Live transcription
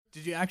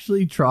Did you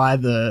actually try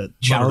the Not at all.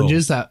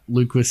 challenges that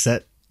Luke was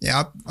set?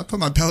 Yeah, I put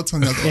my belt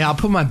on the other way. Yeah, I'll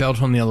put my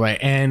belt on the other way.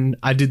 And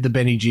I did the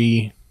Benny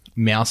G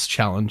mouse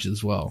challenge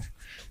as well.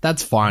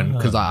 That's fine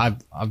because I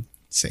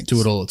Sinks. do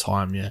it all the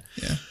time, yeah.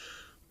 Yeah.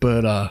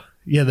 But,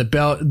 yeah,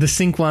 the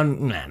sync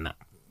one, nah.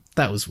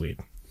 That was weird.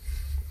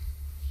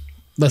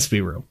 Let's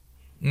be real.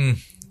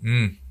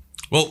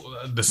 Well,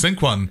 the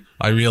sink one,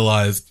 I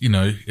realized,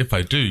 if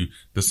I do,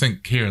 the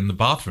sink here in the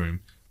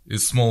bathroom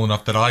is small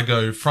enough that I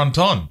go front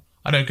on.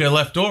 I don't go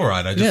left or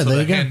right. I just Yeah, sort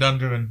there of you go. hand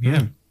under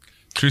and,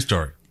 true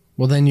story.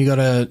 Well, then you got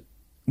to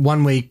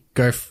 1 week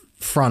go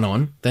front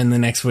on, then the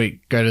next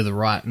week go to the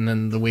right, and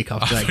then the week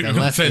after that I go was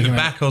left. say the you know,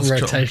 back. I was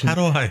rotation, how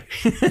do I?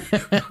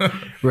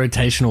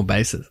 rotational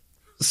basis.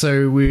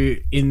 So was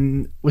it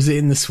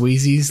in the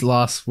Sweezies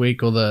last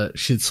week or the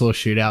Shit Sauce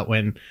Shootout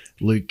when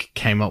Luke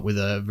came up with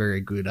a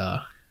very good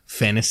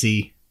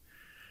fantasy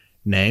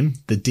name,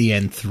 the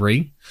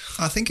DN3,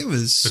 I think it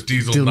was... The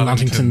Diesel Dylan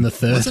Nuddington. Nuddington the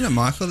third. Wasn't it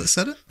Michael that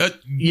said it?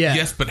 Yeah.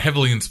 Yes, but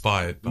heavily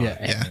inspired. By, Yeah.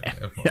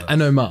 Yeah. I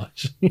know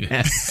much.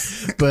 Yeah.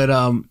 But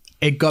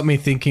it got me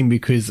thinking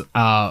because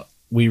I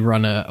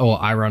run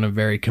a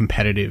very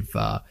competitive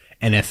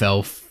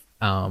NFL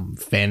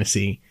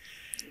fantasy,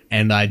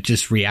 and I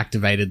just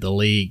reactivated the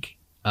league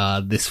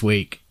this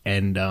week,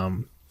 and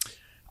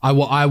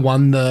I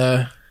won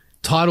the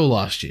title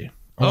last year.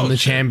 On the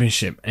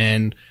championship.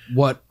 And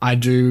what I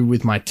do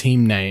with my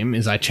team name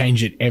is I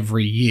change it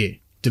every year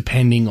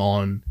depending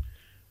on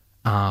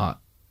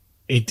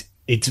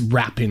it's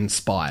rap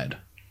inspired.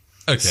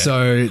 Okay.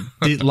 So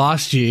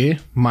last year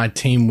my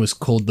team was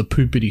called the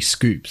Poopity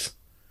Scoops.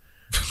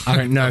 I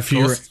don't know if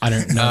you course.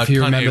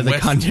 remember the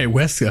West Kanye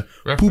West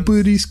reference?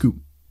 Poopity Scoop.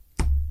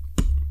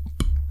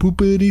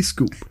 Poopity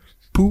Scoop.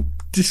 Poop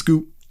de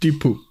scoop de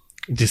poop.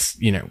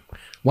 Just,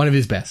 one of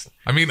his best.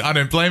 I mean, I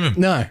don't blame him.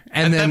 No.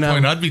 And At then that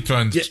point, I'd be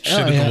throwing shit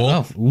at the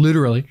wall.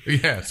 Literally.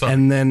 Yeah, so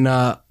And then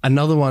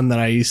another one that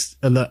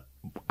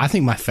I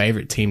think my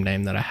favorite team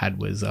name that I had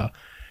was,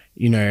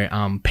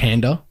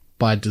 Panda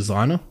by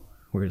Designer,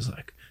 where it's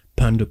like,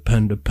 Panda,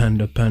 Panda,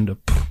 Panda, Panda.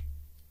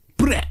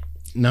 Brah.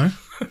 No?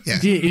 Yeah.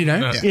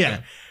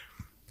 Yeah.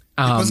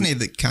 Wasn't he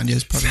the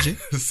Kanye's prodigy?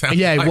 sound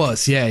Yeah, it like-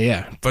 was. Yeah,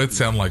 yeah. Both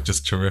sound like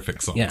just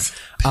terrific songs. Yeah.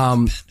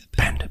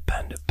 Panda,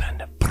 Panda,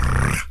 Panda.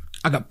 Brah.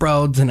 I got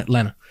broads in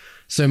Atlanta.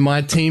 So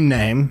my team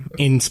name,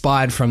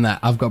 inspired from that,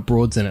 I've got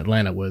broads in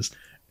Atlanta,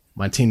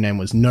 my team name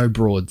was No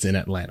Broads in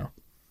Atlanta.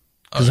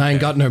 Because I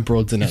ain't got no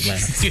broads in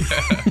Atlanta.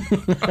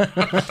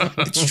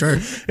 It's true.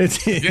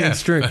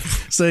 It's true.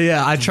 So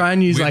yeah, I try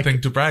and use Weird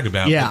thing to brag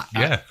about. yeah, but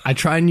yeah. I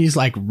try and use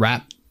like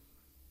rap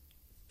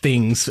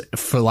things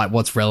for like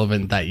what's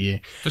relevant that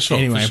year. For sure,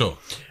 Anyway, for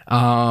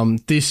sure.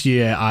 This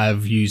year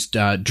I've used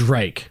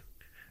Drake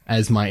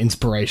as my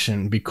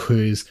inspiration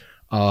because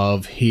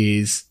of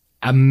his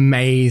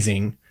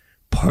amazing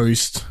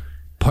post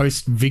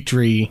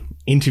victory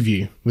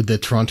interview with the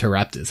Toronto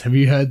Raptors. Have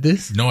you heard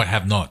this? No, I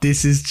have not.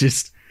 This is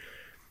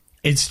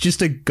it's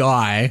just a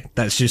guy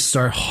that's just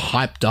so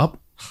hyped up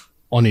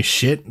on his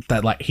shit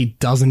that like he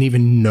doesn't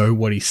even know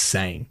what he's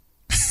saying.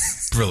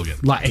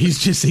 Brilliant. Like he's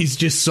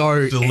just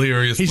so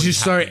Deliriously He's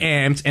just so happy.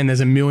 amped, and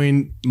there's a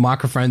million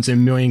microphones and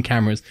a million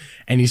cameras,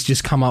 and he's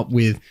just come up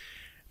with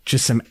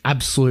just some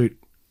absolute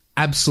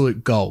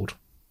gold.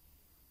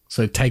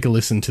 So take a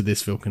listen to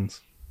this, Vilkins.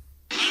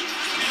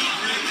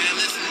 Man,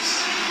 listen,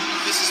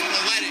 this is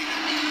poetic.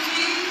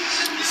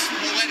 This is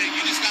poetic.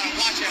 You just gotta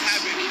watch it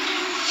happen.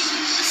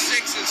 It's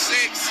 6 and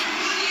 6.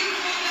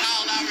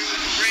 Kyle Lowry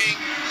with the ring.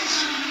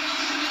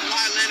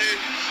 Kawhi Leonard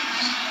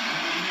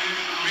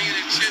bringing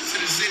the chips to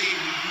the city.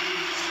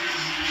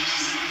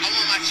 I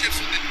want my chips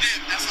with the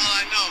dip. That's all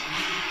I know.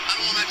 I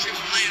don't want my chips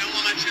plain. I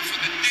want my chips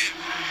with the dip.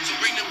 So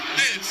bring them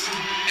dips.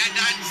 That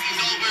dynasty's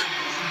over.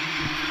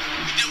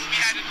 We did what we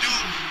had to do.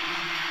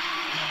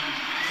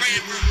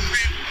 Praying for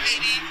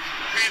Katie,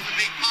 praying for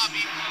Big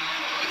Poppy,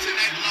 but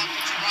tonight belongs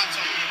to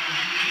Toronto.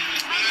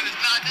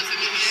 It doesn't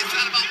mean it's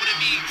not about what it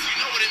means. You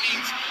know what it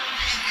means.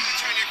 You can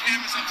turn your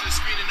cameras up to the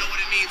screen and know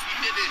what it means. We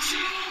did this.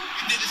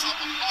 We did this off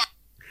of heart.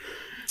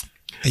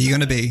 Are you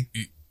going to be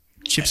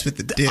chips with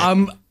the dip?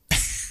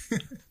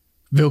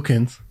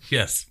 Vilkins,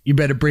 Yes. you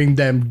better bring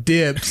them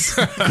dips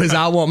because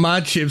I want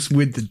my chips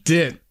with the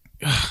dip.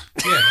 Yeah,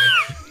 man.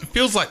 It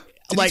feels like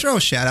Did you throw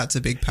a shout out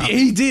to Big Papa?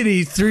 He did.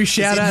 He threw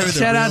shout he know out the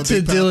shout real out to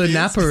Big Papa Dylan is?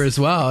 Napper as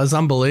well. It was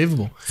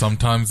unbelievable.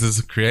 sometimes as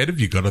a creative,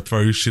 you got to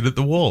throw shit at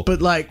the wall.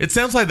 But like, It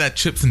sounds like that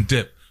chips and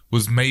dip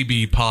was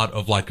maybe part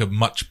of like a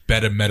much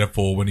better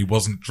metaphor when he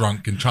wasn't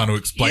drunk and trying to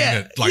explain Yeah,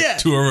 it like yeah.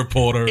 to a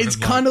reporter. it's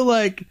and, kind of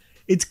like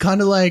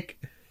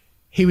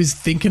he was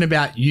thinking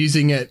about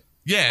using it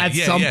at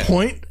some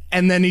point,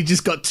 and then he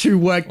just got too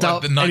worked like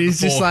up, the night and he's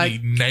before just like, he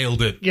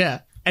nailed it. yeah,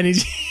 and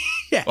he's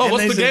yeah. Oh, and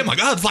what's then the he's game like?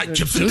 Oh, it's like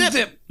chips and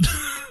dip.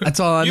 That's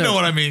all I know. You know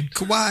what I mean?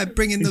 Kawhi,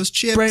 bring in those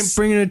chips.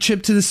 Bringing a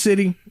chip to the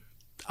city.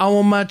 I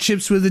want my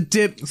chips with a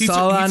dip. That's He's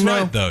all I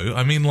know. right though.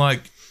 I mean,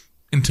 like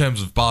in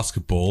terms of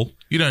basketball,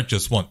 you don't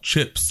just want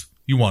chips.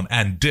 You want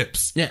and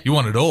dips. Yeah. You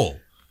want it all.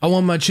 I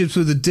want my chips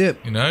with a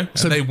dip. You know,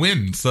 So- and they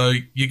win, so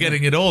you're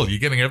getting it all. You're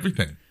getting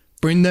everything.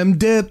 Bring them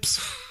dips.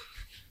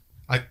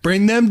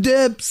 Bring them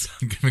dips.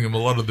 I'm giving him a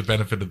lot of the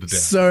benefit of the doubt.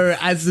 So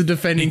as the He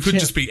defending could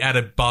just be at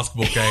a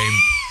basketball game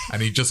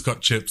and he just got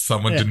chips.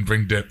 Someone didn't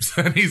bring dips.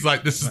 And he's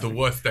like, this is the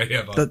worst day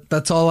ever.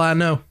 that's all I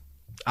know.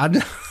 I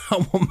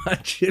want my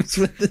chips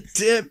with the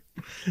dip.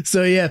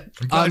 So yeah,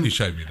 I'm glad you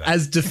showed me that.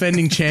 as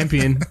defending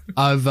champion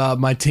of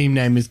my team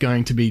name is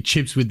going to be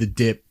Chips with the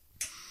Dip.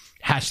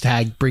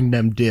 # bring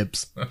them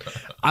dips.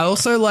 I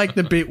also like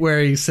the bit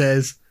where he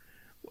says,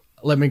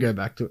 let me go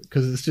back to it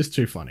because it's just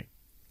too funny.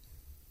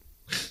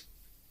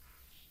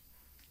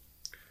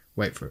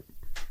 Wait for it.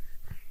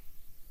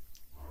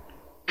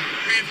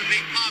 Praying for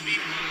Big Bobby,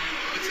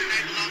 but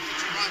tonight belongs to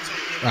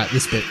Toronto. Right,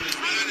 this bit. It's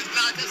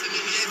not about what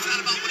it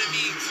means.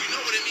 You know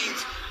what it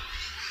means.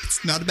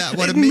 It's not about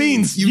what It it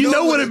means. You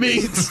know what it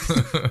means.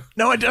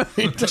 No, I don't.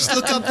 Just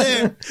look up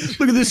there.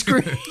 Look at the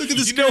screen. Look at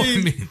the You know what it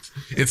screen. means.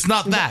 It's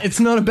not that. It's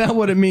not about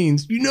what it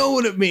means. You know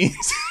what it means.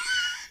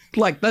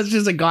 Like, that's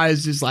just a guy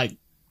who's just like,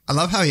 I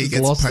love how he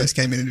gets a lost it.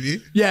 post-game interview.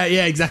 yeah,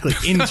 exactly.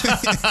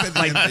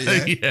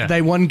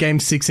 They won Game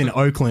 6 in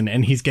Oakland,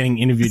 and he's getting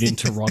interviewed in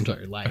Toronto,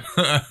 like,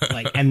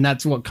 and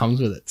that's what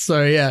comes with it.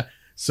 So yeah,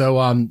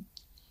 so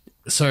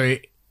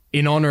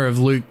in honor of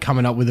Luke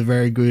coming up with a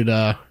very good,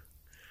 or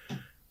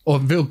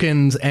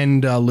Vilkins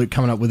and Luke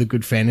coming up with a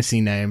good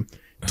fantasy name,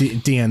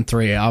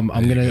 DN3.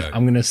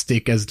 I'm gonna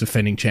stick as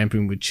defending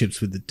champion with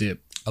Chips with the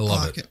Dip I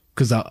love it.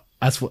 because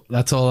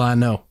that's all I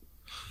know.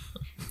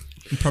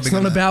 Probably It's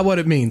not about what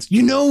it means.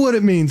 You know what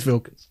it means,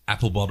 Vilkins.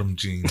 Apple bottom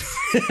jeans.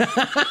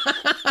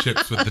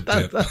 Chips with the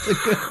dip.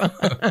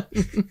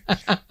 I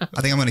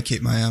think I'm going to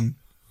keep my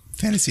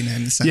fantasy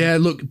name the same. Yeah,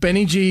 look,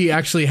 Benny G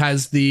actually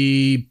has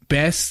the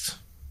best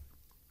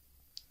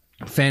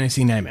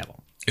fantasy name ever.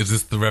 Is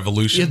this the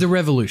revolution? Yeah, the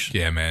Revolution.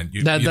 Yeah, man.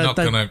 You're That- not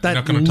that- gonna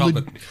that top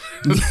leg-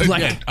 it.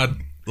 like- Yeah, I'd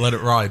let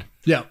it ride.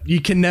 Yeah, you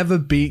can never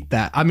beat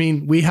that. I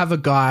mean, we have a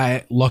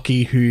guy,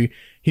 Lockie, who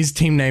his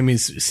team name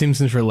is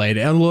Simpsons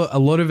related. A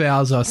lot of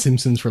ours are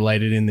Simpsons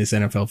related in this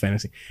NFL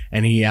fantasy.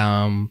 And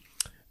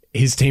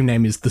his team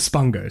name is the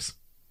Spungos,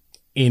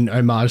 in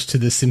homage to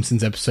the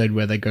Simpsons episode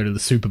where they go to the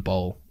Super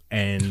Bowl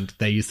and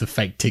they use the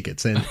fake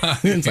tickets. And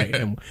it's like,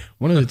 and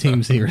one of the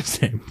teams here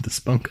is named the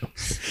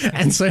Spungos.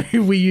 And so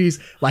we use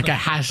like a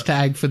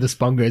hashtag for the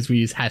Spungos. We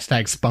use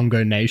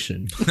 #Spungo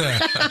Nation.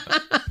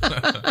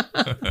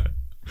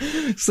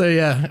 So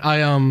yeah,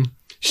 I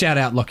shout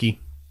out Lockie.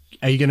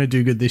 Are you going to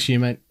do good this year,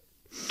 mate?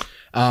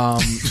 Oh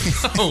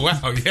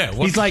wow, yeah.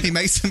 What? He's like, He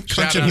makes some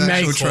Shout out.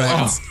 controversial He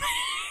makes- trades.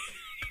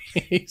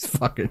 he's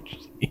fucking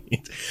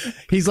shit.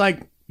 He's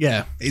like,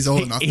 yeah. He's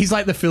all or nothing. He's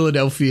like the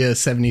Philadelphia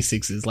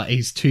 76ers. Like,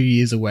 he's 2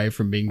 years away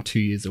from being 2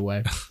 years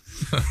away.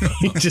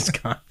 He just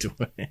can't do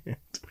it.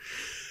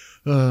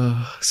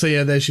 So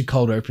yeah, there's your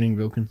cold opening,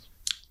 Vilkins.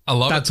 I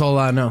love That's it. all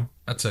I know.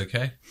 That's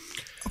okay.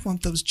 I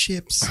want those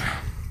chips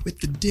with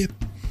the dip.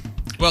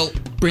 Well,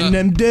 Bring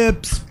them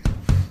dips.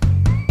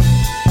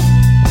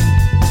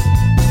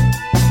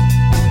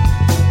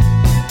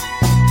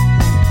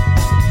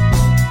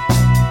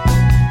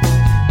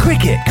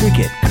 Cricket.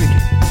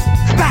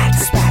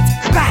 Bats.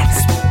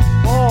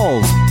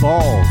 Balls.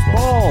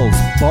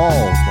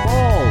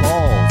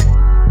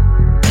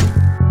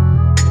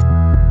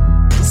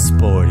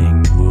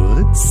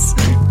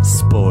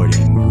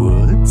 Sporting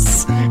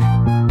Woods. No,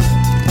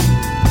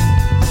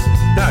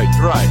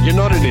 right. You're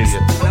not an idiot.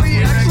 Are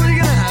we actually going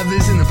to have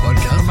this in the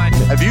podcast?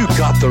 Have you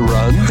got the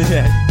run?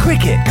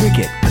 Cricket.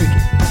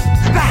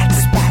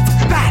 Bats.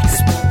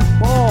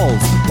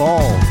 Balls.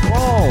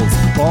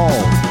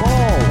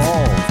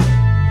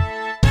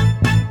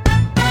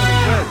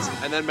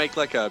 And then make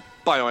like a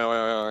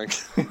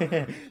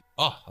boing.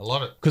 oh, I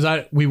love it.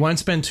 Because we won't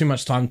spend too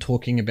much time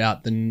talking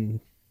about the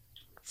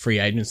free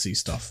agency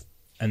stuff,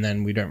 and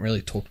then we don't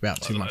really talk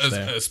about too much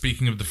there.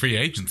 Speaking of the free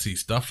agency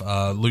stuff,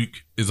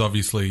 Luke is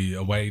obviously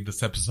away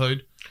this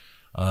episode,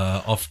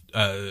 off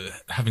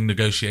having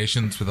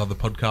negotiations with other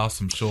podcasts.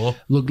 I'm sure.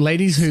 Look,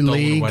 ladies who Stolen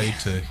league, away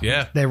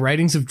to their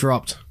ratings have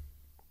dropped,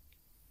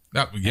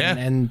 yeah.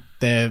 and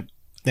they're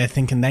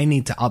thinking they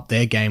need to up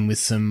their game with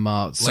some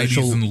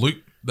social. Ladies and Luke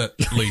that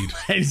lead.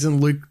 Ladies and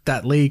Luke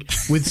that league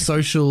with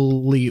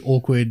socially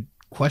awkward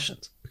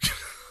questions.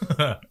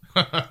 Yeah.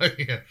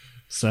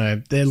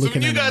 So they're So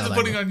looking. you at guys are another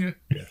putting angle. on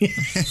your.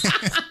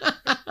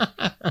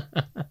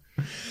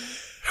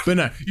 But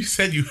no, You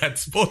said you had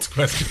sports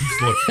questions,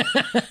 Luke.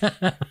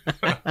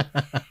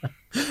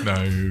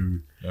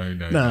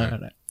 No.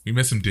 We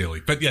miss him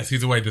dearly. But yes,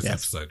 he's away this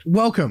episode.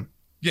 welcome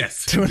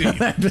Yes. to indeed.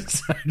 another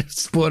episode of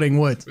Sporting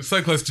Woods. We're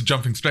so close to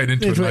jumping straight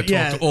into it, and I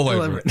talked all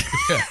over it.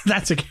 Yeah.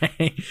 That's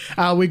okay.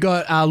 We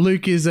got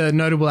Luke is a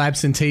notable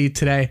absentee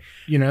today.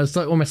 You know, it's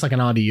like, almost like an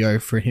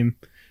RDO for him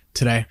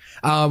today.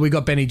 We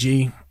got Benny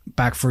G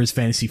back for his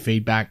fantasy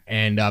feedback,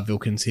 and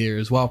Vilkins here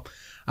as well.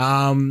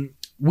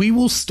 We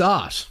will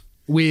start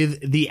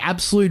with the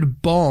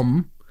absolute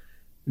bomb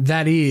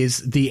that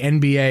is the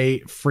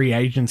NBA free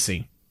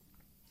agency.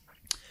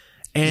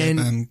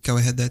 And Go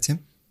ahead there,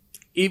 Tim.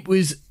 it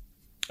was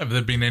Have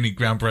there been any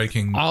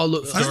groundbreaking? Oh,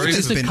 look, I don't think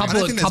just there's a been- I couple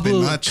don't of think there's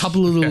been much.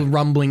 couple of little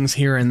rumblings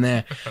here and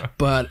there,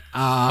 but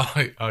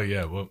Oh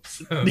yeah,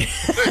 whoops. I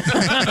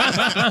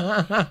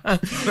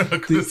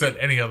could have said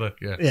any other.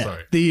 Yeah, yeah,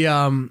 sorry.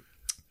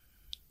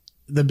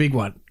 the big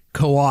one,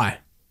 Kawhi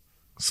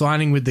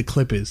signing with the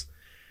Clippers.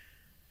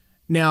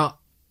 Now,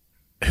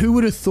 who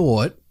would have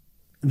thought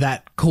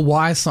that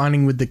Kawhi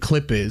signing with the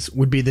Clippers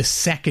would be the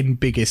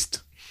second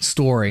biggest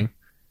story,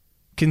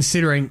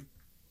 considering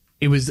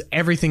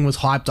everything was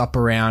hyped up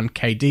around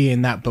KD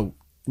and that, but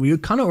we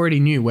kind of already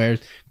knew, whereas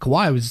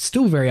Kawhi was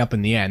still very up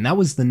in the air, and that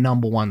was the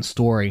number one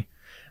story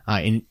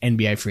in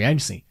NBA free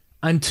agency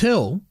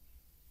until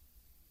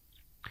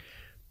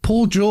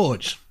Paul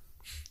George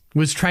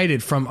was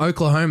traded from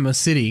Oklahoma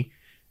City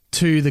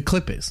to the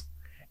Clippers.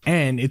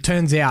 And it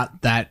turns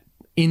out that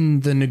in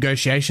the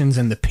negotiations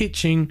and the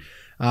pitching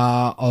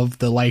of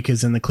the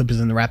Lakers and the Clippers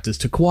and the Raptors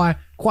to Kawhi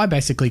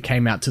basically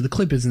came out to the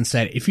Clippers and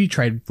said, if you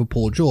trade for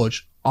Paul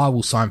George, I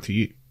will sign for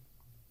you.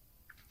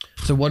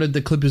 So what did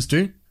the Clippers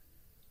do?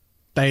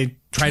 They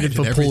traded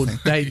for Paul.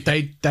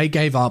 They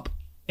gave up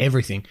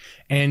everything.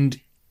 And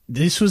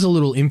this was a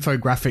little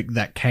infographic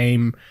that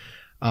came,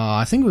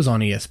 I think it was on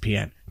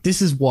ESPN. This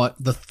is what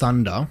the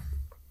Thunder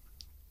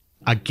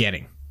are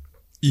getting.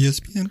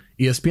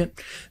 ESPN.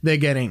 They're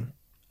getting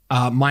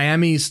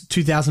Miami's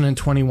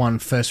 2021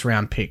 first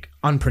round pick,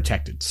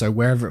 unprotected. So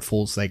wherever it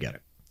falls, they get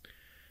it.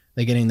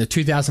 They're getting the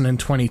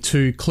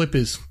 2022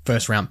 Clippers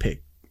first round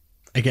pick.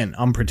 Again,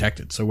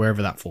 unprotected. So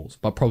wherever that falls,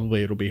 but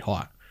probably it'll be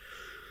high.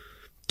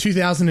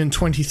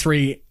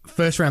 2023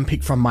 first round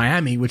pick from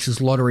Miami, which is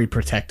lottery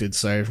protected.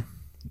 So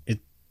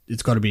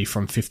it's got to be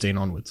from 15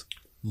 onwards.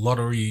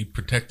 Lottery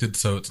protected,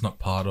 so it's not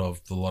part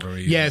of the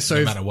lottery. Yeah, so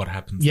no matter what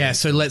happens. Yeah,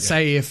 so let's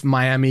say if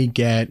Miami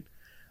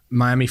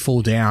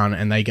fall down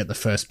and they get the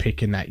first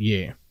pick in that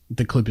year,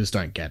 the Clippers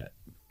don't get it.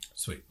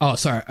 Sweet. Oh,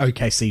 sorry,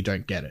 OKC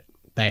don't get it.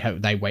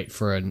 They wait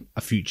for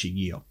a future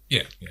year.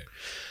 Yeah.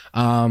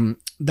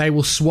 They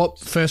will swap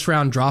first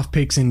round draft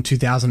picks in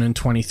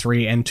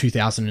 2023 and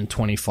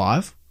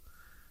 2025.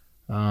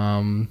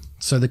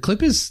 So the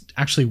Clippers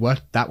actually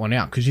worked that one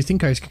out because you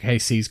think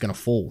OKC is going to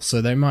fall,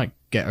 so they might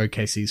get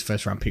OKC's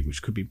first round pick,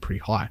 which could be pretty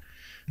high.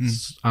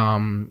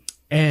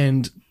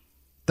 And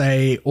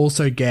they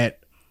also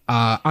get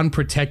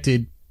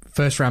unprotected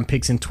first round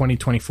picks in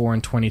 2024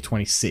 and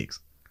 2026.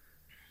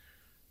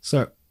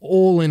 So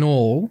all in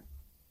all,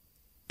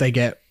 they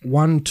get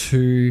 1,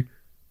 2,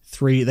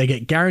 3. They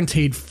get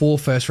guaranteed 4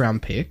 first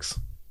round picks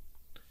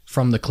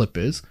from the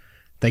Clippers.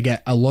 They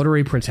get a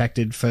lottery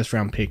protected first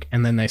round pick,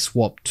 and then they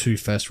swap 2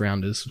 first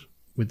rounders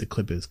with the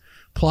Clippers.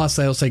 Plus,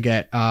 they also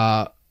get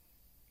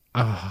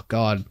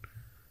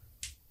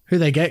who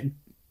they get?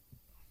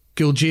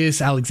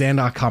 Gilgeous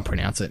Alexander, I can't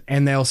pronounce it.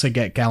 And they also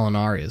get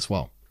Gallinari as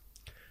well.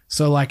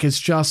 So, it's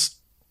just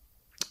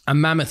a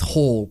mammoth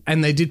haul.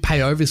 And they did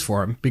pay overs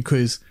for him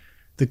because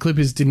the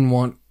Clippers didn't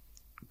want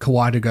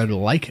Kawhi to go to the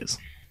Lakers.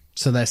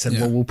 So they said,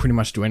 well, we'll pretty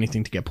much do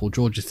anything to get Paul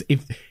George.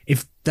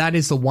 If that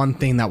is the one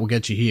thing that will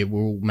get you here,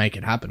 we'll make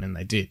it happen. And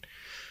they did.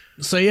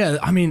 So, yeah,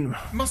 I mean...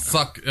 It must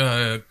suck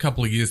a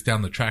couple of years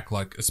down the track,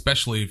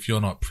 especially if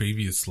you're not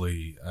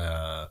previously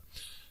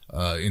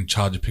in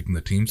charge of picking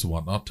the teams and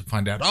whatnot, to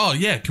find out,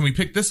 can we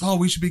pick this? Oh,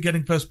 we should be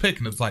getting first pick.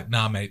 And it's like,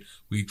 nah, mate,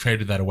 we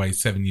traded that away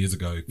 7 years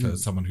ago for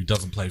someone who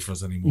doesn't play for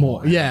us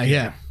anymore.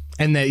 Yeah.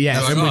 And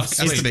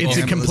it's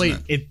a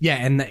complete...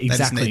 They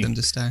just need them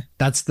to stay.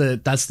 That's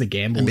the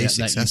gamble And be that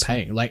you successful.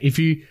 pay.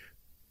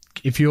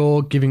 If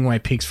you're giving away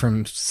picks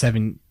from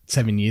 7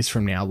 years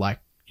from now,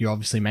 you're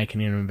obviously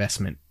making an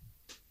investment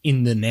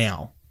in the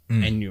now,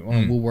 and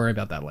we'll worry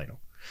about that later.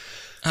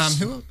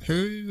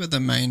 Who are the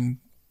main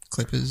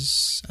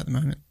Clippers at the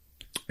moment?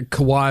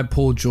 Kawhi,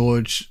 Paul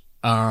George,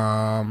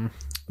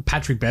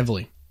 Patrick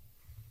Beverley.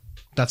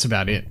 That's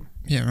about it.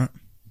 Yeah, right.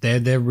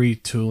 They're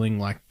retooling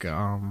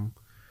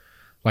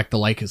like the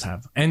Lakers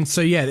have. And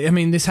so, yeah, I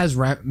mean, this has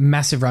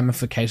massive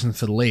ramifications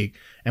for the league.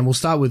 And we'll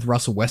start with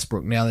Russell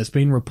Westbrook. Now, there's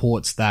been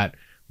reports that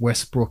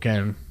Westbrook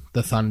and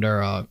the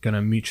Thunder are going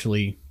to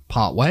mutually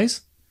part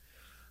ways.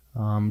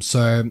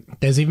 So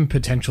there's even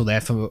potential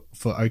there for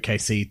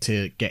OKC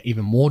to get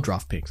even more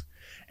draft picks.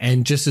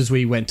 And just as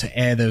we went to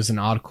air, there was an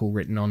article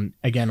written on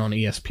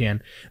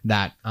ESPN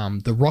that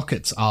the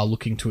Rockets are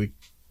looking to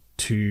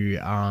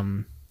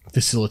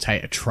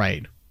facilitate a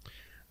trade.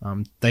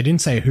 They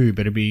didn't say who,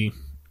 but it'd be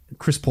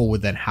Chris Paul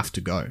would then have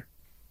to go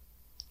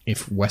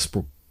if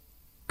Westbrook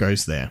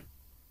goes there.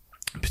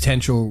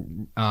 Potential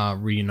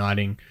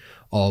reuniting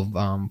of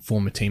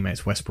former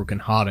teammates Westbrook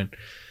and Harden.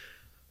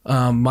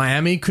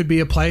 Miami could be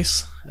a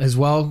place as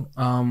well.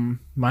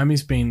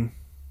 Miami's been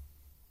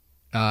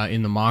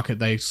in the market.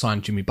 They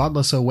signed Jimmy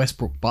Butler, so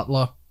Westbrook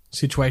Butler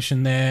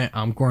situation there.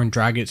 Goran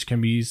Dragic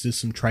can be used as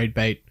some trade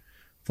bait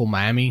for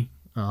Miami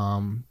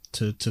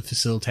to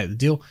facilitate the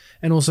deal.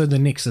 And also the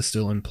Knicks are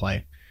still in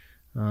play.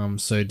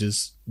 So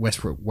does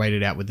Westbrook wait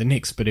it out with the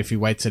Knicks? But if he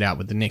waits it out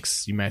with the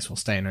Knicks, you may as well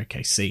stay in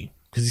OKC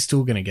because he's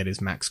still going to get his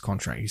max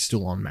contract. He's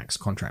still on max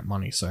contract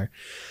money. So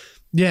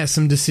yeah,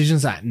 some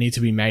decisions that need to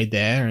be made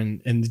there,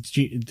 and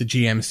the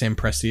GM Sam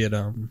Presti at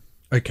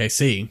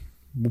OKC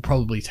will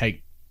probably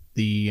take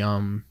the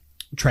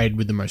trade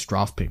with the most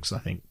draft picks. I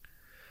think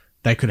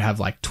they could have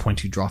like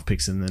 20 draft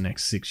picks in the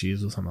next 6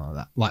 years or something like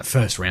that, like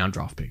first round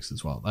draft picks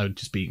as well. That would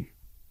just be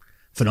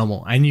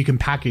phenomenal, and you can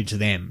package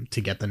them to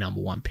get the number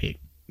 1 pick.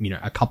 You know,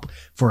 a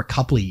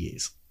couple of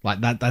years,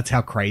 like that. That's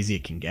how crazy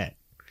it can get.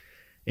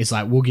 It's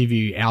like we'll give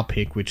you our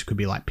pick, which could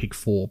be like pick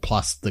 4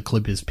 plus the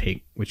Clippers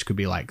pick, which could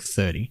be like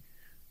 30.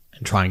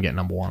 And try and get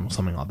number 1 or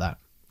something like that.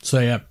 So,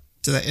 yeah.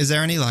 So is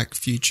there any like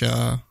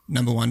future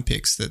number 1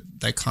 picks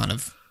that they kind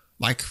of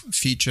like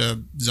future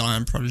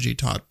Zion prodigy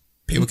type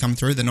people come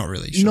through? They're not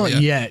really sure. Not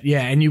yet,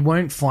 yeah. And you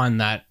won't find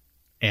that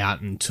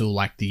out until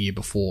like the year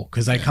before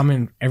because they come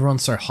in,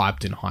 everyone's so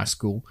hyped in high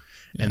school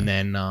and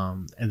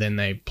then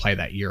they play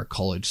that year at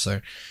college. So,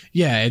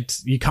 yeah,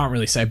 you can't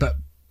really say. But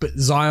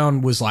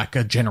Zion was like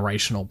a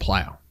generational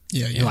player.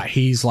 Yeah. Like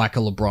he's like a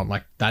LeBron.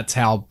 Like that's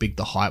how big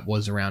the hype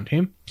was around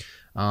him.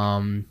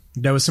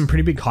 There was some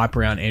pretty big hype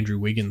around Andrew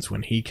Wiggins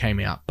when he came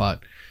out,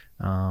 but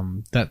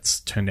that's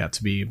turned out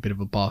to be a bit of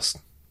a bust.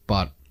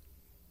 But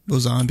will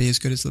Zion be as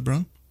good as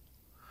LeBron?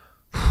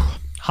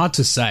 Hard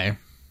to say.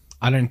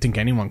 I don't think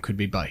anyone could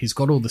be, but he's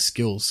got all the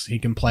skills. He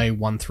can play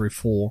 1 through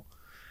 4,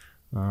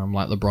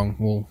 like LeBron.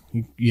 Well,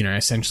 you know,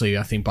 essentially,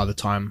 I think by the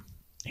time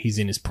he's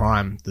in his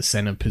prime, the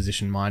center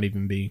position might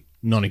even be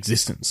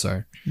non-existent.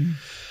 So,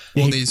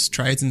 all these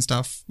trades and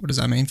stuff. What does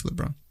that mean for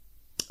LeBron?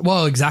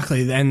 Well,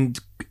 exactly. And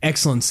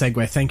excellent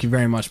segue. Thank you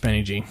very much,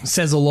 Benny G.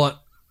 Says a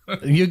lot.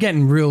 You're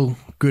getting real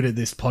good at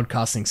this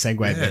podcasting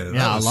segue.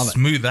 Yeah, I love it.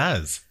 Smooth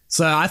as.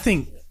 So I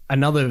think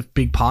another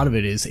big part of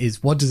it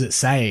is what does it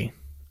say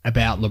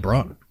about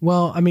LeBron?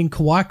 Well, I mean,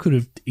 Kawhi could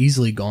have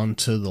easily gone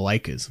to the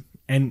Lakers.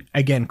 And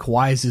again,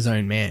 Kawhi is his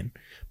own man.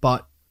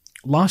 But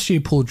last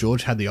year, Paul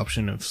George had the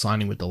option of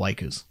signing with the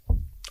Lakers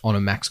on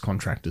a max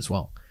contract as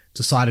well.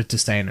 Decided to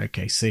stay in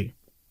OKC.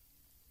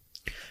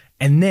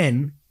 And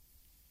then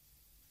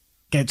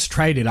gets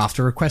traded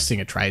after requesting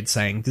a trade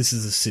saying this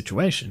is a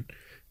situation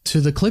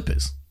to the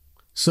Clippers.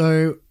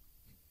 So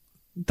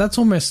that's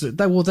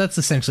that's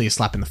essentially a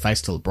slap in the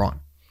face to LeBron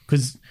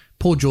because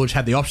Paul George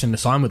had the option to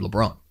sign with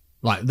LeBron.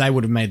 Like they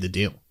would have made the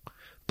deal,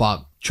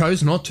 but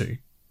chose not to,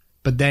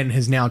 but then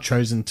has now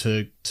chosen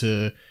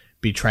to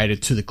be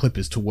traded to the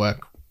Clippers to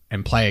work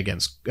and play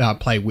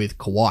with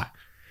Kawhi.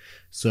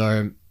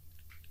 So,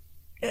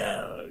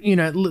 you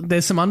know,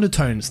 there's some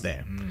undertones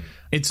there.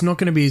 It's not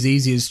going to be as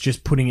easy as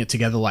just putting it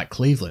together like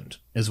Cleveland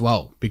as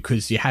well,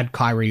 because you had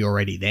Kyrie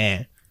already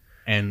there,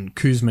 and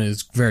Kuzma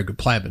is a very good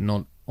player, but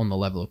not on the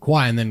level of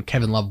Kawhi. And then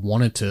Kevin Love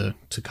wanted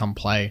to come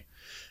play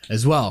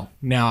as well.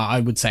 Now, I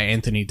would say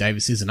Anthony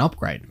Davis is an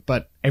upgrade,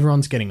 but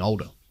everyone's getting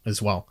older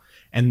as well.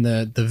 And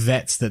the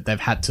vets that they've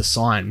had to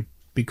sign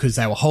because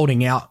they were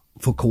holding out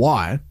for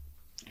Kawhi,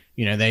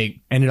 you know,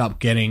 they ended up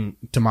getting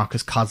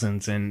DeMarcus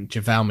Cousins and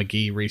JaVale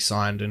McGee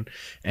re-signed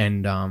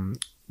and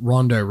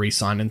Rondo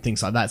re-signed and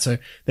things like that. So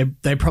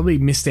they probably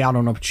missed out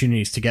on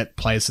opportunities to get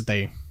players that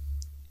they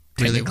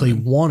technically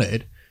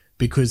wanted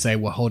because they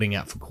were holding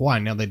out for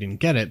Kawhi. Now they didn't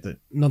get it.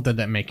 Not that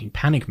they're making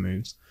panic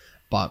moves,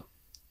 but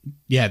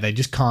yeah, they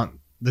just can't.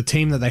 The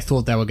team that they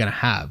thought they were going to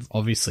have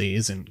obviously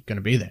isn't going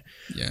to be there.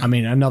 Yeah. I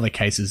mean, another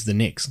case is the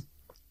Knicks.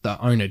 The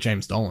owner,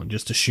 James Dolan,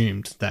 just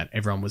assumed that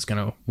everyone was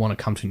going to want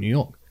to come to New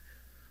York.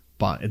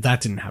 But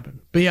that didn't happen.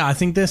 But yeah, I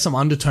think there's some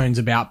undertones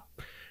about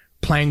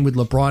playing with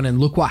LeBron, and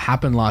look what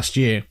happened last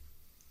year.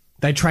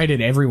 They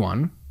traded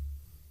everyone.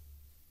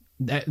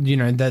 You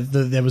know,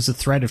 there was a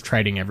threat of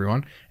trading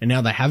everyone, and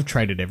now they have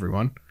traded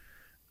everyone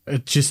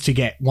just to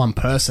get one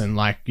person.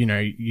 Like, you know,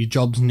 your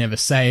job's never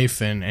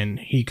safe, and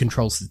he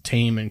controls the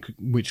team, and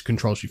which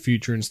controls your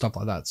future and stuff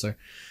like that. So,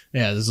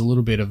 yeah, there's a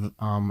little bit of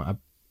a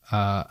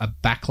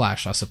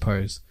backlash, I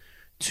suppose,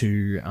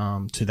 to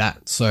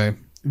that. So,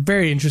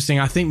 very interesting.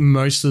 I think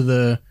most of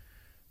the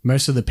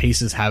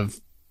pieces have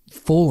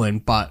fallen,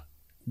 but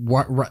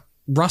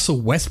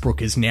Russell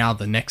Westbrook is now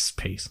the next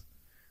piece,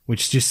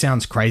 which just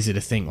sounds crazy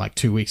to think. Like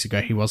 2 weeks ago,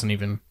 he wasn't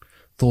even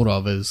thought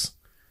of as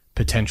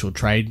potential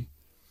trade,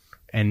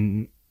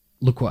 and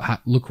look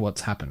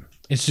what's happened.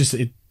 It's just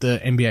the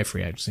NBA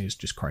free agency is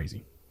just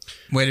crazy.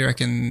 Where do you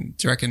reckon?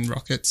 Do you reckon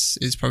Rockets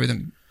is probably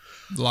the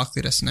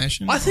likely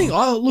destination? I think.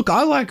 I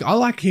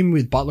like him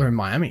with Butler in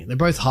Miami. They're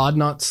both hard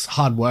nuts,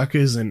 hard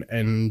workers, and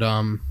Do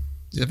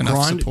you have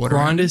enough support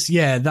around? grinders.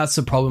 Yeah, that's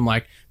the problem.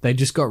 Like they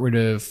just got rid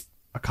of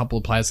a couple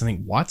of players. I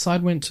think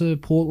Whiteside went to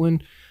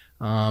Portland,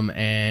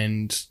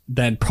 and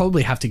they'd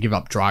probably have to give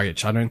up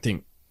Dragic. I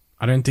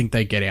don't think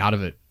they get out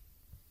of it.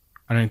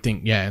 I don't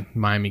think,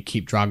 Miami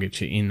keep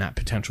Dragic in that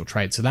potential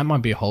trade. So that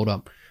might be a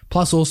hold-up.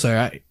 Plus,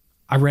 also,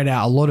 I read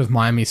out a lot of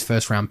Miami's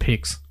first-round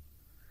picks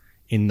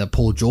in the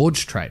Paul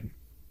George trade.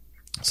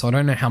 So I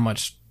don't know how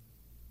much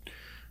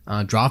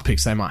draft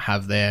picks they might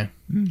have there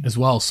as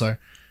well. So,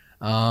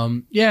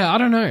 I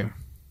don't know.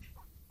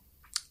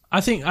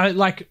 I think, I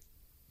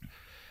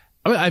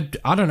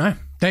don't know.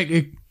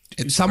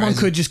 Someone crazy.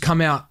 could just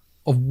come out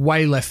of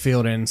way left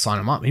field and sign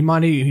him up. He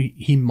might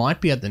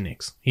be at the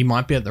Knicks. He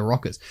might be at the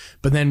Rockets.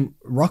 But then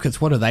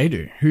Rockets, what do they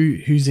do?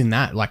 Who's in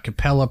that? Like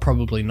Capella,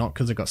 probably not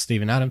because they got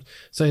Steven Adams.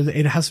 So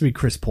it has to be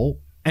Chris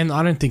Paul. And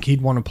I don't think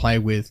he'd want to play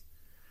with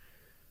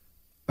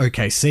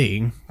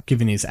OKC,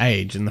 given his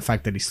age and the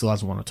fact that he still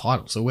hasn't won a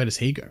title. So where does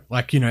he go?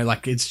 Like,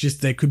 it's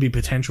just there could be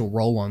potential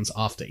roll-ons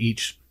after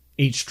each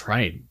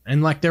trade.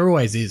 And like there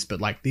always is, but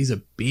like these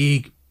are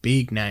big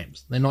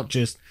names. They're not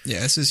just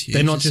this is huge.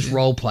 They're not just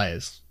role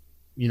players.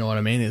 You know what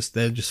I mean?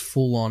 They're just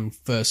full-on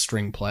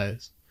first-string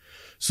players.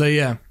 So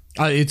yeah,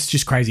 it's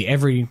just crazy.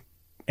 Every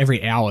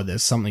hour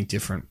there's something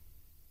different.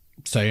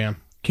 So yeah,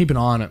 keep an eye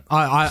on it.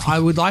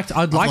 I'd like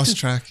lost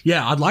track.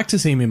 Yeah, I'd like to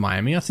see him in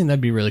Miami. I think that'd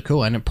be really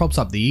cool, and it props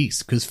up the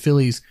East because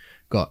Philly's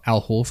got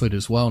Al Horford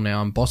as well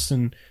now, and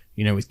Boston,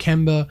 with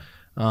Kemba.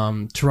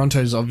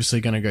 Toronto's obviously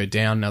going to go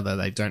down now that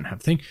they don't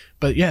have thing.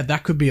 But yeah,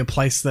 that could be a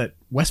place that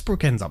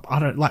Westbrook ends up.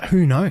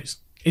 Who knows?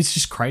 It's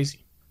just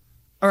crazy.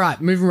 All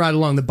right, moving right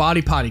along. The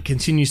Barty Party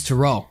continues to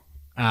roll.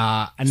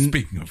 And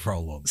Speaking of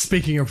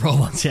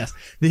roll-ons, yes.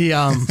 The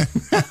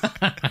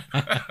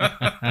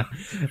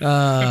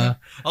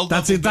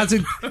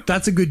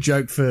that's a good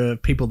joke for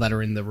people that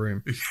are in the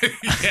room.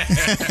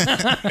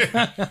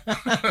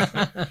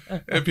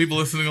 And people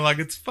listening are like,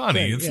 it's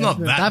funny. It's not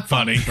that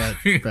funny.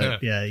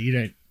 But yeah, you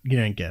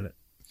don't get it.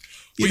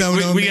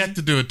 We had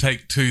to do a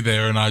take 2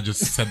 there, and I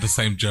just said the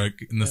same joke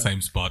in the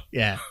same spot.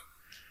 Yeah.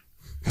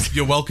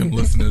 You're welcome,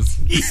 listeners.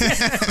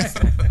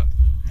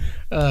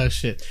 Oh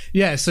shit.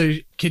 Yeah, so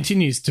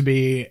continues to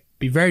be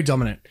very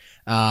dominant.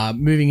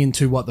 Moving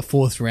into the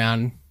 4th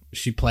round,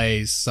 she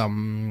plays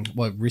some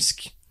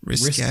risque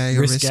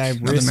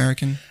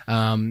American.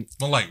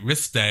 More like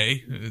wrist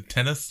day,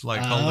 tennis,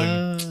 like holding.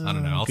 I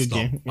don't know. I'll stop.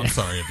 Game. I'm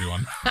sorry,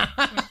 everyone.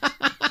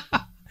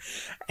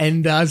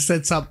 And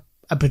sets up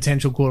a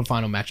potential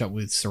quarterfinal matchup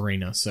with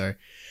Serena. So,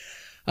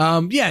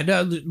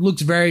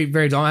 looks very,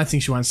 very dominant. I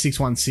think she won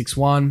 6-1,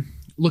 6-1.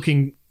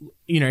 Looking,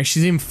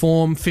 she's in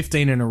form,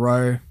 15 in a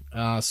row.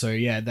 So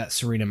yeah, that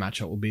Serena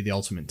matchup will be the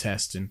ultimate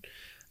test, and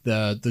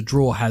the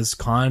draw has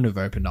kind of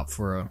opened up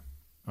for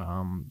her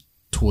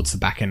towards the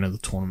back end of the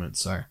tournament.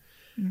 So,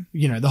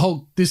 the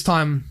whole this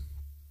time,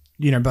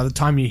 by the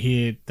time you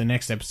hear the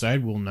next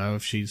episode, we'll know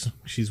if she's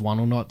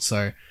won or not.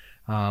 So,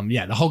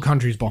 the whole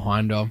country's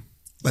behind her.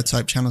 Let's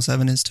hope Channel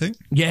 7 is too.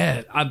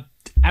 Yeah,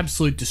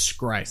 absolute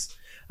disgrace.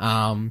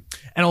 And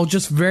I'll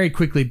just very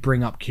quickly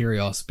bring up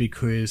Kyrgios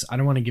because I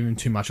don't want to give him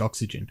too much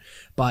oxygen.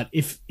 But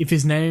if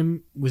his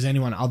name was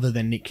anyone other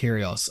than Nick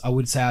Kyrgios, I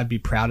would say I'd be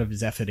proud of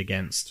his effort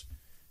against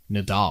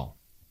Nadal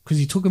because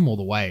he took him all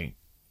the way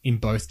in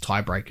both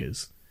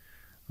tiebreakers.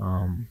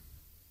 And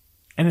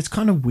it's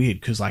kind of weird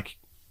because, like,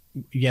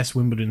 yes,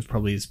 Wimbledon's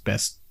probably his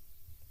best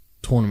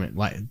tournament,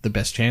 like the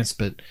best chance,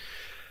 but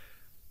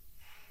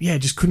yeah,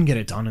 just couldn't get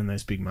it done in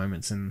those big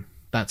moments, and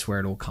that's where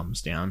it all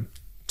comes down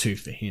to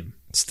for him.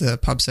 It's the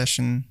pub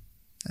session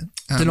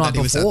the night that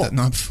he was at that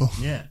night before.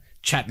 Yeah,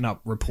 chatting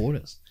up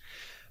reporters.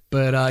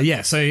 But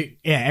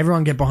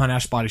everyone get behind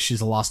Ash Barty. She's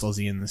the last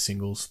Aussie in the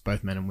singles,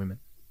 both men and women.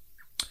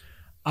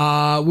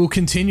 We'll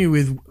continue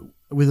with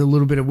a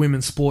little bit of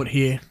women's sport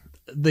here.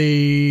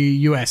 The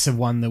US have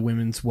won the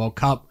Women's World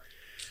Cup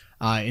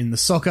in the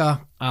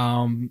soccer.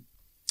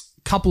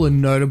 Couple of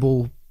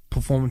notable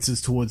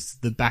performances towards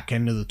the back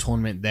end of the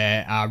tournament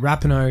there.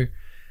 Rapinoe,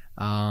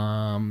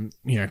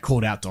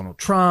 called out Donald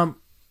Trump.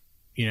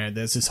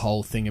 There's this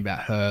whole thing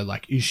about her,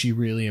 like, is she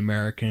really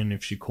American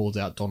if she calls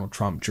out Donald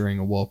Trump during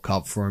a World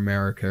Cup for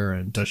America,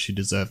 and does she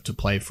deserve to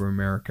play for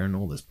America, and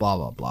all this blah,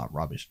 blah, blah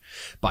rubbish.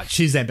 But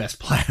she's their best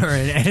player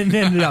and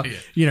ended up,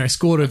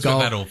 scored a goal.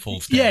 So that all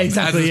falls down. Yeah,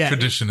 exactly. As is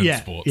tradition in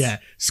sports. Yeah,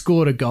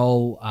 scored a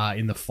goal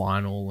in the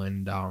final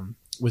and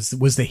was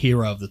the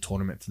hero of the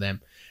tournament for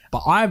them.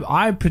 But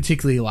I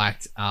particularly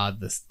liked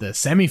the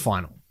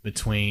semi-final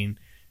between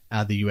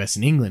the US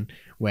and England,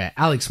 where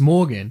Alex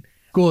Morgan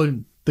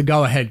scored the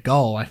go-ahead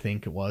goal, I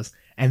think it was,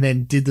 and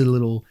then did the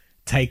little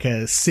take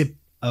a sip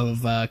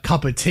of a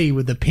cup of tea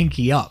with the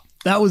pinky up.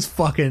 That was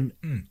fucking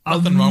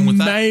nothing wrong with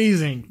that.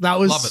 Amazing. That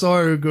was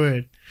so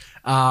good.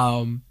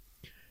 I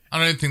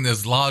don't think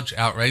there's large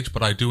outrage,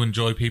 but I do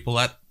enjoy people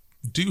that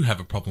do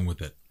have a problem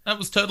with it. That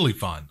was totally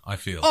fine, I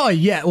feel. Oh,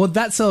 yeah. Well,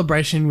 that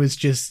celebration was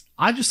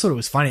I just thought it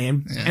was funny.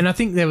 And I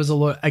think there was a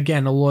lot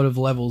of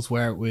levels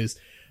where it was,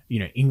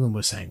 England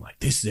was saying, like,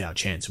 this is our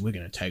chance and we're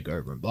going to take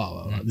over and blah,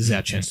 blah, blah. This is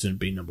our chance to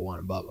be number one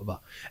and blah, blah, blah.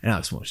 And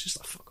Alex was just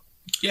like, fuck.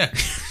 Yeah.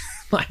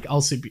 Like,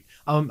 I'll sip.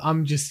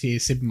 I'm just here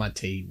sipping my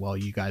tea while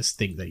you guys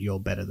think that you're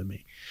better than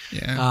me.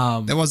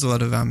 Yeah. There was a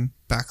lot of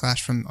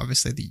backlash from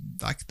obviously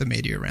the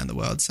media around the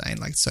world saying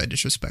like so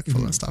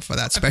disrespectful and stuff like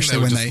that. Especially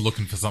when they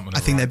looking for something. I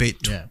think they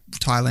beat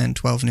Thailand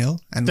 12-0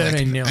 and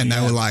 13-0, and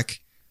they were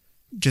like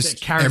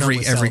just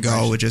every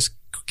goal were just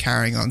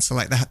carrying on. So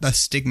like the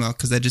stigma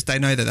because they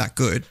know they're that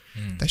good.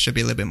 They should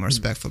be a little bit more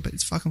respectful. But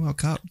it's fucking World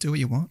Cup. Do what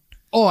you want.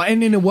 Oh,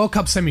 and in a World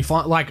Cup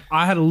semi-final, like,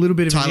 I had a little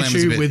bit of an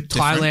issue with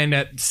Thailand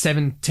at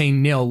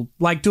 17-0.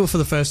 Like, do it for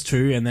the first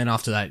two, and then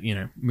after that,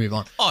 move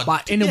on.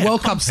 But in a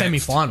World Cup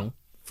semi-final,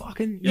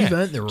 you've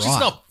earned the right. She's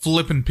not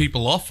flipping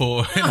people off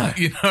or,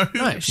 you know.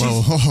 No,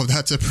 Well,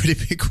 that's a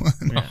pretty big one.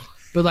 yeah.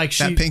 But like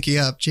That pinky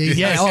up, geez.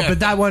 yeah, but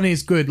that one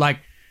is good. Like,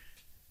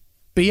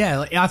 but yeah,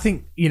 like, I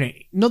think, you know,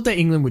 not that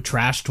England were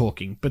trash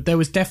talking, but there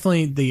was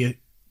definitely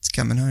It's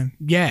coming home.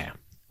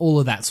 all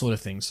of that sort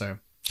of thing. So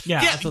yeah,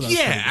 I thought that was pretty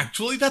good.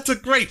 Actually, that's a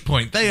great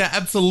point. They are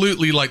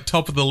absolutely like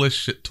top of the list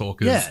shit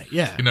talkers.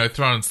 Yeah. You know,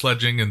 throwing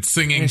sledging and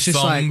singing And it's just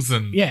songs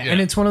like, and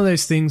and it's one of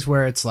those things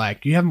where it's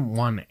like you haven't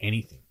won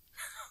anything,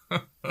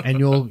 and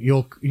you'll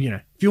you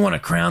know, if you want to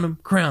crown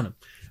them.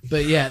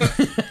 But yeah,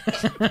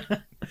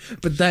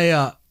 but they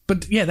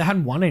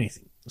hadn't won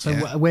anything. So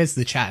where's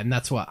the chat? And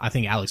that's what I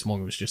think Alex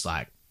Morgan was just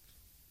like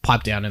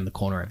pipe down in the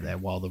corner over there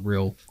while the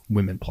real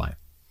women play.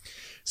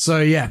 So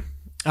yeah,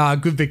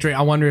 good victory.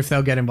 I wonder if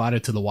they'll get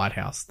invited to the White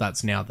House.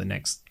 That's now the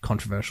next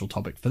controversial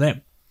topic for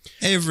them.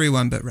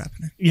 Everyone but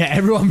Rapinoe. Yeah,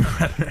 everyone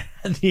but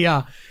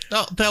Rapinoe.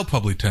 they'll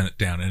probably turn it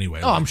down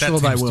anyway. I'm sure they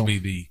will. That seems to be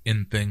the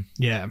in thing.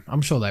 Yeah,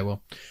 I'm sure they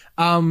will.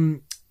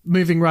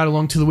 Moving right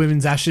along to the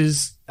Women's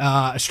Ashes,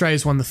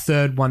 Australia's won the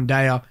third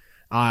one-dayer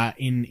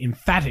in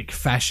emphatic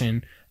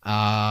fashion.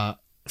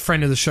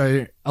 Friend of the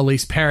show,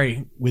 Elise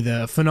Perry, with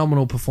a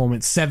phenomenal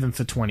performance, 7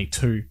 for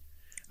 22.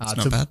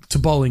 Not bad. To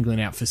bowl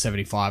England out for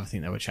 75. I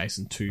think they were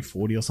chasing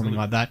 240 or something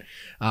like that.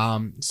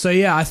 So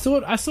yeah, I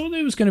thought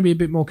it was going to be a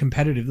bit more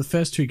competitive. The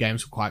first two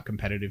games were quite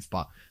competitive,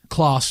 but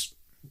class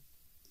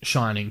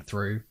shining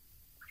through.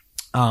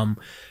 You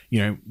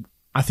know,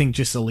 I think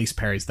just Elise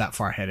Perry's that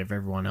far ahead of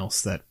everyone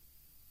else that,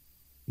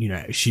 you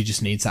know, she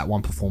just needs that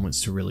one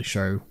performance to really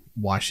show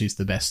why she's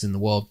the best in the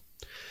world.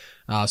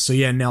 So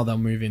yeah, now they'll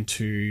move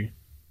into,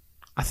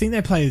 I think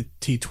they play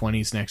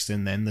T20s next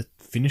and then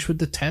finish with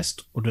the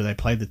test, or do they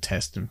play the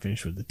test and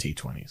finish with the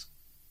T20s?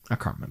 I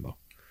can't remember.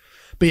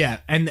 But yeah,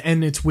 and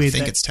it's weird. I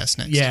think it's test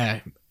next.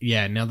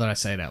 Yeah, now that I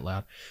say it out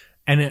loud.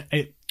 And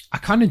I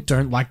kind of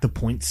don't like the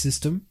point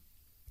system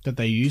that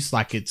they use.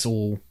 Like it's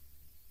all,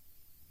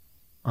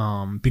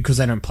 because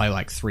they don't play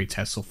like 3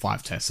 tests or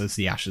 5 tests as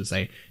the Ashes,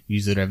 they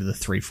use it over the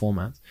 3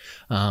 formats.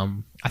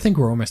 I think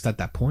we're almost at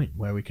that point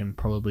where we can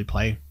probably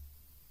play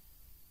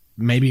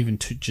maybe even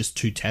just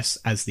 2 tests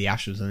as the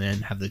Ashes and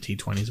then have the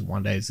T20s and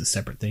one day as the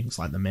separate things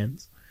like the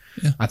men's.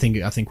 Yeah. I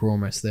think we're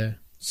almost there.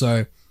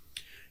 So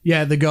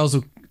yeah, the girls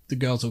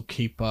will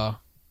keep on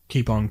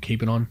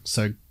keeping on.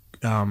 So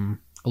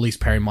Elise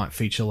Perry might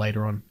feature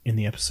later on in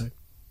the episode.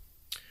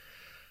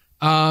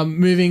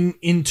 Moving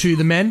into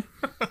the men.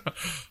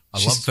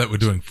 I love that we're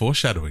doing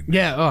foreshadowing.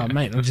 Yeah, oh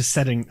mate, I'm just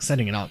setting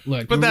it up.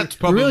 Look, but that's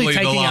probably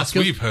the last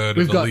we've heard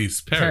of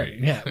Elise Perry.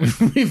 Yeah,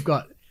 we've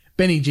got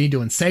Benny G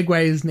doing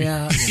segues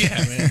now.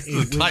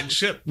 It's a tight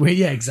ship.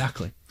 Yeah,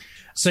 exactly.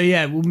 So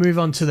yeah, we'll move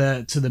on to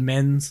the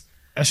men's.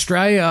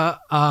 Australia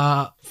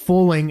are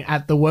falling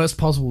at the worst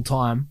possible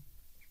time.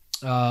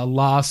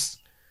 Look,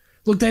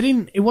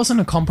 it wasn't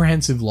a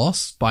comprehensive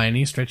loss by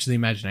any stretch of the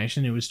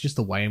imagination. It was just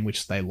the way in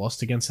which they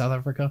lost against South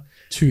Africa.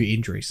 2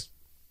 injuries.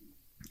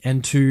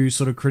 And 2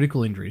 sort of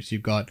critical injuries.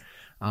 You've got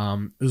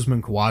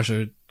Usman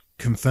Khawaja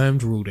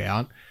confirmed ruled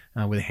out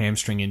with a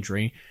hamstring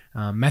injury.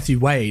 Matthew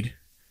Wade,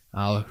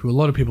 who a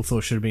lot of people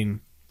thought should have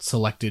been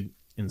selected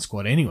in the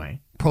squad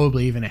anyway,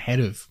 probably even ahead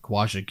of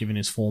Khawaja given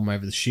his form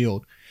over the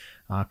Shield,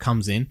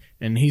 comes in.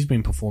 And he's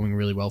been performing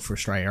really well for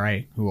Australia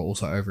A, who are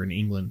also over in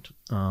England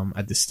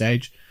at this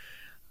stage.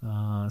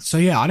 So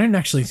yeah, I don't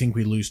actually think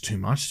we lose too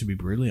much, to be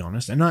brutally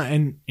honest.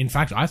 And in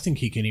fact, I think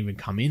he can even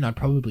come in. I'd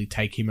probably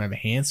take him over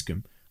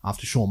Hanscom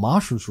after Shaun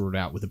Marshall's ruled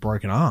out with a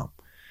broken arm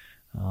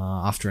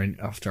after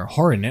a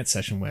horror net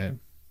session where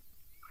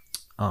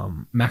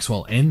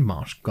Maxwell and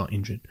Marsh got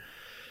injured.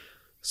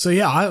 So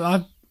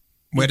yeah,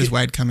 where does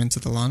Wade come into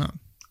the lineup?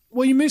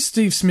 Well, you move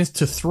Steve Smith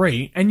to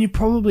 3, and you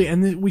probably,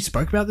 and we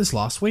spoke about this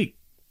last week,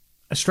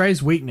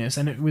 Australia's weakness,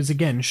 and it was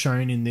again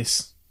shown in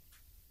this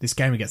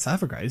game against South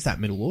Africa, is that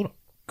middle order.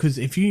 Because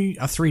if you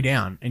are 3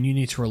 down and you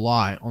need to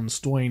rely on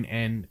Stoyne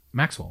and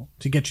Maxwell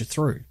to get you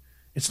through,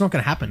 it's not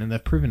going to happen, and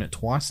they've proven it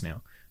twice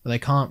now. But they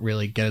can't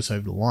really get us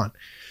over the line.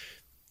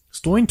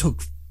 Stoyne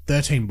took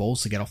 13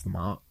 balls to get off the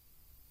mark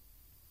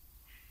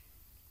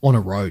on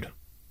a road,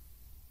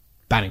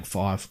 batting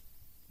 5.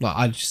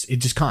 Like it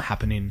just can't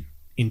happen in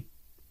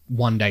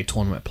one-day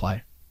tournament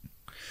play.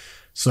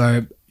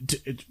 So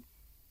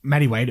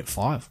Matty Wade at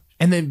 5,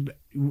 and then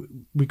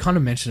we kind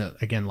of mentioned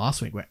it again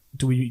last week. Where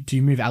do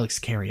you move Alex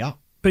Carey up?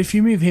 But if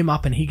you move him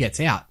up and he gets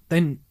out,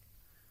 then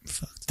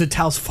the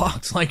tail's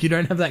fucked. Like you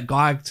don't have that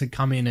guy to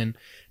come in and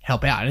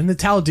help out. And the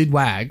tail did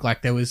wag.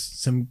 Like there was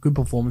some good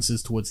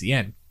performances towards the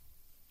end.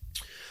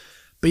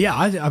 But yeah,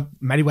 I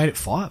Matty Wade at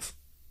 5.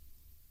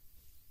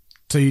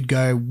 So you'd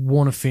go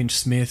Warner, Finch,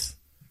 Smith.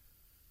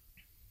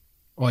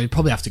 Or you'd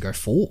probably have to go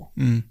 4.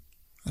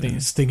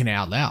 Thinking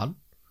out loud.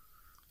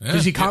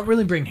 Because you can't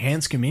really bring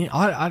Hanscom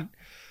in.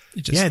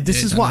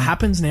 This is what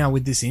happens now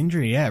with this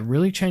injury. Yeah, it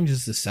really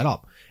changes the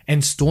setup.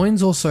 And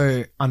Stoyne's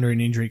also under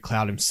an injury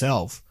cloud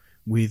himself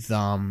with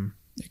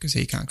because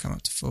he can't come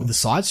up to 4. The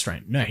side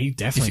strain. No, he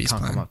definitely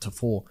can't come up to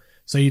 4.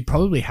 So you'd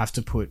probably have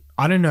to put,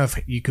 I don't know if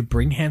you could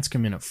bring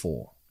Hanscom in at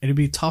 4. It'd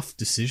be a tough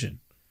decision.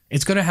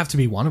 It's going to have to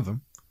be one of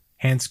them,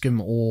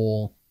 Hanscom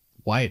or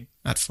Wade.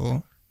 At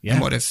 4. Yeah.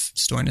 And what if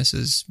Stoinis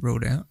is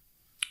ruled out?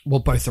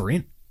 Well, both are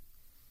in.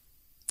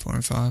 4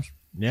 and 5.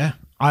 Yeah.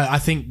 I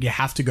think you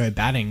have to go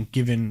batting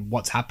given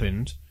what's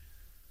happened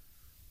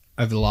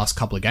over the last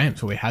couple of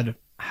games where we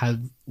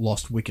had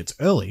lost wickets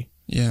early.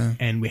 Yeah.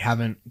 And we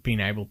haven't been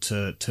able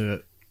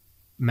to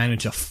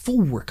manage a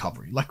full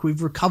recovery. Like,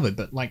 we've recovered,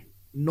 but like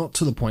not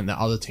to the point that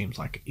other teams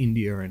like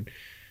India and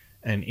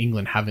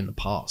England have in the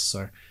past.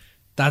 So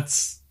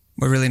that's...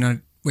 We really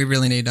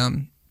need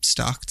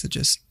Stark to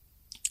just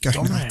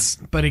go nuts.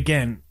 But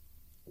again,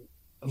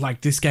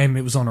 like this game,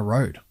 it was on a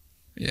road.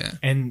 Yeah.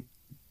 And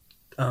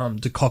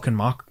De Kock and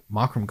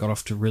Markram got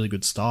off to a really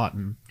good start.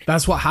 And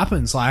that's what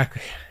happens. Like,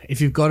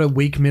 if you've got a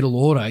weak middle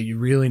order, you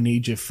really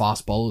need your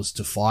fast bowlers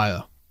to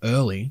fire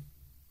early,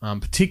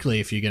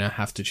 particularly if you're going to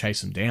have to chase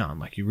them down.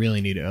 Like, you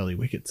really need early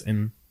wickets.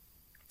 And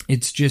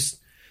it's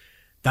just,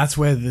 that's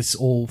where this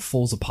all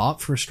falls apart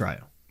for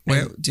Australia.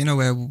 Do you know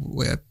where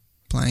we're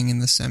playing in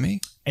the semi?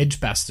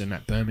 Edgbaston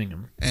at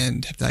Birmingham.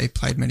 And have they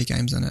played many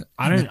games in it?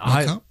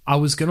 I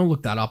was going to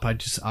look that up.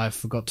 I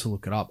forgot to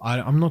look it up.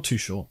 I'm not too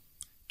sure.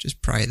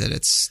 Just pray that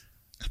it's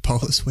a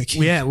bowler's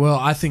wicket. Yeah, well,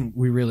 I think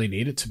we really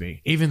need it to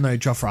be. Even though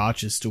Jofra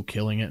Archer's still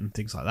killing it and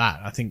things like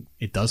that, I think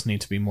it does need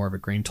to be more of a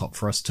green top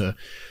for us to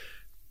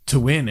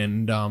win.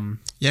 And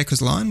yeah,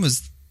 because Lyon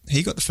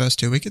he got the first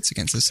 2 wickets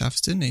against the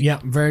Souths, didn't he?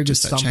 Yeah, very good.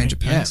 Just that change of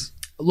pace.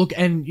 Yeah. Look,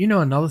 and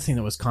another thing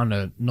that was kind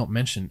of not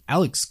mentioned,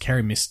 Alex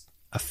Carey missed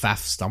a faff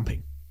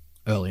stumping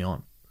early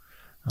on.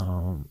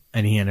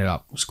 And he ended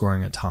up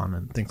scoring a ton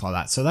and things like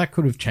that. So that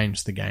could have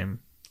changed the game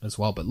as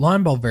well. But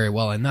Lyon bowled very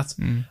well, and that's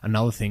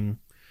another thing.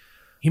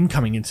 Him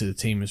coming into the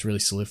team has really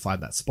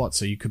solidified that spot.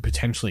 So you could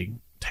potentially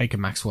take a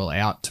Maxwell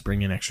out to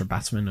bring in extra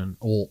batsmen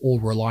or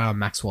rely on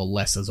Maxwell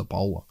less as a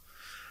bowler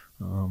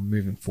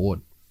moving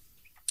forward.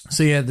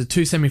 So yeah, the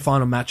 2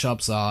 semi-final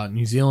matchups are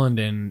New Zealand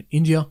and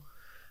India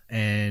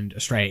and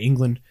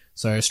Australia-England.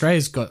 So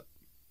Australia's got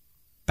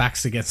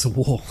backs against the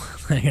wall.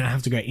 They're going to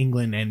have to go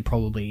England and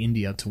probably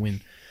India to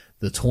win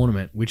the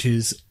tournament, which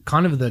is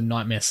kind of the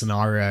nightmare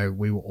scenario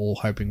we were all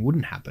hoping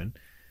wouldn't happen,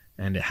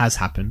 and it has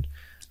happened.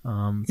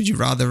 Would you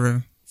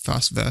rather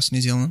fast versus New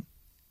Zealand?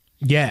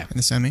 Yeah. In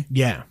the semi?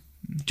 Yeah.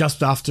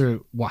 Just after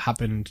what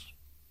happened,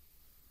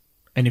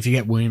 and if you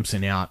get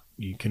Williamson out,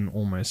 you can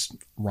almost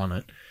run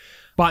it.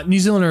 But New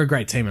Zealand are a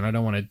great team, and I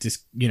don't want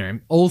to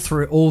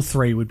all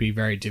three would be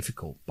very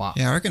difficult. But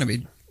yeah, I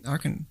reckon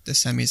the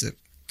semis are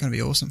going to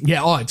be awesome.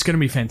 Yeah, it's going to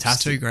be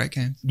fantastic. It's 2 great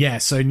games. Yeah,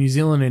 so New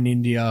Zealand and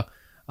India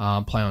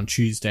play on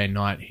Tuesday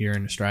night here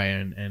in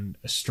Australia, and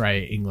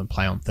Australia, England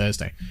play on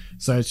Thursday.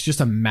 So it's just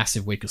a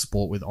massive week of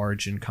sport with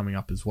Origin coming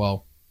up as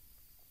well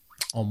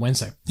on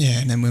Wednesday. Yeah,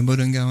 and then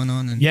Wimbledon going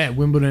on. And yeah,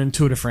 Wimbledon,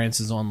 Tour de France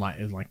is on. Like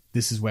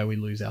this is where we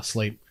lose our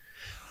sleep.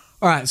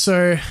 All right,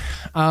 so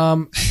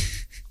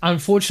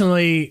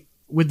unfortunately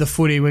with the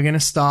footy, we're going to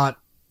start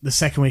the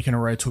second week in a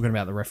row talking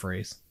about the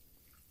referees.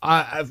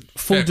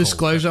 Full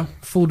disclosure,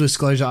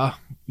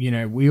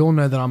 we all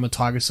know that I'm a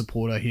Tiger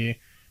supporter here,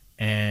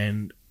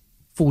 and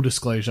full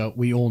disclosure,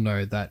 we all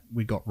know that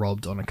we got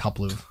robbed on a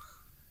couple of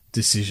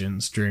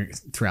decisions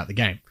throughout the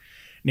game.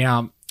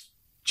 Now,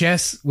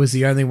 Jess was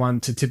the only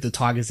one to tip the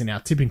Tigers in our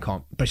tipping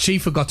comp, but she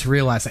forgot to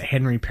realise that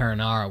Henry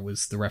Perinara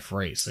was the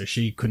referee, so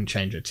she couldn't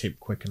change her tip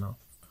quick enough.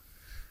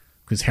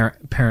 Because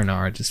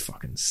Perinara just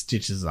fucking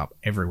stitches up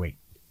every week.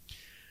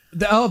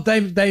 They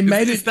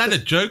made it... Is that a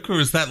joke,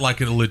 or is that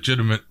like a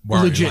legitimate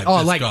worry?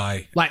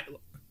 Guy...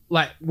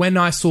 Like when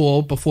I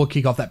saw before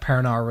kickoff that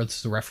Perinara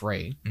was the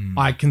referee,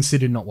 I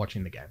considered not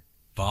watching the game.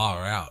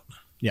 Far out.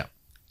 Yeah.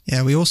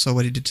 Yeah, we all saw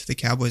what he did to the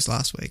Cowboys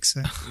last week.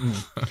 So,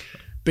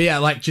 but yeah,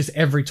 like just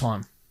every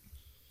time.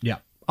 Yeah,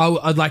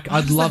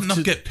 I'd love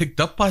to get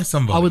picked up by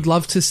somebody. I would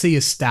love to see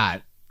a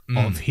stat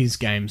of his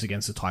games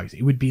against the Tigers.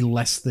 It would be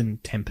less than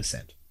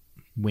 10%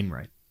 win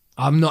rate.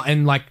 I'm not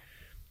even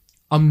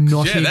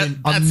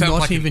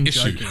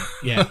joking.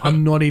 Yeah,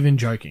 I'm not even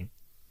joking.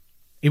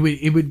 It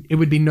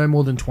would be no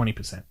more than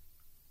 20%.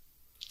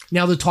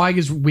 Now, the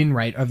Tigers' win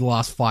rate over the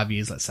last 5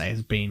 years, let's say,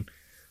 has been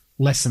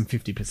less than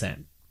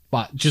 50%.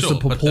 But just the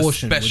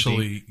proportion would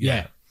be...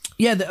 Yeah.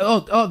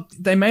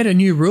 They made a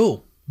new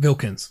rule,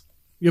 Vilkins.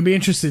 You'll be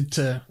interested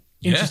to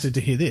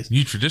hear this.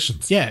 New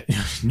traditions. Yeah,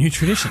 new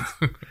traditions.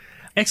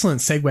 Excellent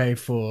segue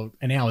for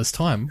an hour's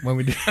time when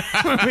we do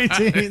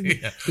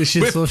the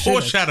shit. We're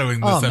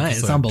foreshadowing this episode. Mate,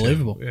 it's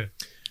unbelievable. Yeah.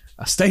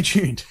 Stay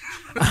tuned.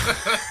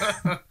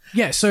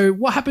 Yeah, so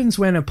what happens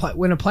when a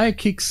player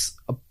kicks...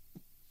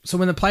 So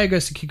when the player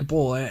goes to kick a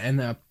ball and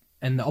the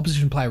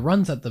opposition player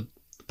runs at the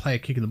player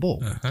kicking the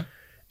ball,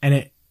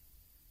 and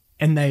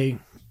they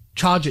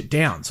charge it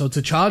down, so it's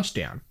a charge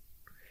down,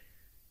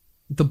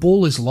 the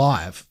ball is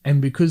live, and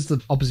because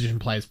the opposition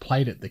players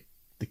played at the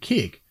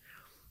kick,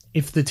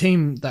 if the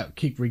team that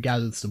kicked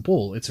regathers the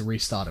ball, it's a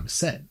restart of a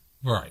set.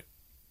 Right.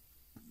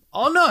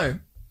 Oh no!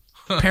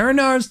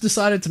 Perinara's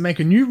decided to make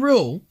a new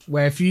rule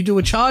where if you do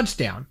a charge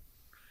down,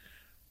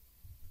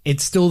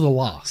 it's still the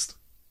last.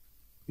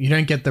 You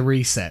don't get the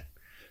reset.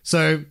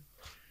 So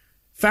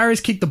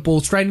Farriers kicked the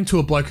ball straight into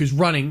a bloke who's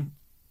running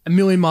a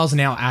million miles an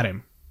hour at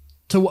him.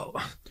 So what?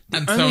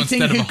 And so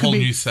instead of a whole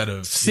new set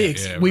of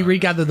 6, we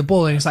regathered the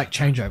ball and it's like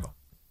changeover.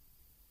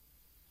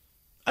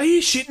 Are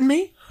you shitting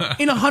me?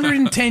 In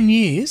 110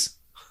 years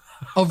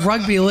of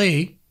rugby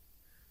league,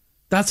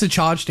 that's a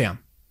charge down.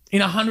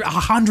 In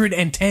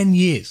 110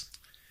 years.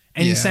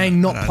 And you're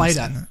saying not play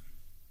that.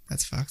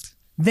 That's fucked.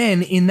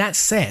 Then in that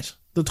set,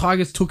 the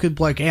Tigers took a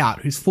bloke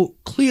out whose foot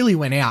clearly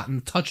went out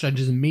and the touchdown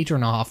just a metre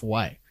and a half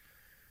away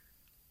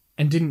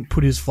and didn't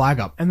put his flag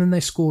up. And then they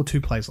scored 2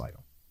 plays later.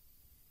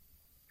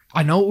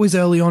 I know it was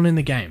early on in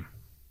the game,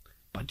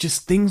 but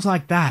just things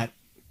like that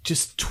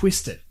just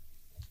twist it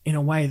in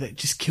a way that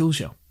just kills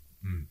you.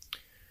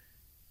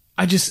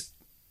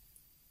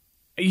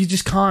 You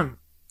just can't.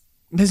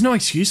 There's no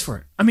excuse for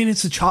it. I mean,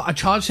 it's a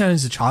charge down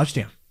is a charge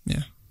down.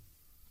 Yeah.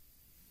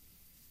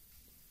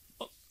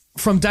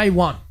 From day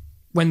one,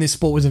 when this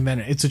sport was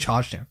invented, it's a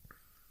charge down.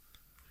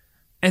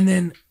 And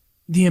then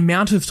the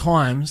amount of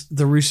times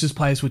the Roosters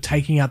players were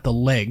taking out the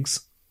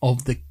legs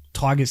of the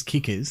Tigers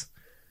kickers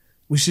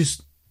was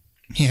just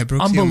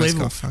Brooks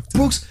unbelievable. Got fucked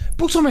up.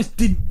 Brooks almost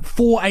did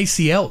 4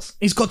 ACLs.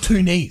 He's got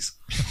 2 knees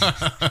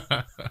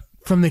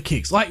from the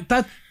kicks. Like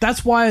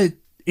that's why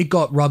it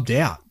got rubbed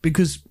out,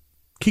 because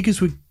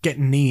kickers were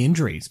getting knee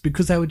injuries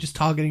because they were just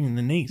targeting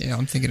the knees. Yeah,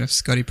 I'm thinking of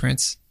Scotty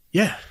Prince.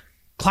 Yeah.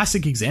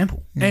 Classic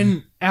example. Yeah.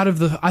 And out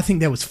of I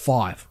think there was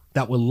 5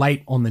 that were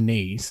late on the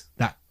knees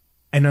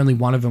and only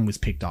one of them was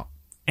picked up.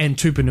 And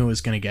Tupanua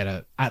is going to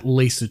get at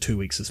least a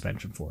 2-week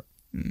suspension for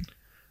it.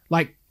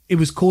 Like, it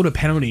was called a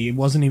penalty. It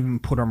wasn't even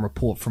put on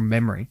report from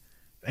memory.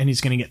 And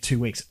he's going to get 2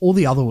 weeks. All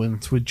the other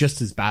ones were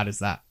just as bad as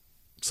that.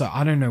 So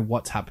I don't know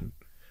what's happened.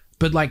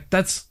 But, like,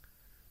 that's...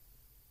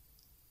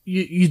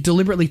 You're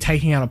deliberately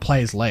taking out a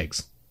player's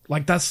legs.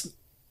 Like, that's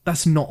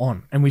not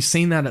on. And we've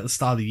seen that at the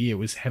start of the year. It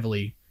was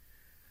heavily...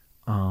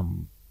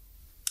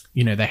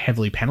 they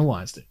heavily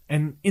penalised it.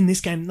 And in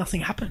this game,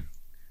 nothing happened.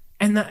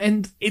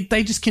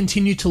 They just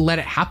continued to let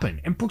it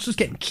happen. And Brooks was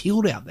getting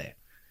killed out there.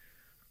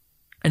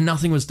 And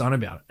nothing was done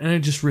about it. And it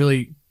just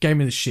really gave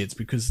me the shits,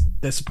 because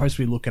they're supposed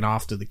to be looking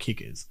after the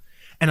kickers.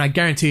 And I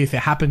guarantee if it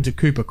happened to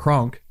Cooper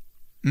Cronk,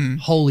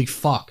 holy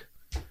fuck,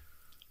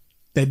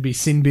 there'd be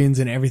sin bins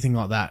and everything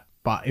like that.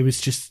 But it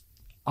was just,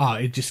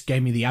 it just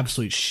gave me the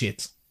absolute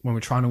shits when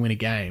we're trying to win a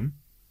game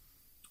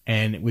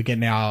and we're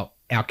getting our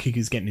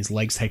kicker's getting his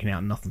legs taken out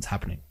and nothing's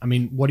happening. I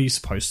mean, what are you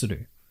supposed to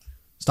do?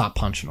 Start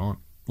punching on.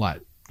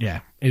 Like, yeah,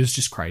 it was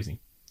just crazy.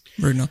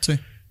 Rude not to.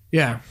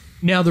 Yeah.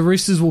 Now the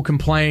Roosters will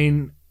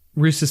complain.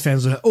 Roosters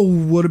fans will say, oh,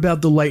 what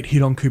about the late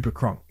hit on Cooper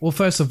Cronk? Well,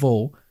 first of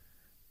all,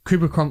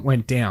 Cooper Cronk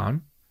went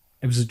down.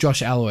 It was a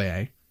Josh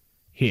Aloiai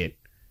hit.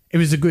 It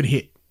was a good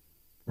hit,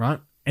 right?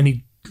 And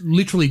he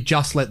literally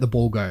just let the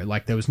ball go.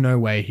 Like, there was no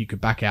way he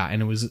could back out,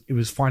 and it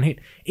was fine hit.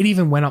 It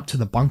even went up to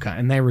the bunker,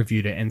 and they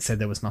reviewed it and said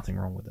there was nothing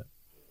wrong with it.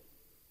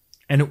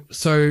 And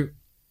so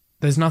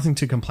there's nothing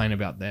to complain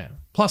about there.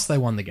 Plus, they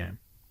won the game.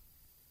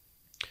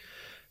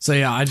 So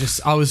yeah,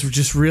 I was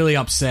just really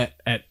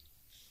upset at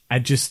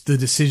just the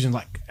decision.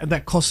 Like,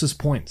 that costs us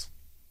points,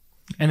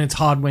 and it's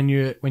hard when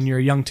you're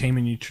a young team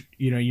and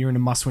you're in a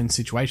must-win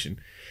situation,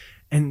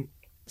 and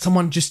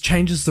someone just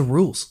changes the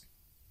rules.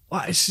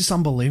 Like, it's just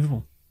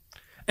unbelievable.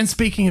 And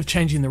speaking of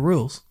changing the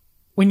rules,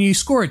 when you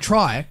score a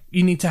try,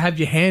 you need to have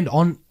your hand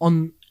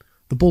on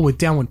the ball with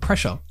downward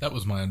pressure. That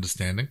was my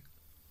understanding.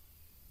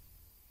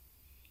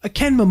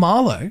 Ken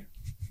Mamalo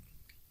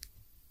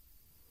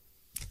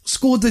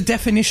scored the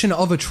definition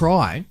of a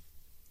try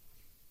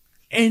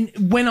and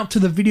went up to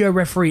the video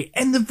referee,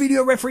 and the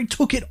video referee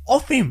took it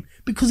off him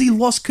because he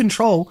lost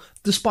control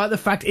despite the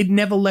fact it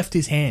never left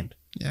his hand.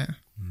 Yeah.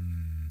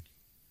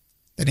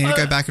 They need to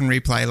go back and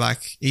replay, like,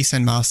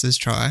 Esan Masters'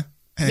 try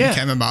and then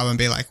Ken Mamalo and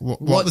be like,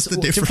 what was the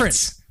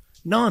difference?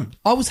 None.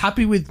 I was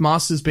happy with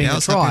Masters being a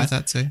try. Happy with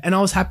that too. And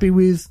I was happy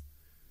with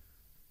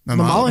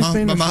Mamalo's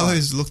being a try.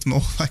 Mamalo's looked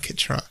more like a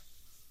try.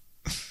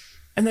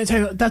 And they tell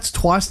you, that's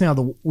twice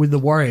now with the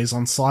Warriors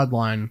on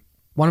sideline.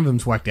 One of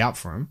them's worked out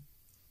for him.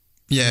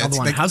 Yeah,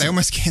 they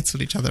almost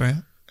cancelled each other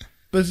out.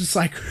 But it's just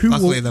like,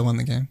 luckily they won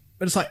the game.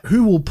 But it's like,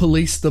 who will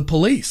police the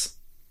police?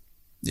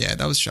 Yeah,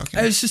 that was shocking.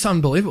 It's just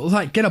unbelievable. It's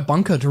like, get a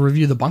bunker to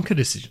review the bunker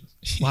decisions.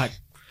 Like,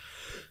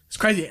 it's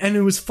crazy. And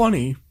it was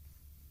funny.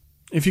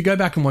 If you go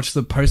back and watch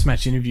the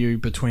post-match interview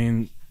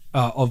between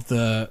of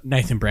the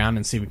Nathan Brown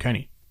and Stephen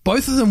Coney,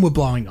 both of them were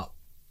blowing up.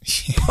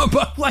 Yeah.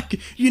 But like,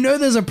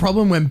 there's a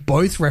problem when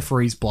both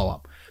referees blow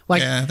up.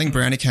 Like, yeah, I think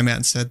Brownie came out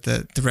and said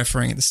that the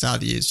refereeing at the start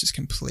of the year is just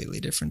completely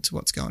different to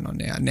what's going on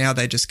now. Now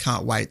they just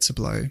can't wait to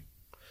blow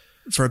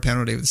for a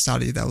penalty at the start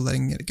of the year. They were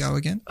letting it go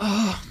again.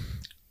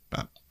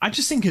 But I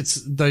just think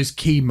it's those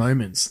key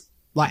moments.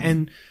 Like,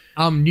 and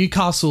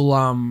Newcastle,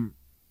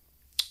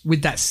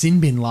 with that sin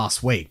bin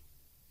last week,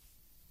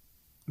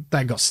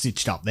 they got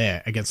stitched up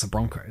there against the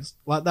Broncos.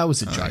 Like, that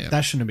was a joke. Yeah.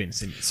 That shouldn't have been a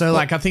sin bin. So,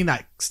 like, I think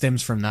that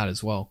stems from that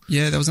as well.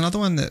 Yeah, there was another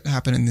one that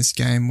happened in this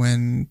game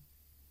when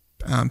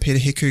Peter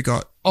Hiku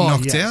got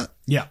knocked out.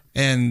 Yeah.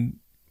 And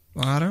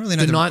I don't really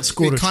know. The Knights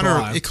scored a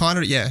try. It kind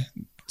of, yeah.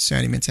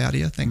 Cerny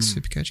Mintaudia. Thanks,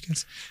 Supercoach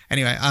guys.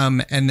 Anyway,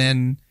 and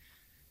then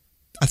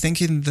I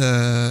think in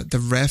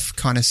the ref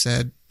kind of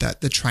said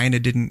that the trainer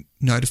didn't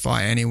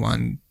notify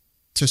anyone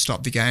to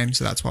stop the game,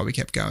 so that's why we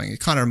kept going. It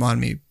kind of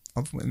reminded me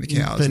of when the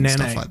cows and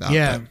stuff like that.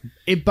 Yeah,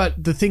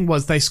 but the thing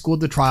was, they scored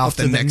the try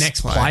after the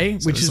next play,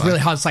 so which is really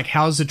hard. It's like,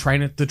 how is the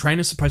trainer? The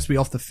trainer's supposed to be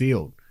off the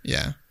field.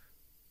 Yeah.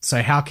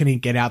 So how can he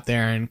get out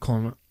there and call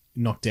him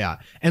knocked out?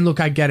 And look,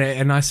 I get it.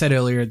 And I said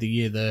earlier in the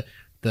year,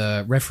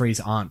 the referees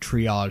aren't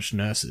triage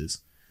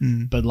nurses,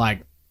 but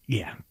like,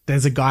 yeah,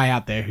 there's a guy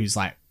out there who's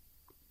like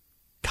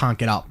can't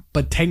get up,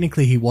 but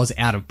technically he was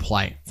out of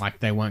play. Like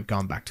they weren't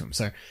going back to him.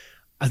 So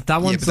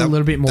that one's a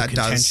little bit more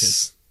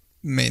contentious.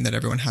 Mean that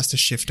everyone has to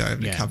shift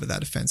over to cover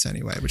that offense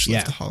anyway, which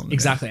left a hole in the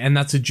exactly, and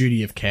that's a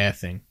duty of care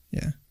thing.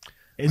 Yeah,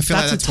 I feel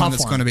like that's one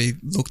that's going to be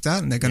looked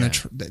at, and they're going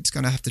to it's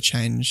going to have to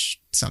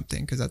change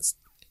something because that's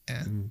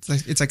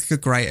it's like a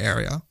grey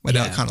area where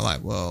they're kind of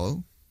like,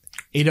 well,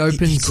 it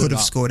opens. He could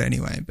have scored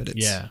anyway, but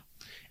it's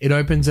it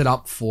opens it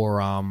up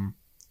for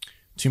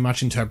too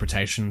much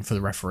interpretation for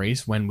the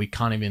referees when we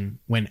can't even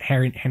when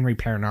Henry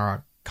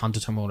Perenara can't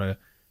determine what a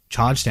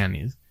charge down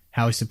is.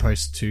 How is he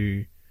supposed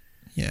to?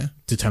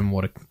 Determine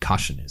what a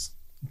concussion is.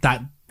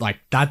 That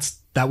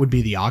would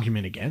be the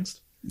argument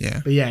against. Yeah.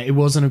 But yeah, it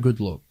wasn't a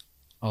good look.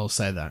 I'll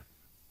say that.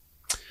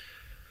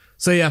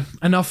 So yeah,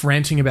 enough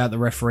ranting about the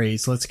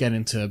referees. Let's get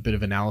into a bit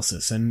of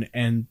analysis.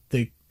 And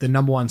the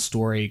number one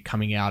story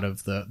coming out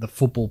of the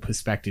football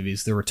perspective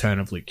is the return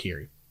of Luke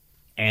Keary.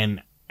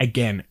 And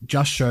again,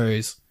 just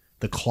shows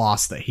the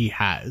class that he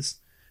has.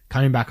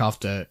 Coming back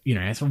after,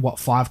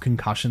 5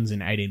 concussions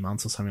in 18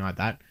 months or something like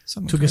that.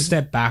 Took a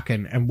step back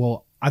and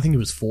well, I think he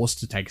was forced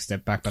to take a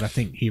step back, but I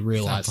think he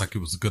realized... Sounds like it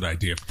was a good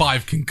idea.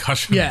 5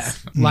 concussions. Yeah,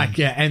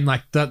 and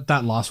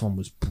that last one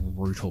was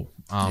brutal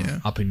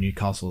up in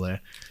Newcastle there.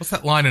 What's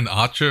that line in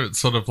Archer? It's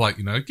sort of like,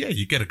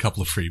 you get a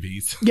couple of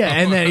freebies. Yeah,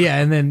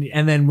 and then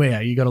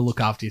you got to look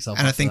after yourself.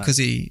 And I think because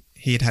he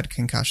had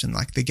concussion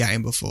like the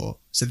game before,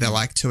 so they're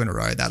like 2 in a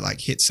row that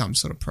like hit some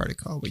sort of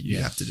protocol where you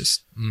have to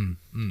just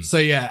so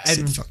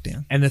sit the fuck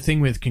down. And the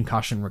thing with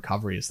concussion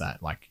recovery is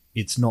that like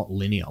it's not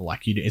linear.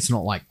 Like it's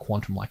not like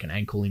quantum, like an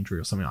ankle injury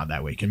or something like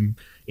that. We can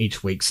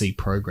each week see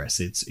progress.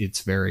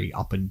 It's very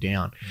up and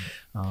down.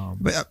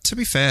 But to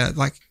be fair,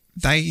 like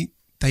they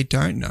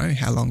don't know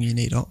how long you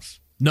need off.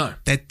 No,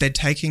 they're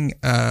taking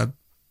a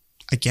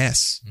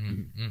guess,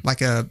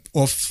 like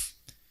off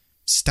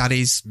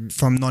studies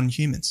from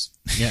non-humans.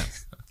 Yeah,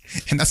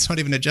 and that's not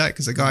even a joke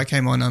because a guy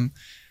came on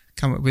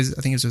I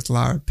think it was with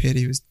Lara Pitt.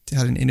 He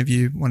had an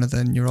interview, one of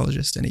the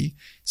neurologists, and he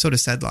sort of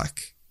said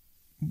like,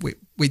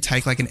 we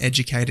take like an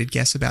educated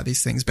guess about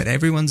these things, but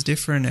everyone's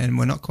different and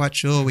we're not quite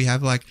sure. We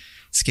have like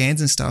scans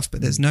and stuff,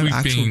 but there's no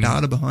actual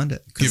data behind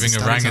it. Giving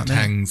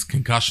orangutans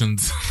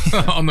concussions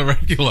on the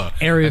regular.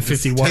 Area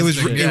 51.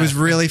 It was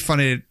really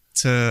funny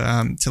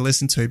to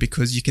listen to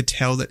because you could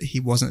tell that he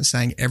wasn't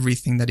saying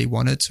everything that he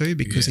wanted to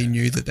because he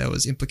knew that there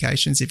was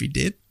implications if he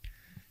did.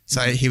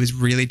 So he was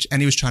really,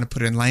 and he was trying to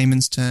put it in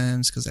layman's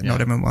terms because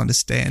not everyone will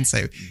understand. So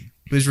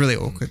it was really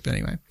awkward, but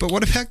anyway. But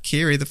what about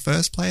Keary, the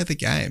first play of the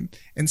game?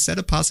 Instead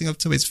of passing up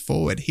to his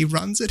forward, he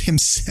runs it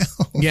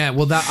himself. Yeah,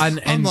 well,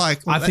 I'm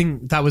like, I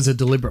think that was a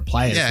deliberate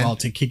play as well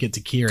to kick it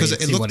to Keary and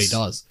see what he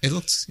does. It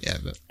looks,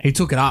 but he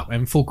took it up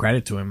and full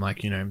credit to him.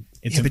 Like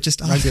it's but just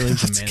rugby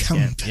league's a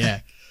man's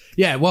game.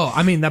 Yeah. Well,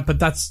 I mean but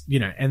that's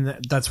and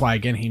that's why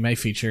again he may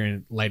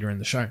feature later in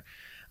the show.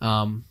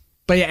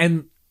 But yeah,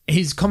 and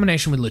his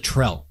combination with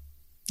Latrell.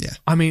 Yeah,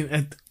 I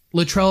mean.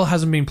 Latrell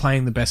hasn't been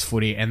playing the best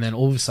footy, and then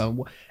all of a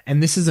sudden,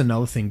 and this is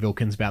another thing,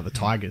 Vilkins, about the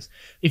Tigers.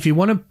 If you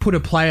want to put a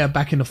player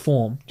back into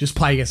form, just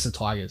play against the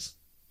Tigers.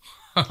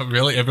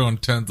 Really? Everyone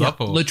turns up?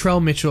 Or?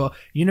 Latrell Mitchell,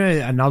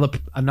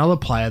 another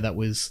player that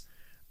was,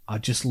 I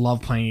just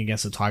love playing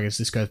against the Tigers.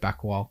 This goes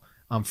back a while.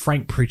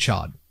 Frank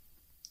Pritchard.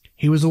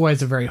 He was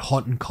always a very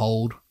hot and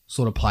cold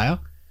sort of player,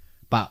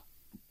 but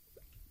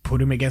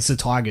put him against the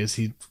Tigers,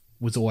 he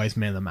was always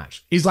man of the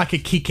match. He's like a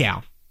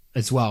Kikau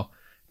as well.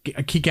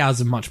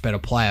 Kikau's a much better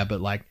player, but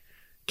like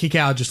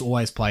Kikau just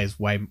always plays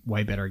way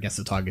better against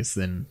the Tigers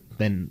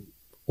than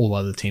all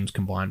other teams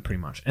combined, pretty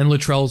much. And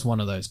Latrell's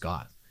one of those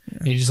guys. Yeah.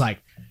 He's just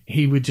like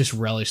he would just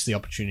relish the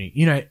opportunity.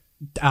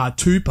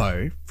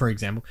 Tupou, for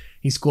example,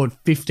 he scored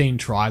 15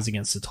 tries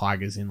against the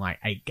Tigers in like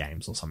 8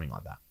 games or something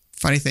like that.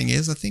 Funny thing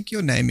is, I think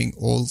you're naming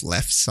all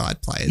left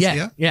side players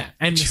here. Yeah,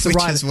 and which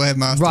is where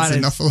Masters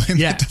and Nofaluma.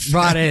 Yeah,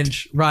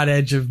 right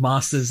edge of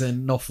Masters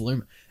and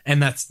Nofaluma,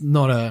 and that's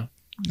not a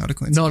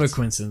coincidence. Not a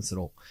coincidence at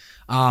all.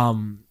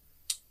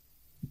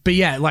 But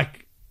yeah,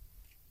 like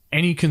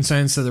any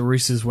concerns that the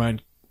Roosters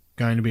weren't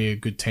going to be a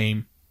good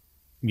team,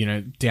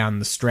 down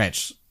the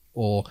stretch,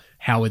 or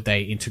how would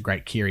they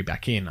integrate Keary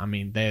back in? I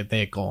mean,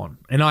 they're gone,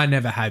 and I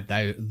never had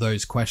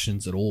those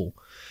questions at all.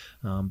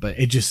 But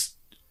it just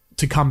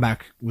to come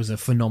back was a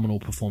phenomenal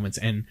performance,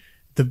 and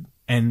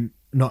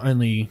not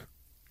only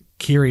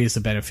Keary is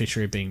the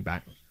beneficiary of being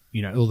back,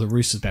 or the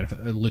Roosters benefit.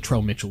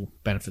 Latrell Mitchell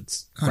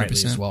benefits greatly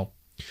 100%. As well.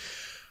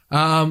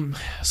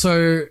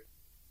 So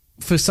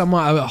for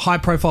someone, a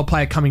high-profile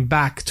player coming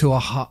back to a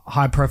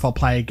high-profile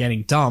player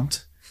getting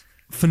dumped,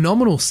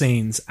 phenomenal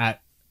scenes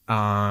at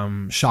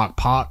Shark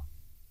Park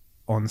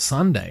on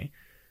Sunday.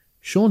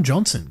 Sean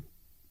Johnson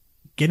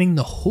getting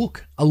the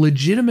hook, a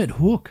legitimate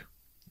hook.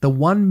 The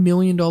 $1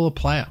 million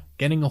player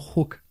getting a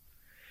hook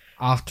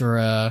after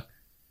a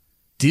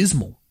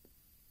dismal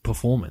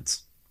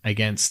performance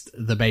against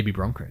the baby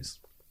Broncos.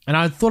 And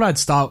I thought I'd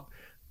start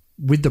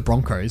with the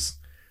Broncos.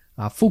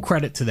 Full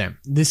credit to them.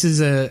 This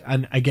is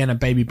again a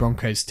baby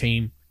Broncos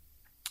team.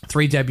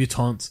 3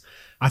 debutants.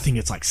 I think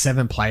it's like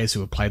 7 players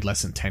who have played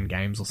less than 10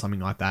 games or something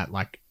like that.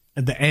 Like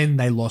at the end,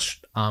 they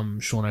lost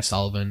Sean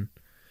O'Sullivan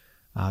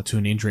to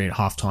an injury at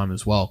halftime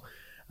as well.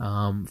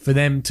 For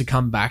them to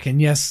come back,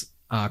 and yes,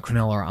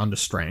 Cronulla are under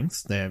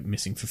strength. They're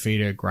missing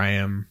Fafita,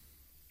 Graham.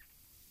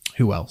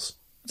 Who else?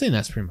 I think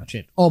that's pretty much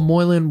it. Oh,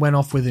 Moylan went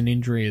off with an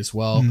injury as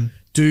well.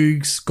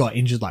 Dukes got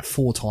injured like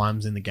 4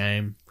 times in the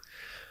game.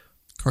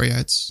 Corey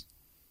Oates.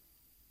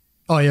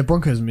 Oh, yeah,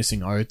 Broncos are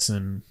missing Oates,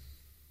 and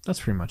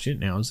that's pretty much it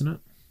now, isn't it?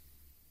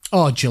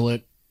 Oh,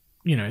 Gillett.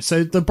 You know,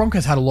 so the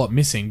Broncos had a lot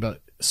missing,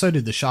 but so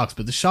did the Sharks.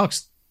 But the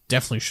Sharks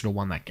definitely should have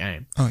won that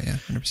game. Oh, yeah,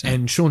 100%.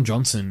 And Sean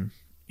Johnson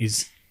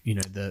is, you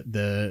know,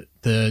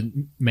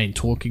 the main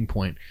talking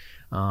point.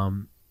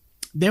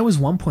 There was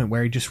one point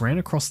where he just ran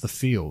across the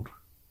field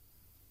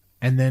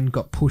and then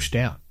got pushed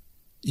out.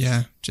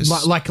 Yeah,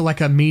 just like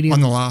a medium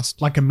on the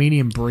last, like a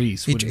medium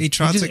breeze. He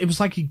tried it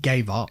was like he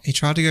gave up. He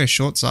tried to go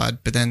short side,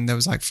 but then there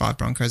was like 5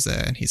 Broncos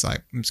there, and he's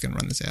like, "I'm just going to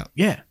run this out."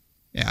 Yeah,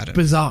 I don't.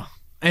 Bizarre.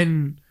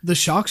 And the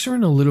Sharks are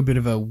in a little bit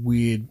of a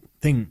weird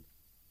thing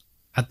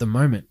at the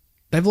moment.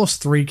 They've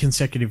lost 3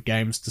 consecutive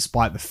games,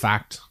 despite the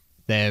fact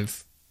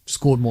they've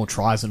scored more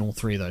tries in all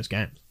 3 of those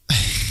games.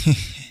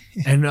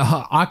 And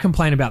I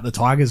complain about the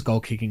Tigers' goal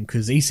kicking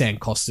because Isan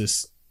cost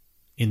us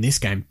in this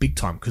game big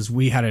time because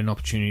we had an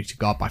opportunity to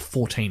go up by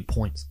 14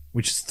 points,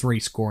 which is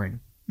 3 scoring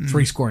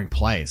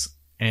plays.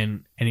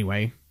 And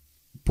anyway,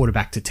 put it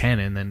back to 10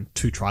 and then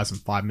 2 tries in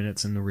 5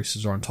 minutes and the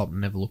Roosters are on top and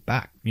never look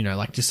back. You know,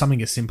 like just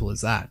something as simple as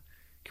that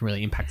can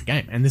really impact the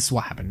game. And this is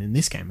what happened in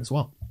this game as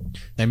well.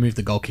 They moved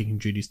the goal kicking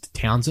duties to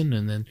Townsend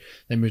and then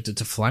they moved it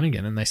to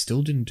Flanagan and they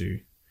still didn't do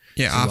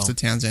after well.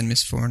 Townsend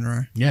missed 4 in a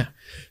row. Yeah.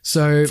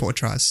 So 4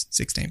 tries,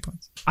 16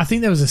 points. I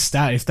think there was a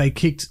stat, if they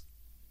kicked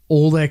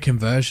all their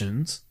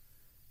conversions,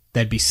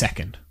 they'd be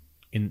second.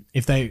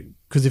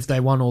 Because if they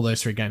won all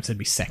those 3 games, they'd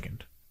be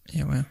second.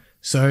 Yeah, well.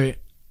 So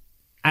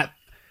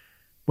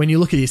when you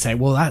look at it, you say,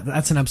 well,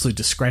 that's an absolute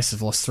disgrace.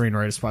 They've lost 3 in a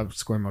row despite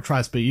scoring more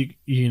tries. But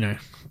you know,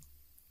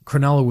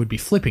 Cronulla would be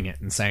flipping it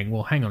and saying,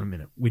 well, hang on a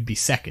minute, we'd be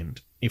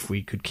second if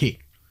we could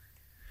kick.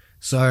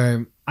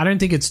 So I don't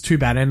think it's too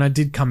bad. And I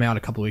did come out a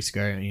couple of weeks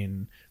ago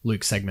in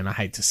Luke's segment, I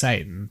hate to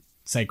say it, and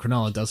say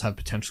Cronulla does have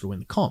potential to win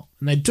the comp.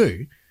 And they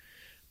do.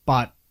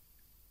 But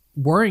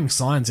worrying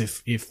signs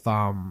if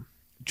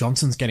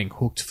Johnson's getting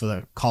hooked for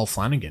the Kyle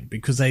Flanagan,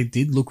 because they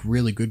did look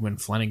really good when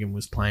Flanagan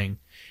was playing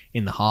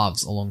in the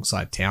halves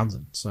alongside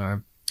Townsend.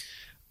 So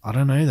I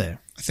don't know there.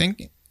 I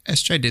think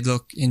SJ did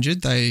look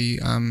injured. They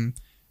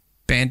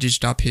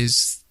bandaged up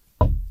his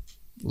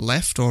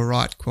left or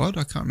right quad.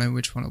 I can't remember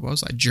which one it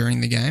was, like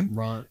during the game.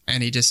 Right.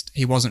 And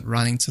he wasn't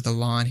running to the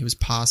line. He was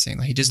passing.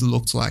 Like, he just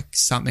looked like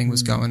something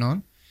was going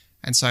on.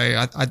 And so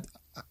I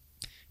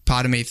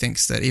part of me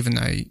thinks that even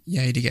though,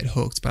 yeah, he did get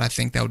hooked, but I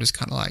think they were just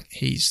kind of like,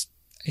 he's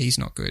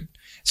not good.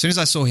 As soon as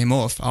I saw him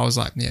off, I was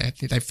like, yeah,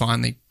 they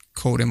finally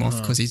called him off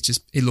because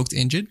he looked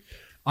injured.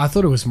 I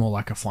thought it was more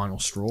like a final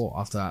straw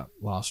after that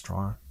last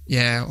try.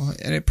 Yeah, well,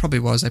 and it probably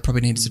was. They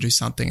probably needed to do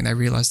something, and they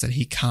realised that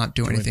he can't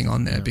do anything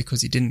on there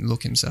because he didn't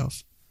look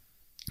himself.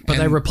 But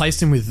they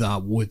replaced him with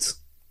Woods,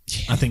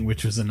 I think,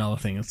 which was another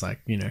thing. It's like,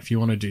 you know, if you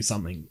want to do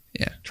something,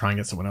 try and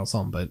get someone else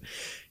on. But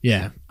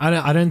yeah,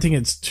 I don't think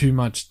it's too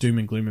much doom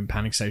and gloom and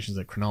panic stations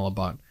at Cronulla,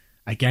 but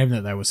a game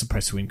that they were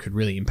supposed to win could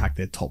really impact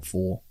their top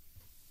 4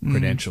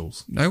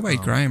 credentials. No way,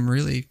 Graham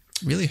really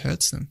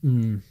hurts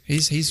them.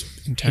 He's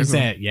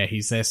integral.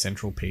 He's their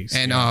central piece.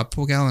 And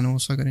Paul Gallen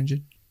also got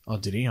injured. Oh,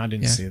 did he? I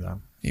didn't see that.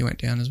 He went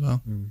down as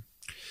well.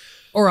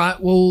 All right,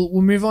 well,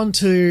 we'll move on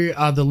to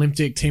the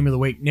Olympic Team of the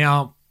Week.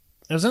 Now,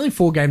 there's only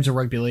 4 games of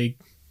rugby league,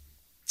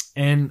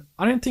 and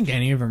I don't think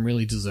any of them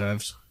really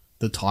deserved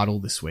the title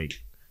this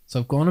week. So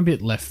I've gone a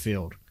bit left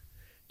field.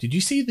 Did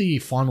you see the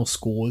final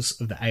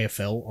scores of the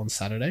AFL on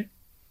Saturday?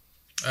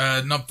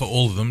 Not for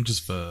all of them,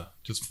 just for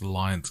the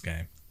Lions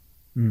game.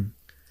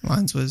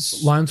 Lions was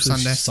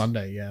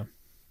Sunday, yeah.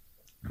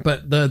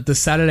 But the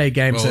Saturday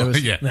games,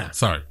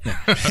 sorry.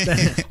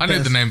 I know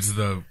the names of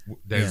the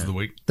days of the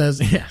week.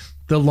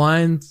 The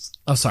Lions.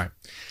 Oh, sorry.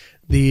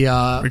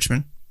 The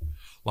Richmond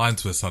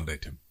Lions were Sunday,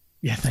 Tim.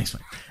 Yeah, thanks,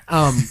 mate.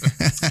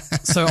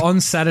 So on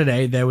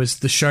Saturday there was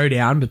the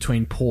showdown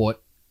between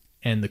Port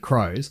and the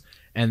Crows,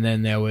 and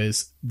then there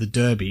was the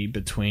derby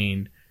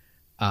between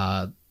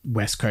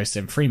West Coast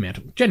and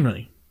Fremantle.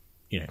 Generally,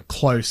 you know,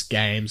 close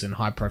games and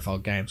high-profile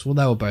games. Well,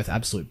 they were both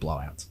absolute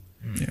blowouts.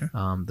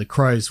 Yeah. The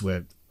Crows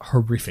were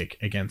horrific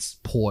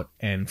against Port,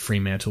 and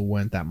Fremantle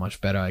weren't that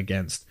much better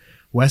against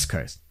West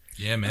Coast.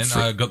 Yeah, man.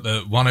 I got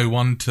the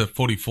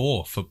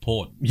 101-44 for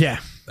Port. Yeah.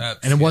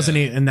 And it wasn't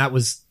it, and that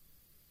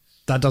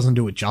doesn't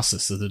do it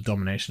justice to the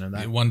domination of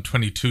that.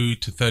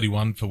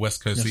 122-31 for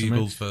West Coast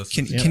Eagles versus.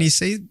 Can you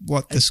see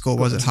what the score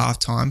was at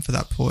halftime for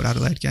that Port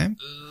Adelaide game?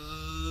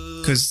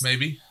 Because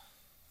maybe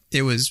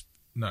it was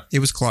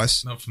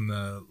close. Not from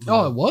the.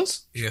 Oh, it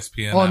was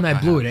ESPN. Oh, and they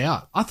blew it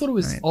out. I thought it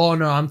was. Right. Oh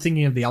no, I'm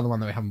thinking of the other one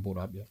that we haven't brought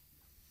up yet.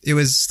 It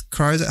was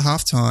Crows at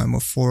halftime were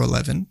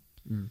 4-11.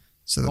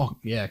 So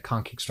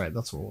can't kick straight.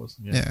 That's what it was.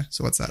 Yeah.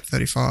 So what's that?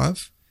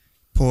 35.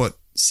 Port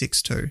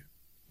 6-2.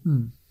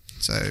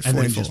 So 44. And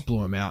then just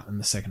blew them out in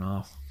the second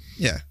half.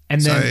 Yeah.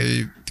 And so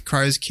then the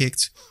Crows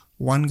kicked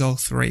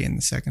 1-3 in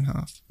the second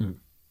half.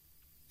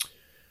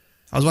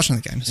 I was watching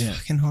the game. It's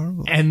fucking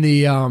horrible. And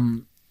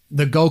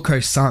the Gold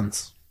Coast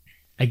Suns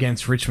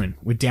against Richmond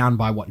were down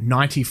by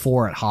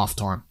 94 at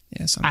halftime.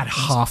 Yeah. At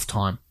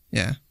halftime.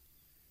 Yeah.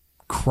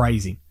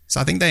 Crazy. So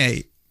I think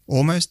they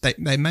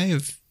may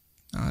have.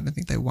 I don't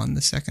think they won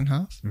the second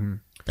half.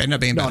 They ended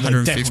up being about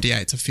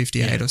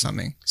 158-58 or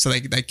something. So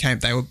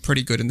they were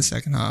pretty good in the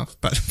second half,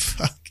 but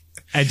fuck.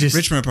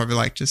 Richmond are probably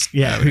like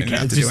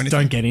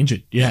don't get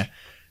injured. Yeah.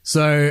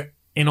 So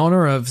in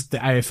honor of the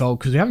AFL,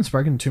 because we haven't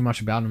spoken too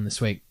much about them this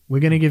week,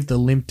 we're going to give the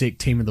Limp Dick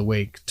Team of the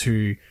Week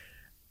to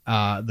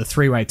the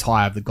three-way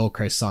tie of the Gold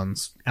Coast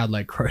Suns,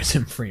 Adelaide Crows,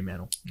 and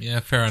Fremantle. Yeah,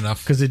 fair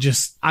enough. Because it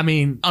just,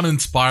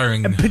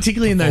 uninspiring.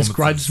 Particularly in those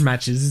grudge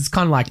matches, it's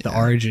kind of like the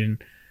origin,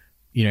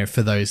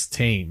 for those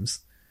teams.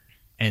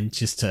 And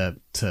just to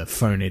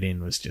phone it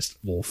in was just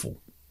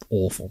awful.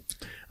 It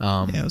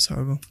was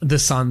horrible. The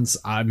Suns,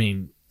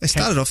 they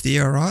started off the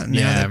year all right, and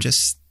now they've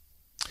just...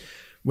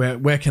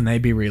 Where can they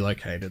be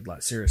relocated?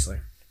 Like, seriously.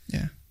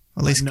 Yeah.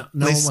 At least no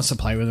one wants to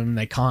play with them.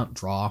 They can't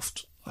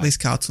draft. At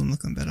least Carlton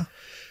looking better.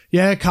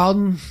 Yeah,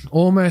 Carlton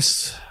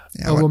almost...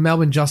 Yeah,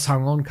 Melbourne just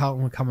hung on.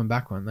 Carlton were coming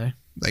back, weren't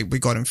they? We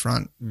got in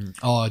front.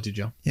 Oh, did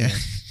you? Yeah.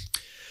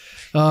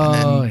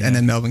 And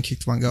then Melbourne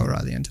kicked one goal right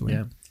at the end to win.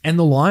 Yeah. And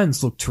the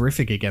Lions looked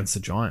terrific against the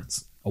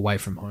Giants away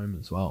from home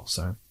as well.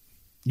 So,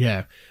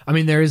 yeah.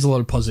 There is a lot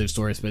of positive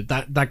stories, but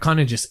that kind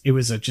of it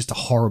was just a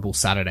horrible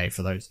Saturday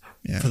for those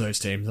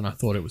teams, and I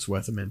thought it was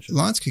worth a mention.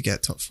 The Lions could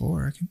get top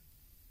 4, I reckon,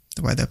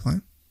 the way they're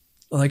playing.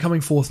 Are they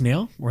coming 4th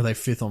now, or are they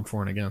 5th on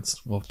for and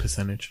against? What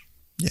percentage?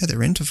 Yeah,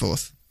 they're into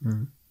 4th.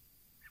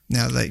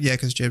 Now,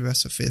 because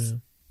GWS are 5th.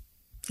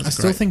 Yeah. I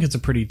still think it's a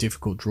pretty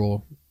difficult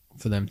draw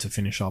for them to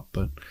finish up,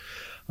 but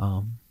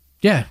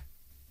yeah.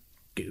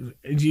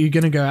 Are you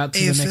going to go out to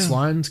the next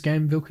Lions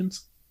game,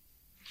 Vilkins?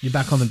 You're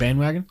back on the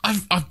bandwagon?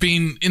 I've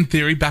been, in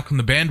theory, back on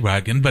the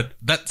bandwagon, but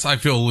I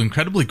feel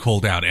incredibly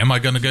called out. Am I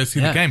going to go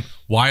see the game?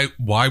 Why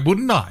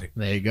wouldn't I?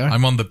 There you go.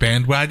 I'm on the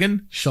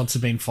bandwagon. Shots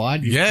have been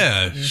fired.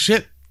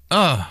 Shit.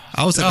 I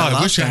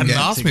wish you hadn't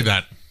asked me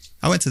that.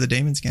 I went to the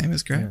Demons game. It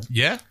was great.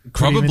 Yeah,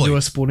 probably. Could even do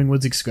a Sporting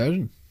Woods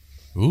excursion.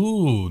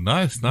 Ooh,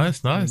 nice. Wear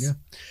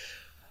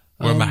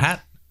my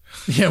hat.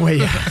 Yeah, where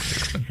you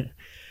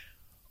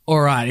All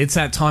right, it's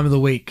that time of the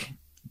week.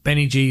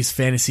 Benny G's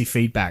fantasy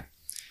feedback.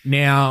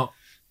 Now,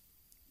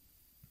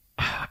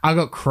 I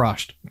got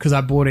crushed because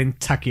I bought in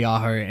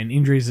Takiaho, and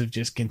injuries have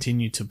just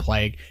continued to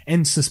plague,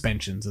 and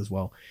suspensions as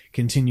well,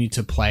 continue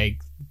to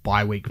plague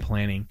bye-week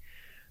planning.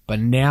 But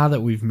now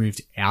that we've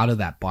moved out of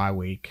that bye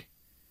week,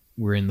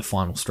 we're in the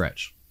final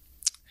stretch.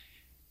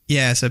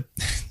 Yeah, so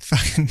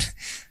fucking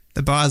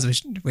the buys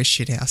were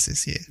shit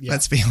houses here. Yeah.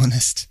 Let's be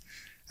honest.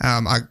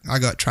 I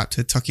got trapped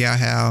with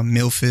Takiaho,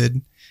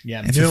 Milford,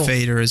 and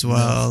Fafita as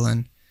well,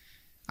 and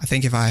I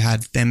think if I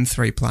had them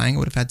 3 playing, I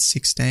would have had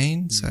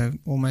 16, so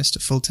almost a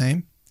full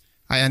team.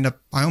 I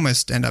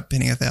almost end up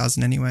pinning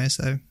 1,000 anyway,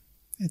 so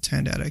it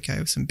turned out okay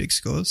with some big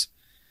scores.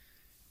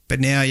 But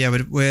now,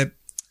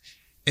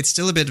 it's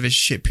still a bit of a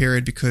shit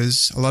period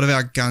because a lot of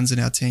our guns in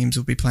our teams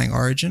will be playing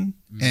Origin,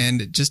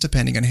 and just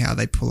depending on how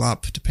they pull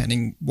up,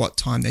 depending what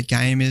time their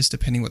game is,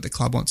 depending what the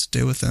club wants to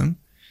do with them,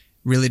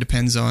 really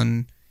depends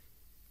on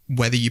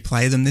whether you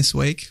play them this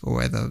week or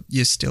whether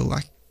you're still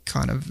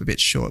kind of a bit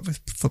short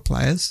for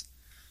players.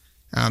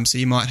 So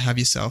you might have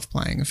yourself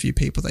playing a few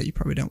people that you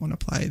probably don't want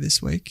to play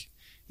this week.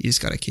 You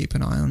just got to keep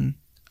an eye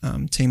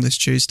on Team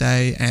List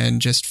Tuesday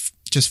and just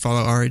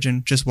follow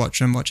Origin. Just watch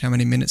them, watch how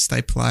many minutes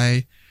they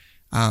play.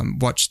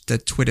 Watch the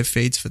Twitter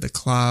feeds for the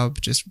club.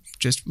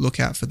 Just look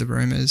out for the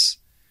rumours.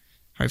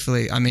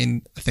 Hopefully, I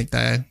think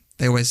they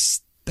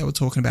were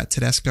talking about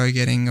Tedesco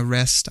getting a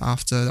rest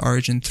after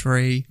Origin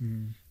 3.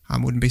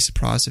 Wouldn't be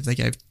surprised if they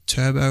gave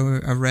Turbo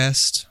a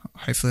rest.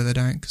 Hopefully they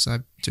don't, because I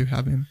do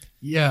have him.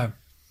 Yeah.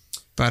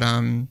 But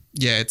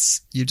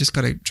you just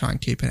got to try and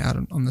keep it out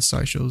on the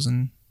socials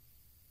and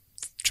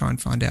try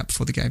and find out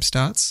before the game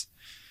starts.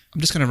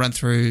 I'm just going to run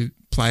through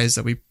players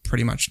that we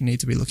pretty much need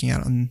to be looking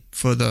at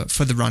for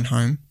the run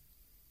home.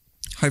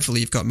 Hopefully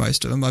you've got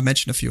most of them. I've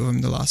mentioned a few of them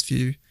in the last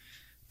few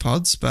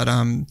pods, but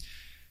so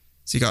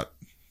you got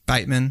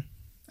Bateman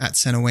at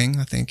centre wing.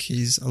 I think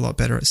he's a lot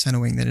better at centre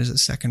wing than he is at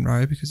second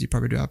row, because you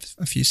probably do have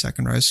a few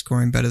second rows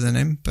scoring better than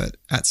him, but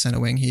at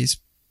centre wing he's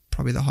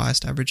probably the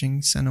highest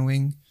averaging centre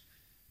wing,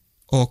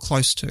 or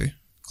close to.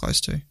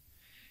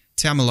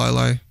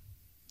 Taumalolo,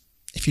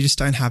 if you just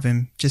don't have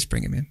him, just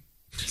bring him in.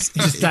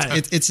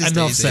 It's just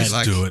enough easy. said.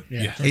 Like, Do it.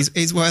 Yeah. Yeah.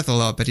 he's worth a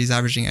lot, but he's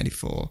averaging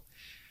 84.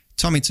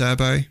 Tommy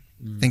Turbo, I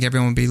think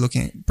everyone will be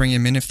looking at bring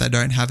him in if they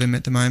don't have him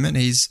at the moment.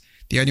 He's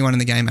the only one in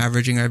the game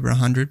averaging over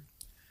 100,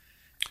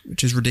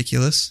 which is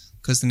ridiculous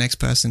because the next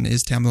person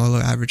is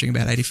Tamalolo averaging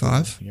about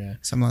 85,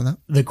 something like that.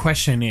 The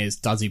question is,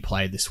 does he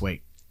play this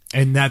week?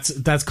 And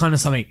that's kind of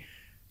something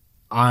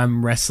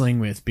I'm wrestling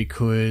with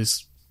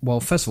because, well,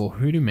 first of all,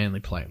 who do Manly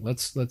play?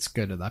 Let's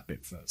go to that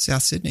bit first.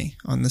 South Sydney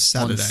on the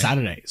Saturday. On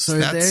Saturday. So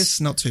that's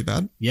there's not too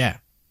bad. Yeah,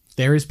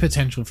 there is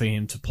potential for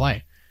him to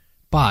play.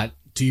 But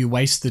do you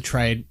waste the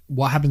trade?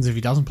 What happens if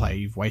he doesn't play?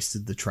 You've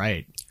wasted the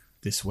trade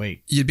this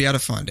week. You'd be able to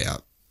find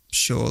out,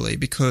 surely,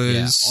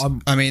 because, Yeah,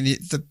 I mean,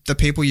 the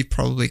people you've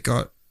probably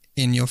got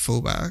in your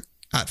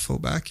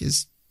fullback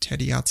is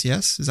Teddy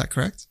RTS. Is that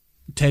correct?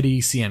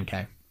 Teddy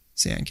CNK.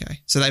 CNK.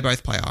 So they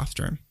both play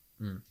after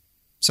him.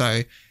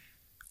 So,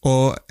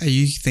 or are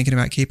you thinking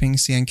about keeping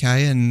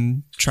CNK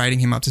and trading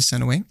him up to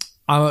centre wing?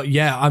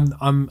 Yeah,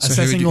 I'm So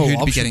assessing all who'd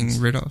options. be getting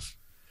rid of?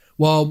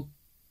 Well,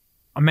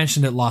 I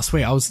mentioned it last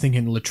week. I was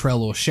thinking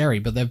Latrell or Sherry,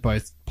 but they've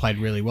both played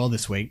really well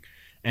this week.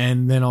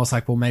 And then I was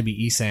like, well,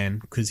 maybe Isan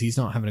because he's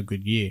not having a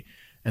good year.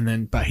 And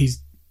then, but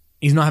he's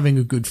not having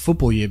a good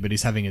football year, but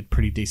he's having a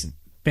pretty decent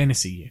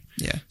fantasy year.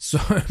 Yeah. So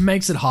it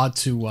makes it hard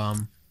to.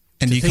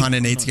 And to you think kind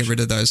of need much. to get rid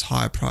of those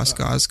higher price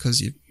guys because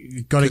You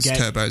got to get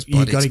Turbo's you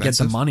bloody got to get the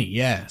expensive. money.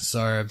 Yeah.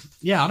 So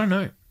yeah, I don't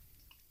know.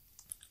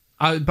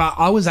 But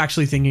I was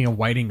actually thinking of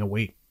waiting a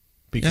week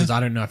because I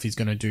don't know if he's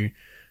going to do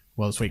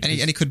well this week. And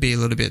he could be a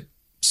little bit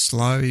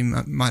slow. He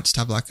might just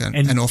have like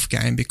an off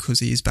game because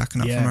he is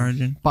backing up from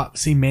Origin. But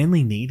see,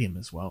 Manly need him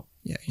as well.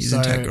 Yeah, he's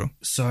integral.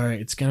 So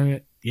it's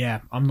going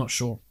to, I'm not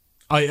sure.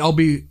 I'll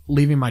be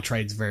leaving my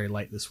trades very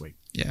late this week.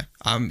 Yeah.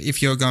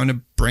 If you're going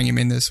to bring him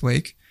in this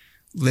week,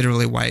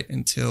 literally wait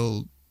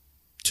until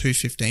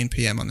 2:15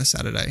 p.m. on the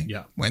Saturday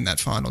when that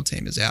final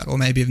team is out, or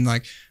maybe even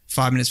like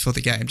 5 minutes before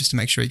the game just to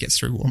make sure he gets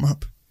through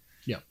warm-up.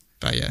 Yeah.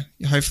 But yeah,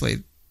 hopefully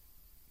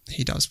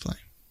he does play.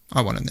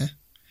 I want him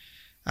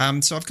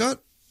there. So I've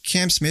got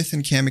Cam Smith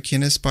and Cam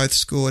McInnes both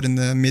scored in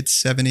the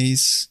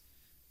mid-70s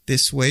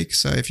this week.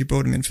 So if you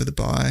brought him in for the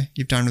bye,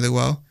 you've done really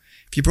well.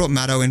 If you brought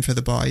Matto in for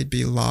the bye, you'd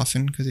be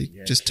laughing because he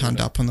just turned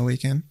up on the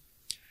weekend.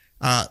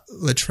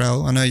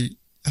 Latrell,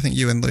 I think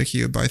you and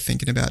Lukey are both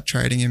thinking about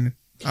trading him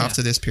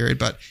after this period,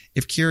 but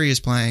if Kiri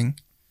is playing,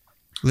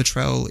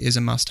 Latrell is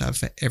a must-have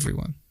for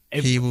everyone.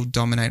 He will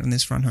dominate on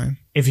this run home.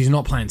 If he's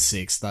not playing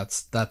six,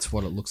 that's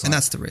what it looks like. And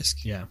that's the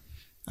risk. Yeah.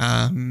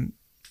 Mamalo,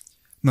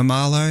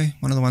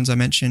 one of the ones I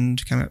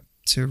mentioned, came up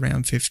to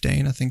around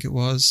 15, I think it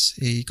was.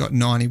 He got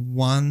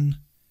 91,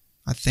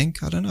 I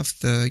think. I don't know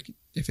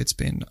if it's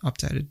been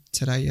updated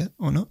today yet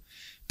or not.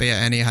 But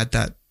yeah, and he had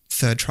that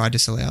third try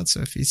disallowed.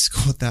 So if he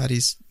scored that,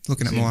 he's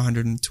looking at more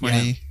 120.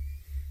 Yeah.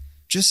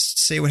 Just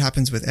see what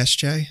happens with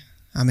SJ.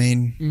 I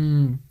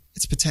mean,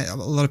 it's a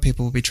lot of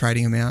people will be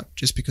trading him out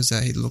just because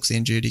he looks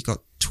injured. He got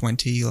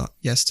 20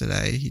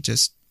 yesterday. He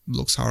just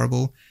looks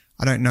horrible.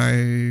 I don't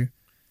know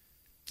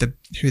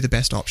who the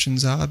best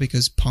options are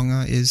because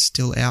Ponga is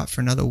still out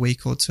for another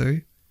week or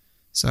two.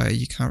 So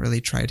you can't really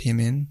trade him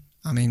in.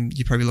 I mean,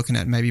 you're probably looking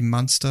at maybe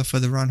Munster for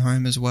the run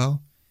home as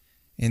well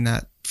in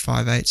that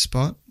 5'8"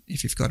 spot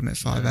if you've got him at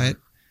 5'8". Yeah.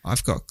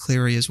 I've got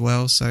Cleary as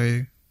well.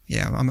 So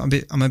yeah, I'm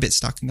a bit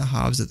stuck in the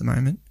halves at the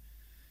moment.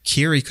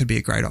 Kiri could be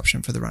a great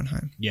option for the run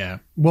home. Yeah.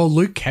 Well,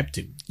 Luke kept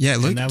him. Yeah,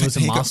 Luke. And that was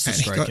a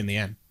masterstroke in the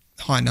end.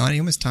 High 90. He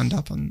almost turned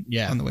up on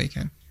the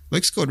weekend.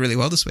 Luke scored really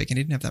well this week and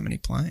he didn't have that many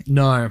playing.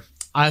 No.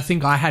 I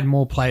think I had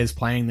more players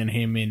playing than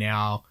him in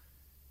our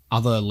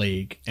other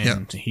league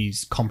and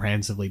he's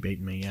comprehensively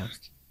beaten me, yeah.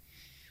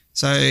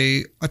 So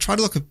I tried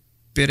to look a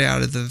bit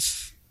out of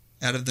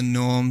the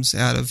norms,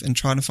 and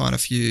trying to find a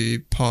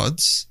few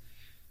pods.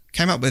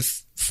 Came up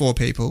with 4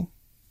 people,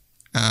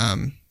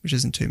 which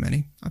isn't too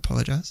many. I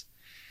apologise.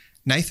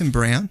 Nathan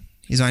Brown,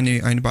 he's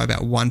only owned by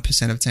about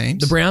 1% of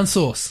teams. The Brown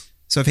sauce.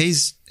 So if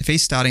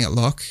he's starting at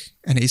lock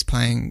and he's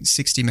playing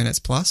 60 minutes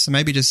plus, so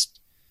maybe just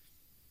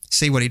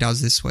see what he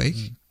does this week.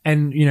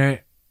 And,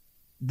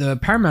 the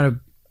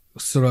Parramatta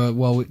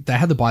they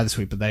had the bye this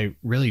week, but they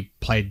really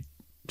played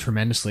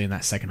tremendously in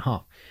that second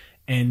half.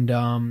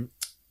 And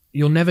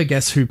you'll never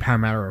guess who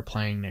Parramatta are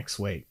playing next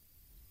week.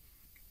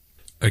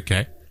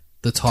 Okay.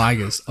 The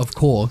Tigers, of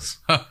course.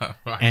 Right.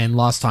 And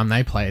last time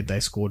they played, they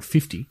scored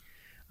 50.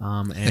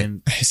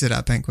 And is it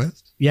at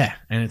Bankwest? Yeah,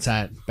 and it's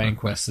at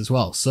Bankwest as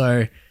well.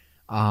 So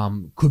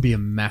could be a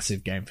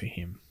massive game for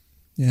him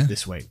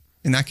this week.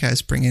 In that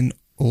case, bring in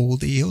all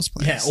the Eels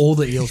players. Yeah, all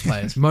the Eels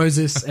players.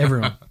 Moses,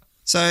 everyone.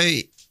 So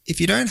if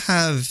you don't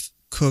have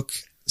Cook,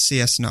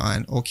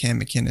 CS9 or Cam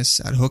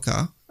McInnes at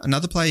hooker,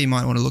 another player you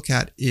might want to look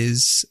at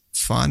is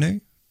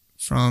Fanu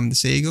from the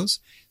Sea Eagles.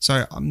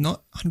 So I'm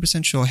not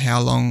 100% sure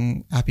how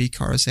long Api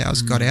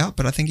Coruscant's got out,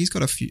 but I think he's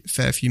got a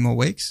fair few more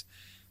weeks.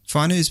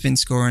 Fanu's been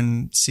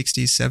scoring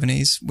 60s,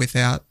 70s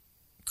without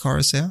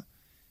Coruscant.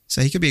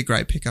 So he could be a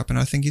great pickup, and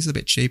I think he's a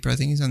bit cheaper. I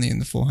think he's only in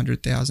the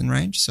 400,000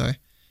 range. So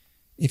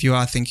if you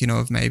are thinking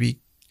of maybe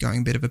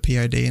going a bit of a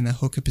POD in the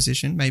hooker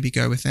position, maybe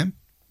go with them.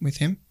 with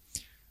him.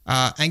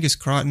 Angus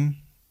Crichton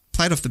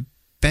played off the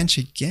bench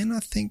again, I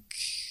think,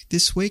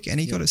 this week, and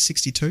he got a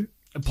 62.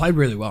 It played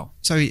really well.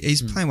 So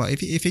he's playing well.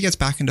 If he gets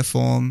back into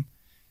form,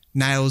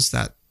 nails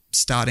that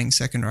starting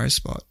second row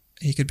spot,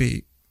 he could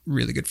be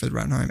really good for the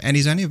run home. And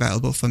he's only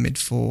available for mid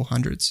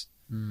 400s.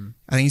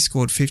 I think he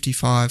scored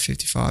 55,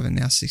 and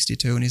now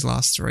 62 in his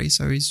last 3.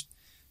 So he's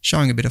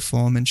showing a bit of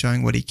form and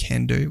showing what he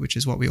can do, which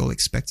is what we all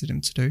expected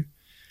him to do.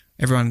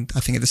 Everyone,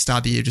 I think at the start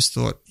of the year, just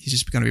thought he's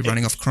just going to be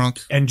running off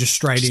Cronk. And just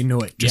straight into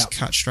it. Just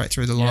cut straight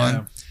through the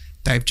line.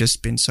 They've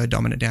just been so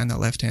dominant down that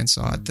left-hand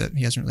side that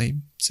he hasn't really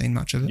seen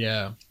much of it.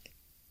 Yeah.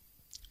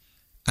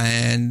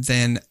 And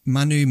then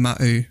Manu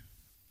Ma'u,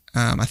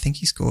 I think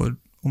he scored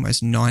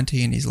almost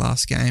 90 in his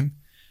last game.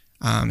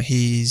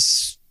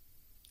 He's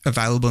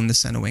available in the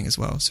centre wing as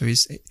well. So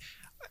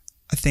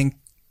I think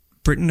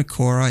Britton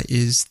Nakora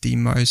is the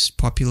most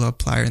popular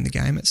player in the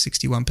game at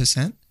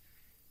 61%.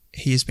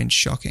 He has been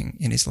shocking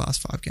in his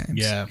last 5 games.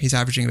 Yeah. He's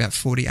averaging about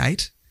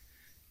 48.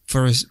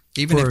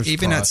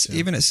 Even at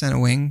centre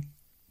wing,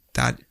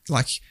 that,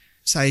 like,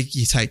 say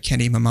you take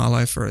Kenny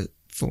Mamalo for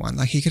one,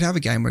 like, he could have a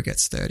game where he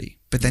gets 30,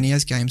 but then he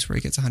has games where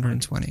he gets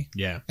 120.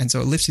 Yeah. And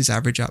so it lifts his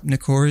average up.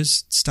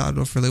 Nakora's started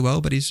off really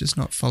well, but he's just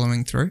not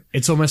following through.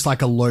 It's almost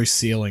like a low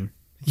ceiling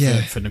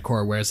for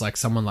Nakora, whereas like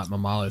someone like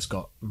Mamalo's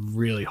got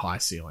really high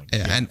ceiling.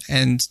 Yeah.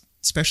 And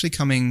especially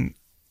coming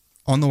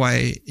on the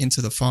way into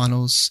the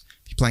finals,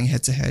 if you're playing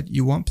head to head,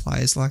 you want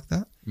players like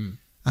that.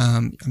 I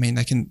mean,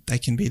 they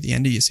can be the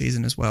end of your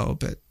season as well,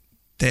 but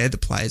they're the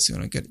players who are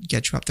going to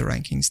get you up the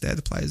rankings. They're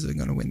the players that are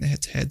going to win the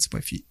head to heads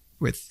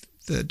with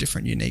the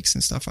different uniques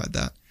and stuff like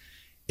that.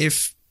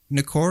 If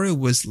Nakora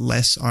was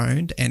less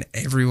owned and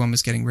everyone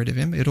was getting rid of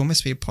him, it'd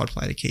almost be a pod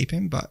play to keep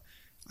him, but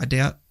I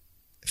doubt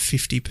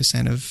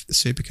 50% of the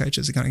super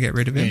coaches are going to get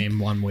rid of him in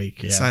 1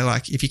 week. Yeah. So,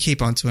 like, if you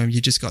keep on to him,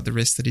 you just got the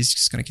risk that he's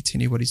just going to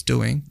continue what he's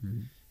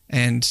doing.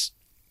 And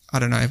I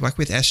don't know, like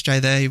with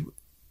SJ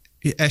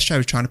SJ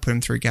was trying to put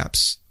him through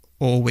gaps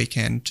all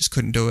weekend, just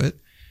couldn't do it.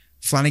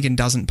 Flanagan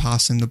doesn't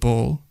pass him the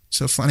ball,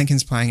 so if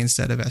Flanagan's playing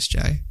instead of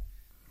SJ,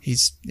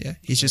 he's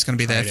just going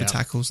to be there for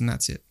tackles, and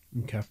that's it.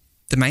 Okay.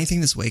 The main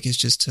thing this week is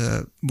just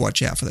to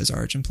watch out for those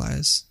Origin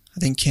players. I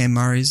think Cam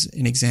Murray's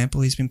an example.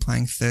 He's been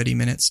playing 30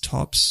 minutes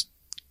tops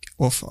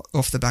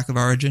off the back of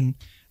Origin.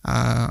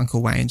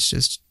 Uncle Wayne's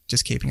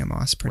just keeping him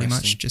ice pretty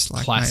much, just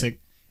like classic.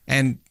 Mate.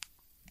 And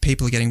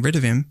people are getting rid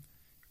of him.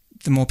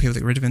 The more people that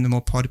get rid of him, the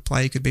more pod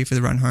play he could be for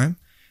the run home.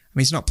 I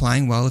mean, he's not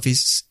playing well. If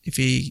he's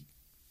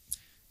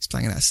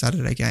playing in that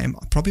Saturday game,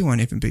 I probably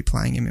won't even be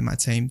playing him in my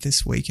team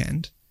this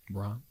weekend.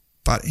 Right.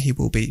 But he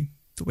will be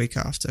the week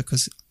after,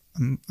 because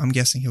I'm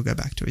guessing he'll go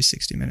back to his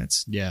 60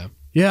 minutes. Yeah.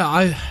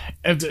 Yeah,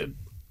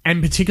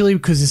 and particularly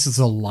because this is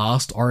the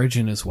last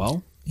Origin as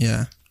well.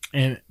 Yeah.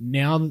 And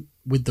now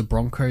with the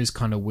Broncos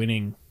kind of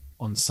winning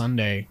on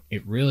Sunday,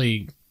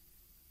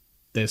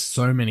 there's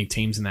so many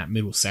teams in that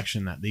middle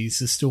section that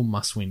these are still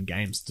must-win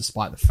games,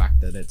 despite the fact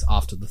that it's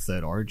after the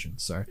third Origin.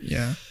 So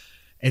yeah,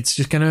 it's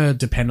just going to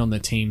depend on the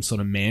team's sort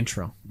of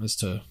mantra as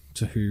to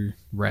who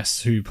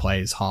rests, who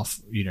plays half,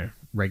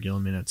 regular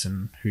minutes,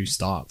 and who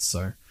starts.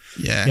 So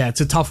yeah,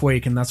 it's a tough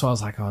week, and that's why I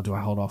was like, oh, do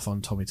I hold off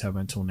on Tommy Turbo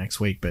until next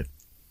week? But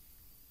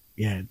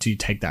yeah, do you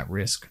take that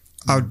risk?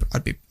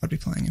 I'd be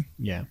playing him.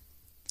 Yeah.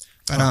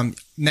 But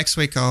next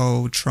week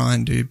I'll try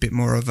and do a bit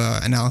more of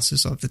an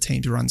analysis of the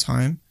team who runs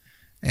home,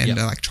 and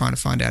trying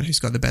to find out who's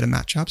got the better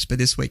matchups. But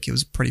this week it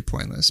was pretty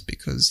pointless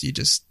because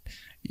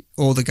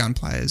all the gun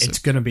players. It's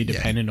going to be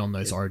dependent on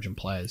those Origin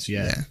players.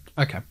 Yeah.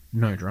 Okay.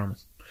 No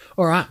dramas.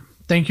 All right.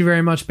 Thank you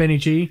very much, Benny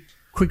G.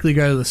 Quickly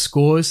go to the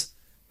scores.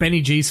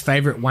 Benny G's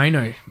favourite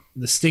Wayno,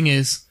 the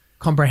Stingers,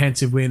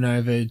 comprehensive win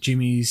over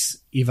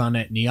Jimmy's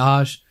Ivanet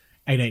Niage,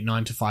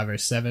 889 to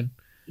 507.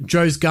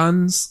 Joe's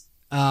Guns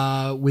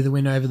with a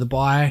win over the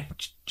bye.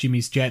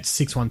 Jimmy's Jets,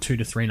 612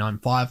 to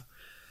 395.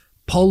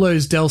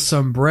 Polo's Del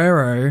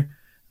Sombrero,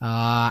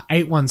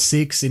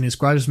 816 in his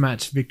grudge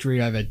match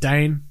victory over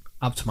Dane,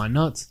 up to my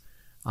nuts.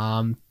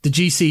 The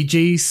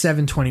GCG,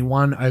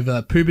 721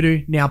 over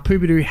Poobadoo. Now,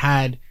 Poobadoo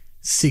had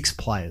 6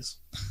 players.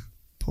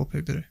 Poor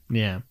Poobadoo.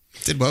 Yeah.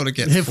 Did well to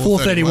get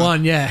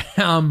 431, yeah.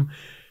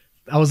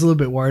 I was a little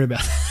bit worried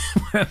about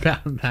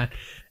that.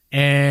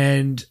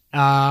 And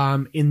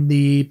in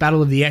the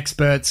Battle of the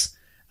Experts,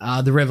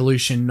 the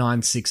Revolution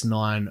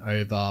 969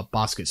 over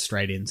Basket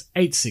Straight-Ins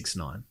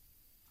 869.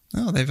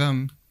 Oh, they've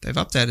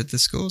updated the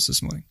scores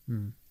this morning.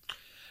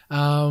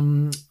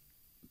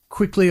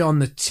 Quickly on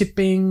the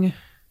tipping,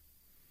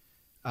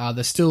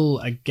 there's still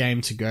a game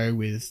to go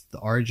with the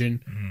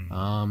Origin.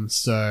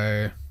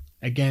 So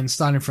again,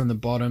 starting from the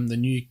bottom, the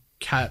new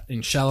Cat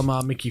in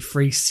Shalimar, Mickey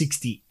Free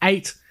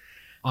 68.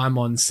 I'm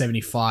on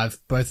 75.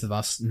 Both of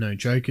us no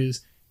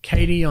jokers.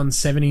 Katie on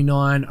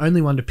 79,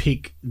 only one to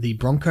pick the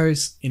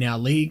Broncos in our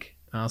league.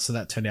 So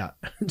that turned out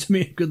to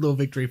be a good little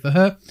victory for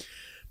her.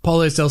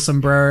 Polo's Del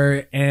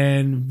Sombrero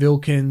and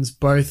Vilkins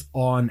both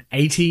on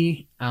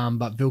 80,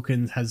 but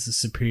Vilkins has the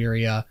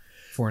superior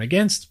for and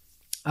against.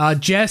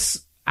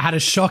 Jess had a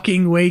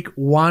shocking week.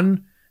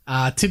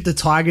 Tipped the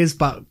Tigers,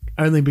 but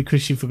only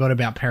because she forgot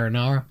about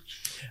Perinara.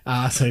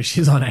 So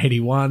she's on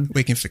 81.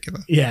 We can forgive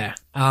her. Yeah.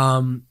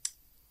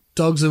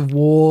 Dogs of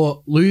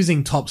War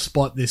losing top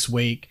spot this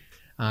week,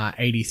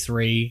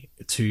 83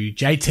 to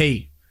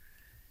JT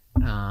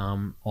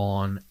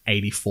on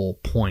 84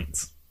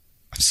 points.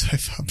 I'm so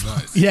far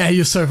behind. Yeah,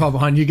 you're so far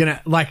behind. You're going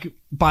to,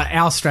 but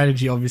our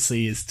strategy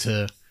obviously is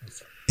to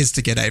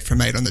get 8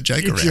 from 8 on the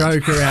Joker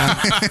round. Joker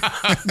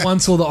out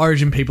once all the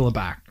Origin people are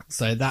back.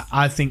 So that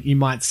I think you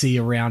might see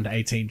around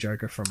 18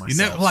 Joker from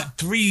myself. You know,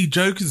 3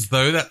 Jokers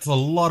though, that's a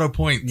lot of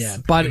points. Yeah,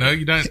 but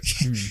you don't.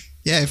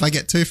 Yeah, if I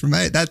get 2 from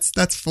 8, that's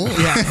 4.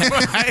 Yeah.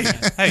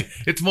 hey,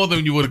 it's more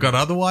than you would have got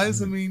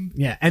otherwise. I mean,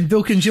 yeah, and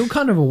Vilkins, you're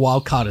kind of a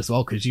wild card as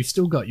well because you've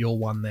still got your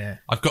one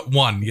there. I've got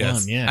one,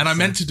 yes, and I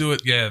meant to do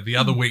it, the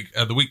other week,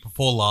 the week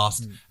before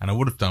last, and I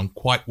would have done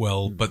quite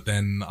well, but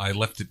then I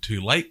left it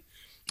too late,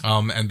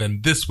 and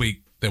then this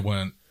week there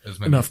weren't as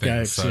many enough things.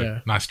 games, So yeah.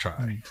 Nice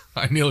try.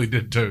 I nearly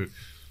did too.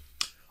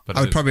 But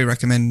I would probably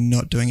recommend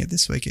not doing it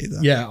this week either.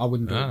 Yeah, I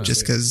wouldn't do it.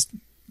 Just because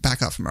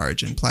backup from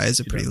Origin players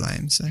are pretty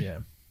lame. So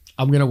Yeah.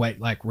 I'm going to wait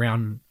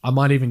round, I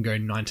might even go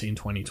 19,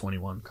 20,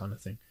 21 kind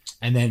of thing.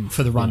 And then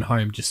for the run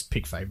home, just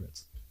pick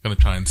favourites. Going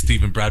to try and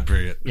Stephen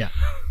Bradbury it. Yeah.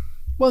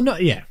 Well, no,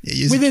 yeah.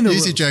 use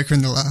your Joker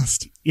in the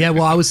last. Yeah,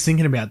 well, I was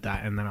thinking about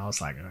that, and then I was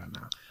like, oh,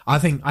 no. I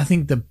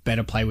think the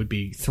better play would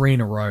be 3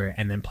 in a row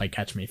and then play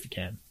Catch Me If You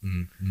Can.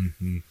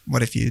 Mm-hmm.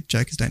 What if your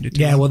Jokers don't do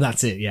too Yeah, well? well,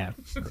 that's it, yeah.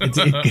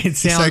 It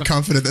sounds... so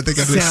confident that they're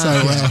going to do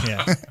so well.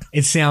 Yeah.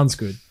 It sounds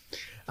good.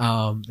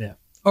 Yeah.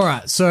 All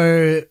right,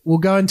 so we'll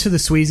go into the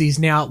Sweezies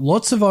now.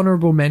 Lots of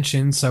honourable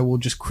mentions, so we'll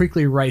just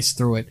quickly race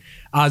through it.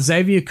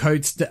 Xavier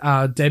Coates'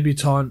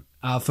 debutant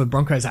for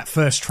Broncos at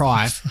first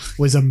try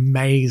was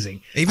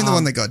amazing. Even the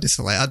one that got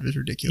disallowed was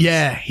ridiculous.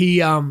 Yeah,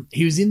 he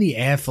was in the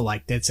air for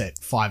dead set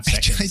 5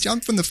 seconds. He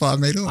jumped from the 5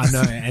 metre line. I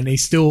know, and he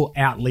still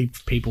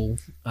out-leaped people,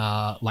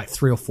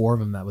 3 or 4 of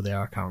them that were there.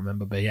 I can't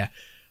remember, but yeah.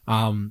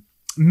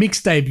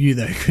 Mixed debut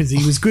though, because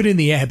he was good in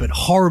the air, but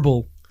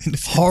horrible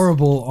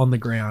on the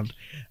ground.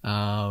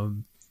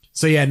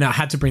 So yeah, no, I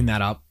had to bring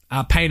that up.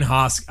 Payne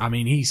Haas, I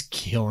mean, he's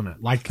killing it.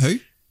 Who?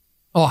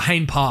 Oh,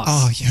 Hayne Pass.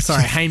 Oh, yeah.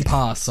 Sorry, Hayne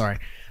Pass, sorry.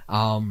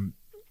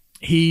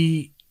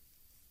 He's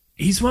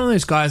one of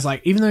those guys,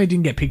 even though he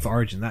didn't get picked for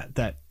Origin,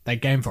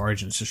 that game for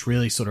Origin just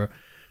really sort of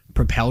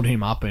propelled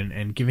him up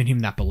and given him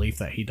that belief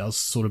that he does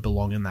sort of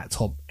belong in that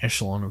top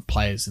echelon of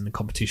players in the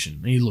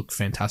competition. He looked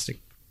fantastic.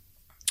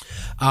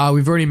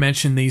 We've already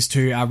mentioned these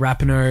two,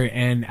 Rapinoe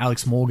and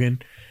Alex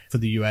Morgan for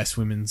the US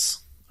women's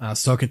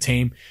soccer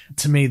team.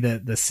 To me,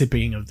 the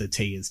sipping of the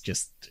tea is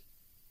just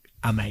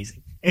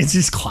amazing. It's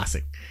just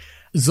classic.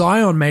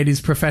 Zion made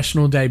his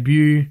professional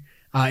debut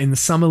in the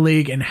Summer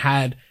League and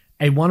had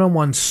a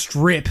one-on-one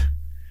strip,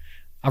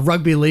 a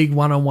rugby league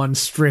one-on-one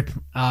strip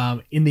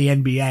in the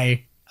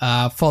NBA,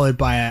 followed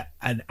by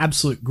an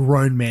absolute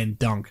grown man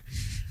dunk.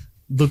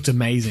 Looked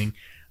amazing.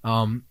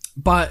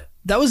 But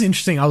that was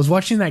interesting. I was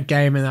watching that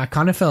game and I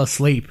kind of fell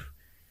asleep.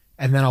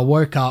 And then I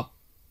woke up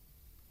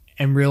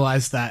and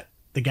realized that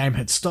the game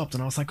had stopped.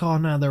 And I was like, oh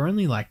no, they're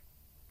only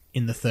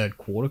in the third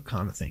quarter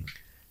kind of thing.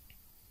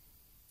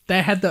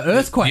 They had the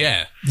earthquake.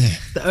 Yeah.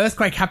 The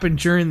earthquake happened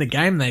during the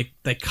game.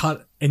 They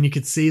cut and you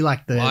could see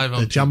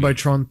the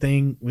Jumbotron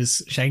thing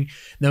was shaking.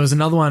 There was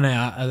another one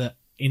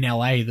in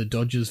LA, the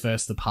Dodgers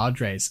versus the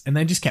Padres, and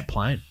they just kept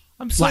playing.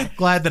 I'm so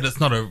glad that it's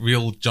not a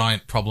real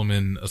giant problem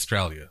in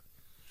Australia.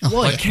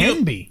 Well, it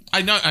can be.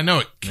 I know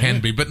it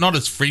can be, but not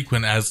as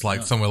frequent as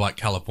somewhere like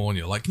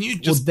California. Can you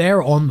just? Well,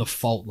 they're on the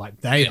fault.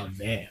 They are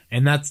there,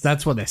 and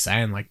that's what they're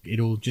saying.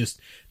 It'll just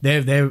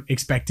they're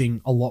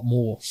expecting a lot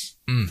more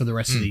for the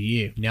rest of the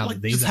year. Now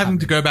that these just are having happening.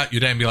 to go about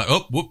your day and be like,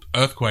 oh, whoop,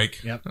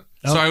 earthquake. Yep.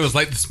 Sorry, I was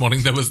late this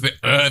morning. There was the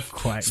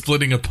earthquake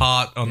splitting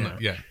apart on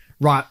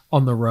right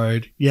on the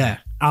road. Yeah.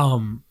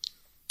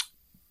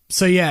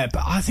 So yeah,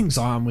 but I think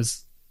Zion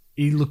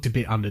he looked a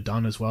bit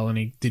underdone as well, and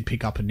he did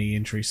pick up a knee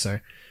injury. So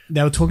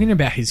they were talking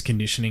about his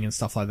conditioning and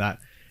stuff like that.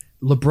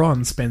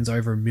 LeBron spends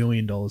over $1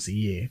 million a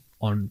year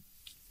on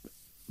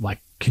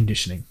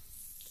conditioning.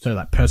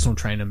 So personal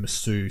trainer,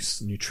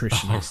 masseuse,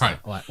 nutritionist,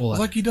 all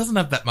that. He doesn't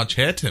have that much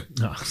hair, Tim.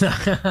 No. That's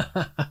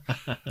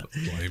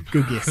lame.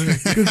 Good guess.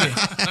 Good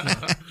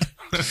guess.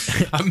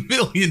 $1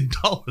 million.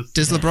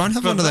 Does LeBron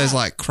have one of those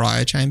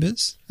cryo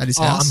chambers at his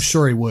house? I'm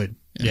sure he would.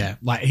 Yeah.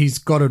 He's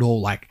got it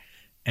all.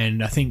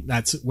 And I think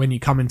that's when you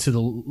come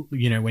into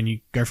when you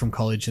go from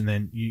college and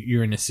then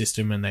you're in a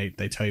system and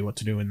they tell you what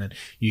to do and then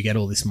you get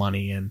all this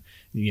money and,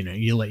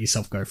 you let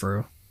yourself go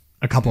for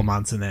a couple of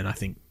months and then I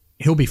think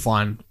he'll be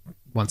fine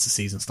once the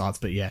season starts.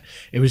 But yeah,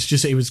 it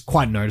was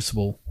quite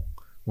noticeable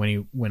when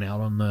he went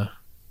out on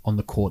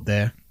the court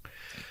there.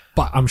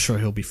 But I'm sure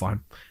he'll be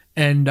fine.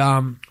 And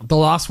the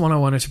last one I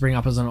wanted to bring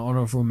up as an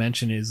honorable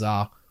mention is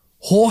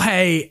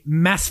Jorge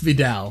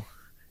Masvidal.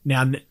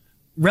 Now,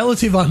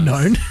 relative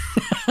unknown,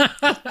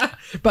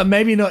 but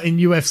maybe not in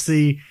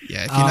UFC.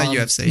 Yeah, if you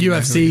know UFC.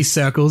 UFC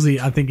circles,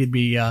 I think it'd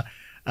be a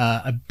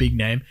big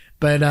name.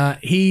 But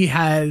he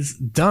has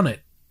done it.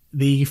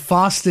 The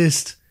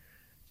fastest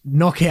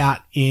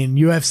knockout in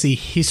UFC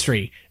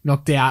history.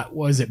 Knocked out,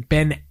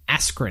 Ben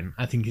Askren,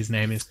 I think his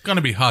name is. Going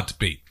to be hard to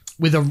beat.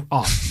 with a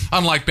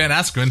Unlike Ben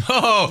Askren.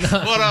 Oh,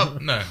 what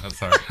up? No, I'm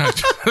sorry.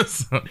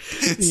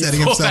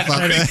 Setting himself up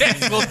there.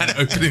 Yeah, all that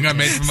opening I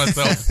made for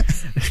myself.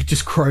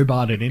 just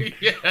crowbarred it in.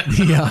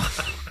 Yeah.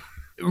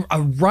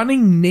 A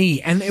running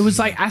knee, and it was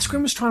like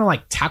Askren was trying to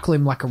like tackle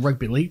him like a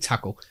rugby league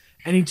tackle,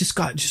 and he just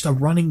got just a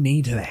running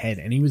knee to the head,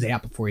 and he was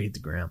out before he hit the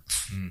ground.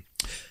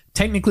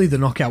 Technically, the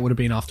knockout would have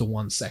been after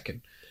 1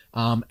 second,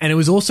 and it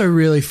was also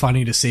really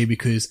funny to see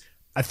because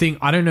I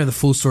don't know the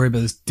full story, but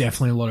there's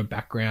definitely a lot of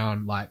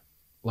background like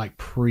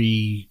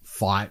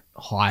pre-fight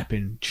hype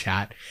and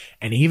chat,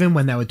 and even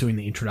when they were doing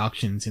the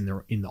introductions in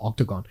the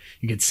octagon,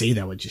 you could see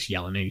they were just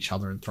yelling at each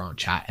other and throwing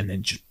chat, and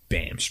then just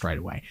bam straight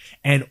away.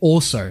 And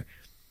also,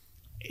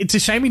 it's a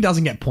shame he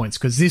doesn't get points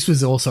because this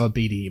was also a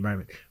BDE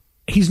moment.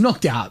 He's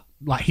knocked out,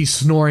 like he's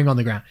snoring on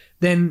the ground.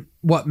 Then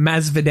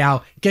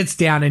Masvidal gets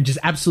down and just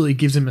absolutely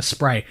gives him a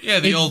spray. Yeah,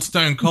 the old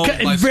Stone Cold.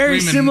 Like, very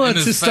similar in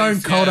to Stone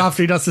face, Cold yeah.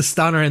 after he does the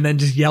stunner and then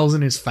just yells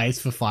in his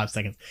face for 5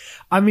 seconds.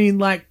 I mean,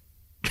 like,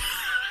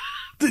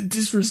 the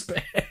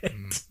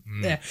disrespect.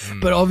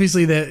 But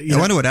obviously, I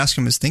wonder what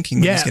Askren was thinking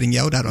when he was getting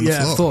yelled at on the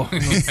floor.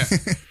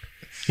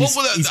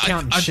 He's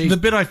counting sheep. The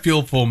bit I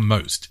feel for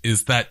most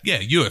is that,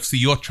 UFC,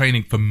 you're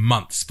training for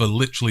months for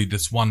literally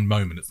this one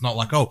moment. It's not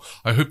like, oh,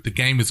 I hope the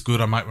game is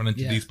good. I might run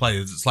into these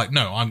players. It's like,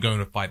 no, I'm going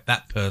to fight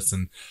that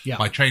person. Yeah.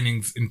 My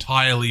training's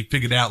entirely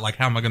figured out. Like,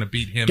 how am I going to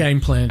beat him?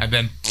 Game plan. And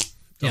then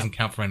doesn't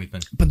count for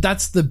anything. But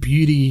that's the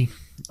beauty.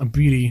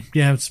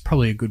 Yeah, it's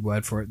probably a good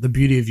word for it. The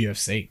beauty of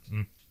UFC.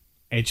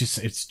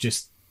 It's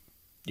just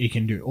you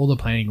can do all the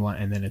planning you want,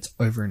 and then it's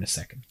over in a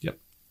second. Yep.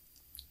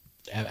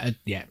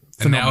 Yeah.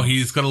 And now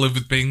he's got to live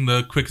with being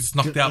the quickest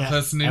knocked out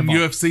person in ever.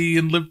 UFC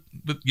and live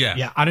with,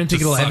 Yeah, I don't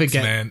think Just it'll ever sucks,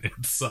 get. man. It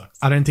sucks.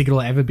 I don't think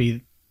it'll ever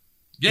be.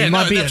 Yeah, It no,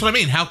 might be that's what I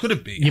mean. How could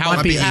it be? How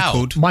might be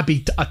equaled. Might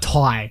be a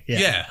tie.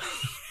 Yeah.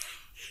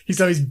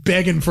 He's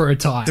begging for a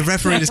tie. The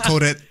referee just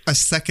called it a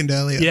second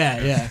earlier.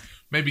 Yeah.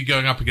 Maybe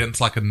going up against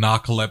like a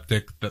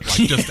narcoleptic that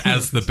like just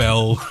as the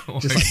bell.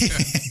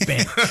 Just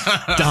bam,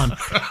 done.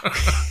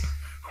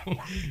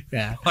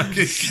 Yeah.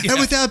 And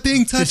without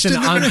being touched Just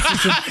in an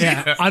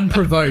the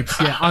unprovoked,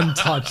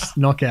 untouched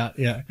knockout.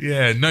 Yeah.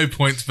 Yeah, no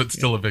points, but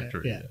still a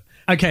victory. Yeah.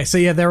 Okay, so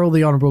they're all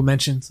the honorable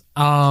mentions.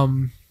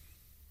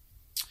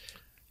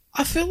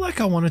 I feel like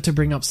I wanted to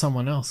bring up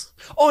someone else.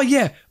 Oh,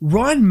 yeah.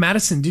 Ryan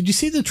Madison. Did you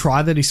see the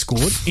try that he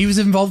scored? He was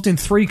involved in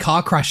 3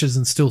 car crashes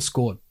and still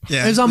scored.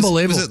 Yeah. It was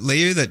unbelievable. Was it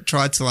Liu that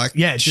tried to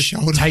just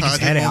shoulder take his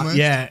guard head him out? almost?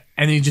 Yeah.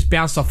 And he just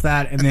bounced off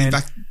that and then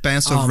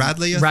bounced off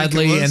Radley, I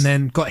think it was. and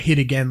then got hit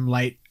again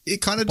late.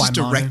 It kind of by just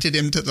Manu. directed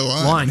him to the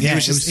line. Yeah,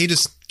 He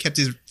just kept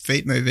his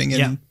feet moving. And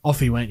Yeah, off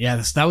he went.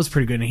 Yeah, that was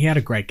pretty good. And he had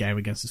a great game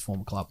against his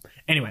former club.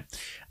 Anyway,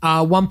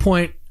 1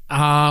 point,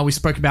 we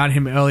spoke about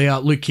him earlier,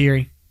 Luke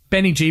Keary.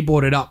 Benny G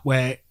brought it up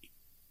where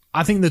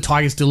I think the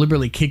Tigers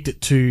deliberately kicked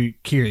it to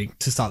Keary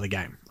to start the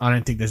game. I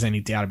don't think there's any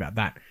doubt about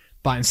that.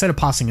 But instead of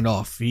passing it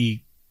off,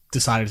 he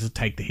decided to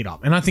take the hit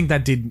up. And I think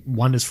that did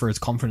wonders for his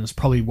confidence,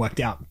 probably worked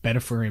out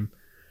better for him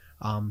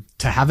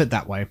to have it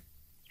that way.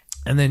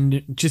 And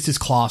then just his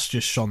class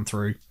just shone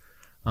through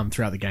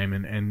throughout the game.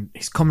 And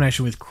his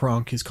combination with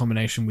Kronk, his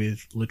combination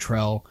with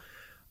Latrell,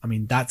 I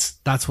mean, that's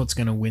what's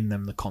going to win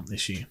them the comp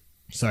this year.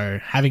 So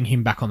having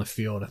him back on the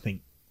field, I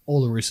think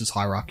all the Roosters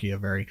hierarchy are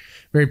very,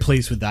 very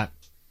pleased with that.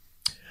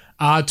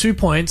 2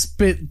 points,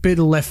 bit of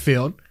left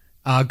field,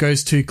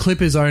 goes to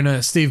Clippers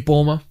owner Steve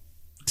Ballmer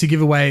to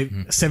give away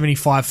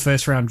 75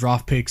 first-round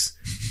draft picks,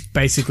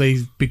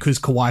 basically because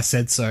Kawhi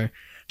said so.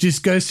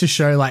 Just goes to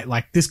show,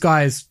 like this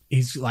guy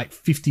he's like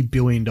 $50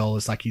 billion,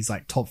 like he's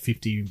like top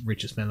 50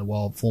 richest man in the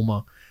world,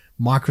 former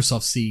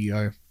Microsoft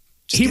CEO.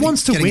 He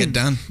wants to win. It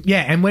done.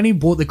 Yeah, and when he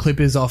bought the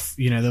Clippers off,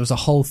 there was a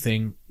whole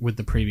thing with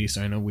the previous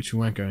owner, which we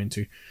won't go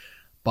into,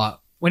 but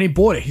when he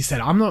bought it, he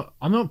said, I'm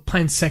not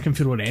playing second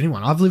fiddle to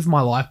anyone. I've lived my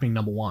life being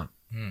number one.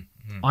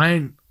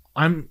 I'm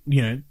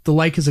the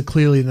Lakers are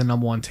clearly the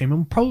number one team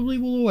and probably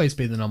will always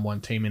be the number one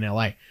team in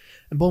LA.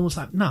 And Ballmer was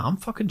like, no, I'm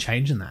fucking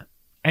changing that.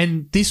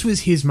 And this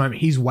was his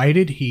moment. He's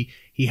waited. He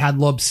had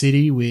Lob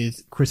City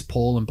with Chris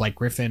Paul and Blake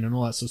Griffin and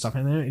all that sort of stuff.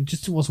 And it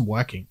just wasn't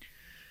working.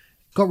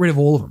 Got rid of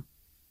all of them.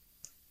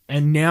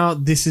 And now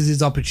this is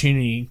his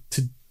opportunity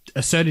to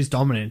assert his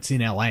dominance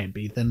in LA and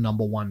be the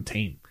number one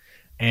team.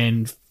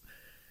 And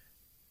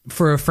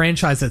for a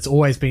franchise that's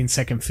always been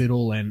second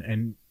fiddle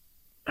and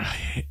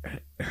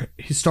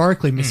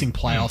historically missing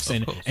playoffs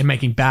and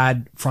making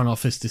bad front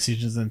office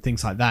decisions and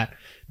things like that,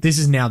 this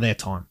is now their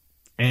time.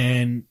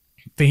 And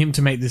for him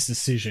to make this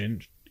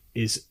decision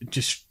is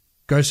just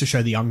goes to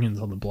show the onions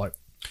on the bloke.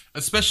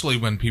 Especially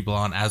when people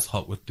aren't as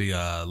hot with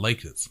the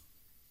Lakers.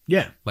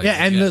 Yeah.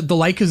 The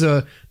Lakers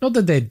are, not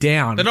that they're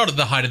down. They're not at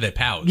the height of their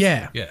powers.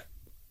 Yeah.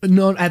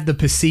 Not at the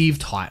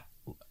perceived height.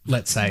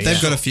 Let's say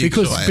they've got a few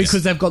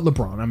because they've got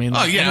LeBron. I mean,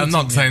 I'm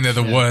not saying they're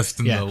the worst.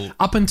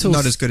 Up until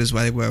not as good as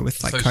they were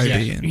with like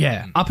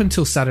Kobe. Up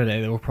until Saturday,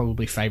 they were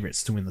probably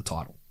favorites to win the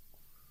title.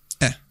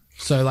 Yeah.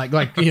 So like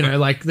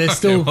they're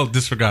still I'll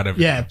disregard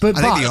everything. Yeah, but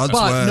I think the odds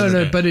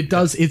were but it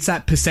does. It's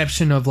that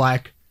perception of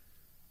like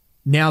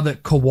now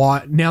that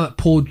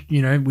Paul,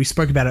 we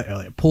spoke about it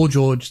earlier. Paul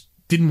George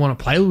didn't want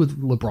to play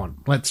with LeBron.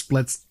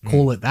 Let's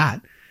call it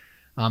that.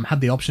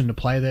 Had the option to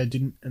play there,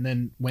 didn't, and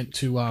then went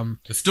to.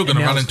 They're still going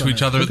to run into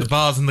each other at the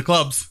bars and the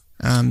clubs.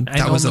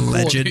 That was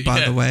alleged,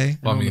 by the way.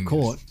 On the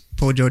court.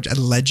 Paul George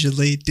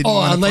allegedly didn't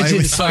want to play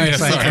with. Sorry.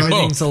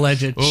 Everything's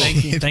alleged.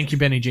 Whoa. Thank you,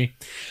 Benny G.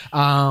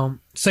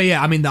 So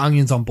yeah, I mean, the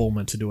Onion's on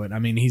Ballmer to do it. I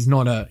mean, he's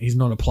not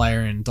a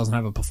player and doesn't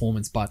have a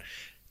performance, but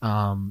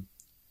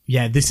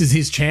yeah, this is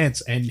his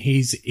chance, and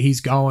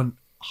he's going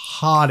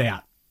hard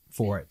out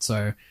for it.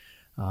 So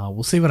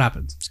we'll see what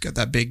happens. He's got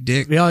that big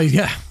dick.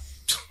 Yeah,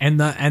 and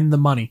the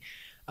money,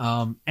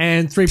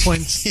 and 3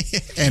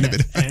 points, and a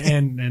bit of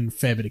and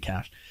fair bit of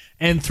cash,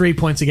 and 3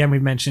 points again. We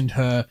mentioned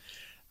her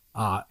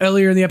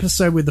earlier in the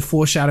episode with the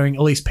foreshadowing.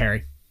 Elise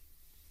Perry,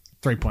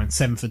 3 points,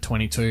 7 for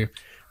 22.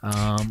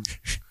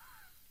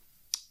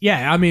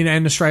 Yeah, I mean,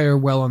 and Australia are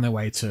well on their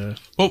way to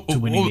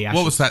winning the Ashes.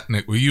 What was that,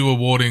 Nick? Were you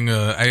awarding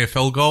a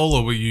AFL goal,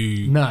 or were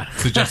you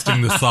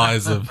suggesting the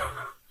size of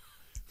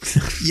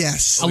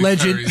yes,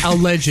 alleged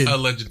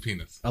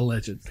penis?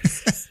 Alleged.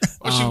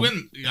 Well, she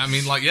win. I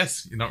mean,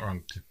 yes, you're not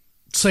wrong.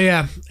 So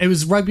yeah, it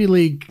was rugby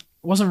league.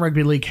 Wasn't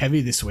rugby league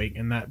heavy this week,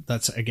 and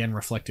that's again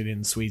reflected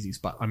in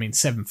Sweezies. But I mean,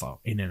 7 for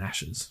in an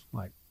Ashes,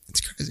 it's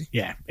crazy.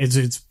 Yeah,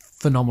 it's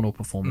phenomenal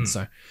performance.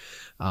 So,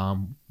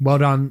 well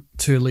done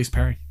to Elise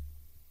Perry.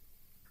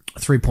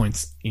 3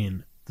 points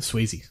in the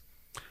Sweezies.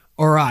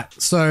 All right,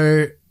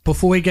 so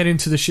before we get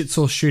into the shit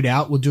sauce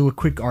shootout, we'll do a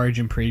quick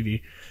Origin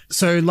preview.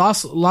 So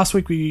last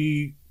week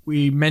we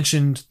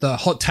mentioned the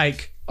hot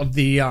take of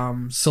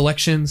the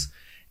selections,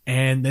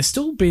 and there's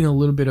still been a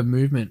little bit of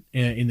movement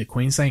in the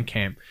Queensland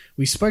camp.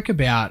 We spoke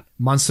about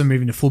Munster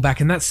moving to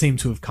fullback, and that seemed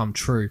to have come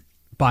true.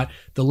 But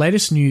the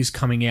latest news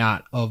coming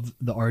out of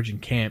the Origin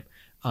camp,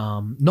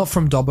 not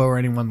from Dobbo or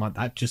anyone like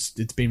that, just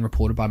it's been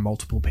reported by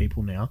multiple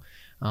people now.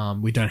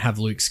 We don't have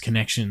Luke's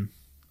line,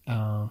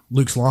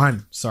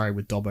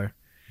 with Dobbo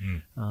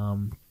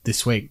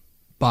this week.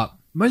 But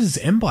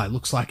Moses Mbai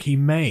looks like he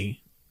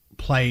may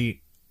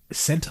play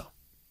centre,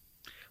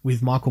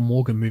 with Michael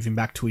Morgan moving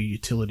back to a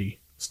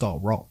utility-style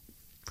role.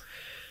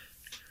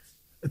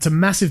 It's a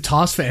massive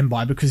task for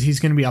Mbai because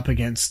he's going to be up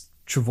against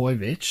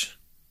Trbojevic.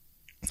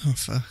 Oh,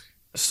 fuck.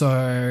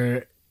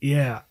 So,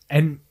 yeah.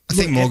 And I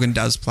think Morgan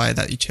does play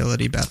that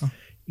utility better.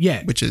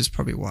 Yeah. Which is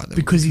probably why.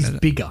 Because he's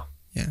bigger.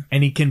 Yeah.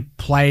 And he can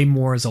play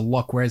more as a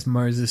lock, whereas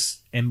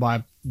Moses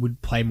Mbai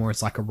would play more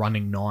as like a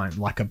running 9,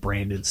 like a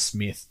Brandon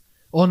Smith.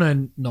 Or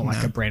no, not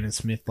like a Brandon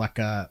Smith, like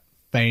a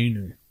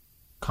Fainu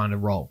kind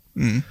of role.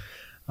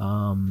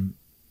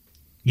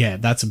 Yeah,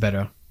 that's a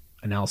better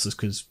analysis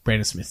because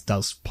Brandon Smith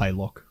does play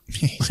lock.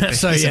 He's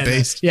a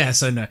beast.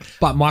 No.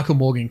 But Michael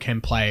Morgan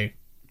can play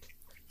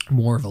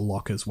more of a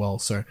lock as well.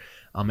 So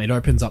it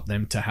opens up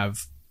them to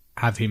have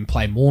him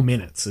play more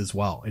minutes as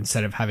well,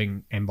 instead of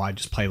having Mbai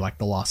just play like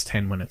the last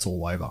 10 when it's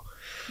all over.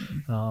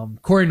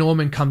 Corey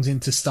Norman comes in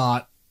to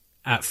start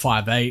at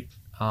 5'8".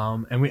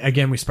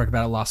 And we spoke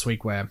about it last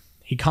week where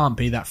he can't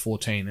be that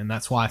 14. And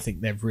that's why I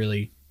think they've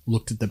really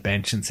looked at the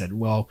bench and said,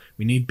 well,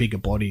 we need bigger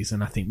bodies.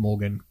 And I think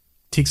Morgan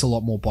ticks a lot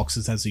more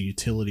boxes as a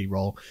utility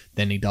role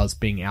than he does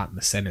being out in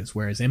the centers,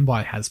 whereas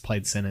Mbai has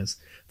played centers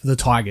for the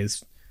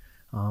Tigers.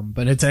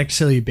 But it's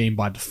actually been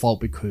by default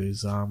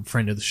because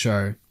friend of the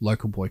show,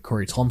 local boy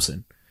Corey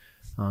Thompson,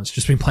 has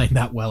just been playing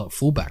that well at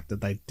fullback that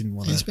they didn't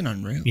want to... He's been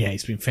unreal. Yeah,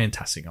 he's been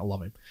fantastic. I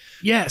love him.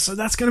 Yeah, so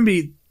that's going to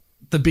be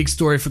the big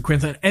story for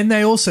Queensland. And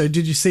they also,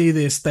 did you see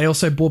this? They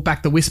also brought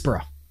back the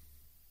Whisperer.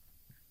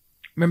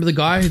 Remember the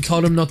guy who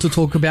told him not to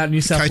talk about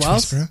New South Coach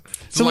Wales? Whisperer.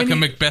 It's like a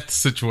Macbeth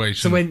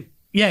situation. So when...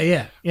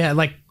 Yeah,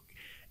 like...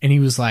 And he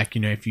was like,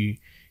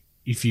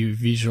 if you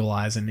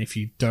visualize and if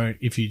you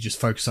just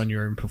focus on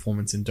your own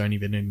performance and don't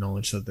even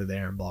acknowledge that they're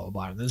there and blah, blah,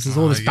 blah. This is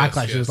all this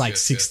backlash. It was like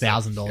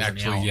 $6,000 an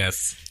Actually, hour.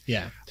 yes.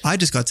 Yeah. I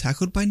just got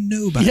tackled by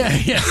nobody.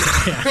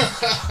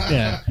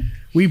 Yeah.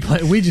 Where did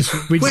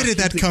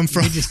that come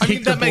from? I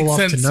mean, that makes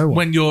sense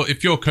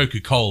if you're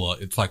Coca-Cola,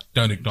 it's like,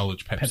 don't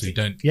acknowledge Pepsi.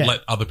 Don't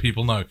let other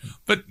people know.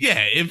 But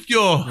yeah, if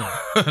you're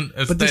a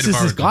but this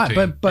is this guy.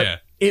 Team,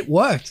 but it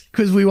worked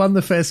because we won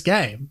the first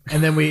game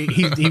and then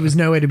he was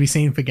nowhere to be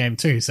seen for game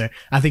 2. So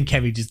I think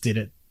Kevy just did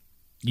it,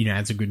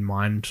 as a good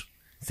mind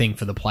thing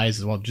for the players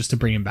as well, just to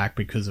bring him back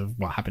because of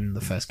what happened in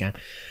the first game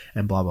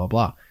and blah, blah,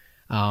 blah.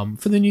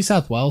 For the New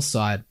South Wales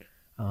side,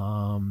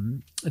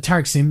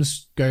 Tarek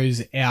Sims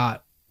goes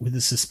out with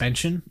a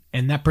suspension,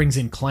 and that brings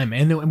in Clem.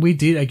 And we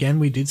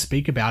did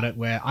speak about it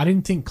where I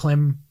didn't think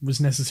Clem was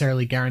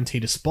necessarily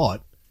guaranteed a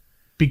spot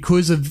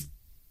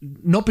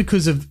not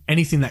because of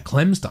anything that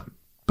Clem's done,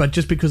 but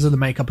just because of the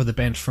makeup of the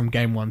bench from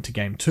game 1 to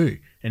game 2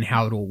 and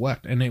how it all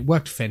worked. And it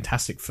worked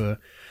fantastic for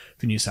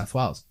New South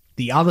Wales.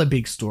 The other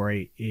big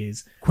story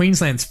is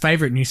Queensland's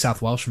favourite New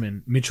South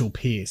Welshman, Mitchell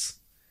Pearce,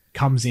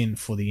 comes in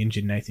for the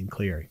injured Nathan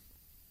Cleary.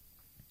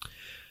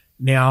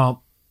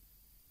 Now,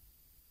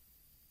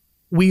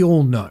 we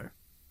all know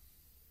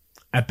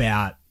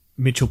about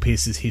Mitchell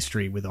Pearce's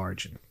history with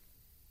Origin.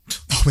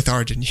 Oh, with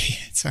Origin, yeah.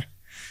 Sorry.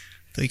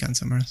 I thought you gone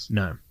somewhere else.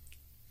 No.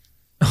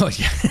 Oh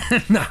yeah,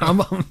 no, I'm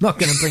not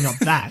going to bring up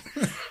that.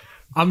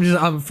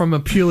 I'm from a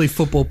purely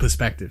football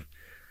perspective.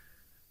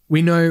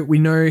 We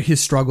know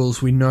his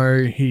struggles. We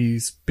know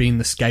he's been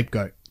the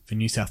scapegoat for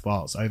New South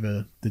Wales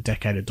over the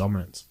decade of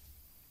dominance.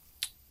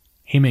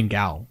 Him and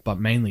Gal, but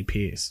mainly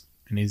Pearce,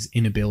 and his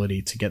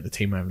inability to get the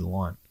team over the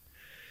line.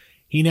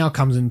 He now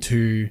comes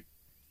into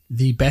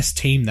the best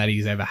team that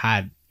he's ever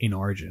had in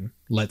Origin.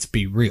 Let's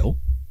be real,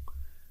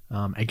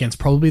 against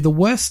probably the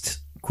worst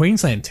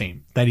Queensland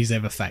team that he's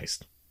ever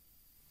faced.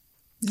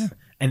 Yeah.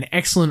 An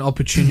excellent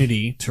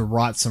opportunity to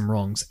right some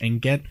wrongs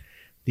and get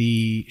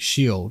the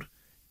shield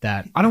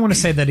that I don't want to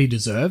say that he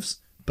deserves,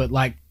 but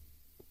like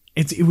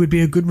it would be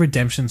a good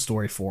redemption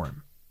story for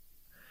him.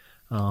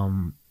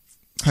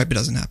 Hope it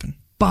doesn't happen.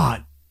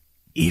 But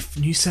if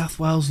New South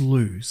Wales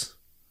lose,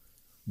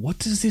 what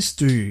does this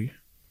do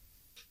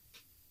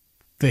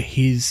for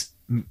his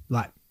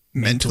like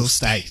mental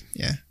state?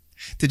 Yeah.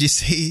 Did you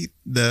see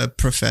the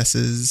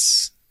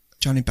professors?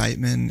 Johnny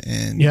Bateman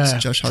and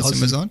Josh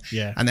Hodgson was on.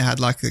 Yeah. And they had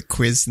like a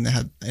quiz and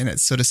it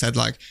sort of said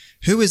like,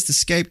 who is the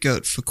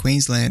scapegoat for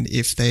Queensland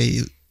if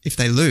they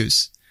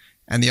lose?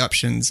 And the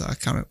options are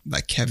kind of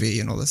like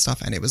Kevy and all this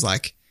stuff. And it was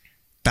like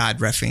bad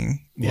reffing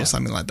or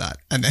something like that.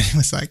 And then it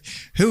was like,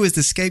 who is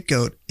the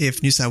scapegoat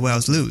if New South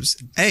Wales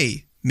lose?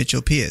 A,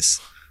 Mitchell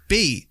Pearce.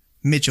 B,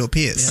 Mitchell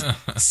Pearce.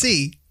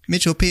 C,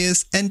 Mitchell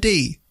Pearce. And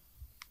D,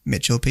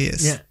 Mitchell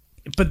Pearce. Yeah.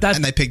 But that,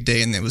 and they picked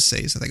D and it was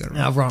C, so they got it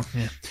wrong. Wrong,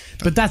 yeah.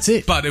 But that's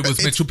it. But it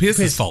was Mitchell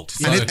Pearce's fault.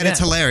 So. And it's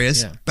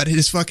hilarious, but it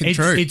is fucking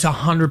true. It's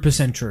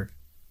 100% true.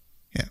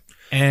 Yeah.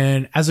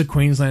 And as a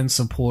Queensland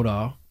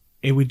supporter,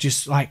 it would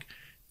just like,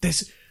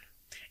 there's,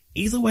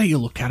 either way you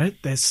look at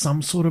it, there's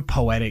some sort of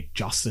poetic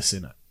justice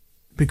in it.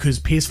 Because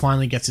Pearce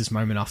finally gets his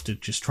moment after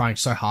just trying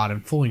so hard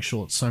and falling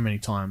short so many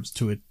times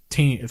to a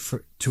team,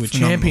 to a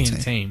champion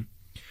team.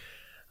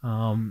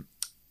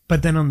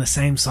 But then on the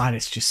same side,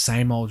 it's just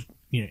same old,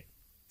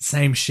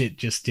 same shit,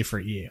 just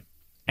different year.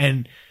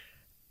 And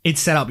it's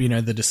set up,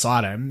 the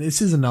decider. And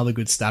this is another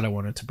good stat I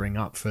wanted to bring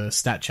up for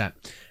Stat Chat.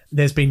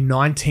 There's been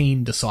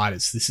 19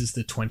 deciders. This is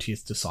the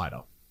 20th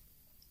decider.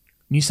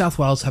 New South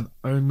Wales have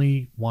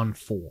only won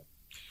 4.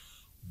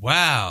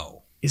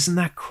 Wow. Isn't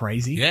that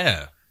crazy?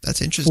 Yeah.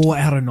 That's interesting. 4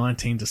 out of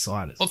 19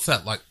 deciders. What's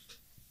that, like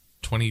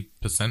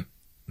 20%?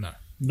 No.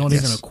 Not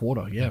even a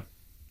quarter, yeah.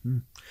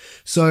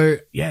 So,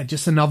 yeah,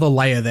 just another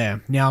layer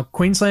there. Now,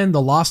 Queensland,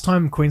 the last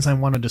time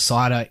Queensland won a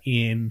decider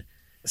in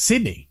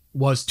Sydney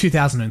was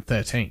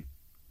 2013,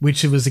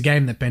 which was a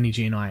game that Benny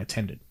G and I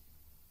attended.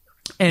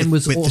 And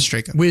with the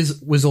streaker.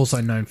 Was also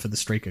known for the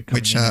streaker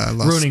coming which, in,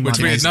 ruining which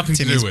my we had multi. nothing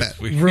to do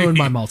with. Ruined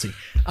my multi.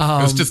 It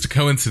was just a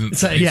coincidence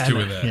So, that these two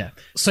were there. Yeah.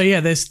 So,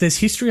 yeah, there's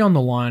history on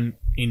the line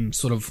in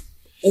sort of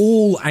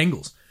all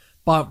angles.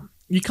 But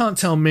you can't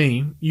tell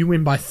me you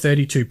win by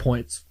 32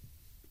 points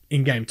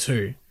in game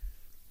 2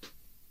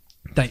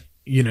 that,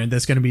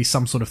 there's going to be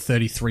some sort of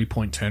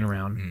 33-point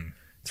turnaround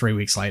 3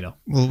 weeks later.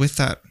 Well, with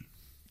that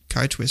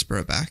coach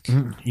whisperer back.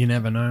 You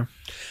never know.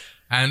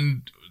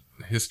 And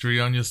history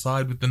on your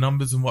side with the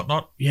numbers and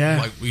whatnot. Yeah.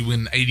 Like we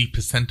win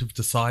 80% of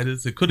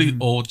deciders. It could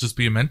all just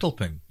be a mental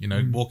thing.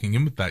 Walking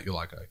in with that, you're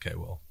like, okay,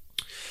 well.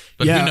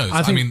 But Yeah, who knows?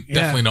 I think-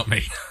 definitely not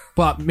me.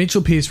 But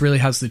Mitchell Pearce really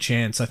has the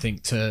chance, I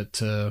think,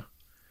 to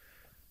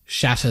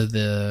shatter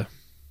the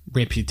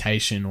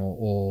reputation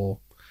or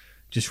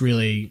just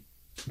really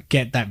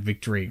get that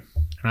victory.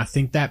 And I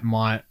think that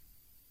might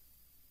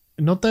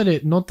not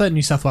that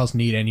New South Wales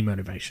need any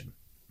motivation,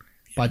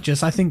 but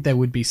just I think there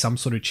would be some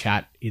sort of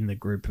chat in the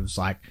group of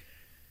like,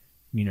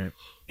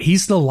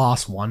 he's the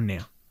last one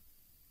now.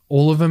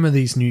 All of them are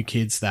these new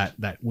kids that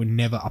were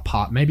never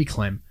apart. Maybe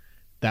Clem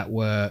that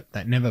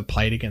never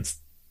played against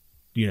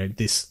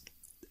this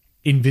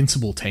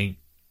invincible team.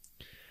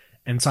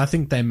 And so I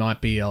think there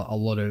might be a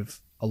lot of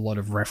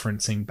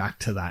referencing back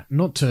to that,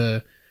 not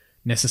to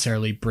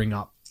necessarily bring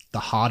up the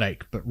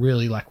heartache, but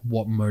really like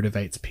what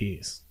motivates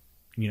Pearce,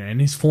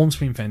 and his form's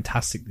been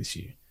fantastic this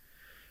year,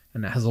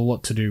 and it has a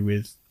lot to do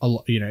with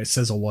it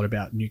says a lot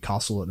about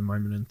Newcastle at the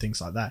moment and things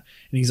like that.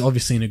 And he's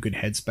obviously in a good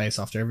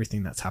headspace after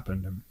everything that's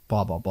happened and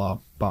blah blah blah.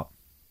 But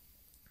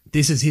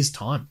this is his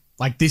time.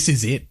 Like this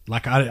is it.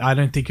 Like I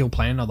don't think he'll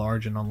play another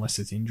Origin unless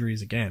it's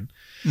injuries again.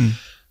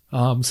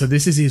 So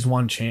this is his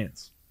one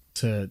chance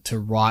to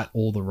right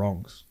all the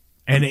wrongs.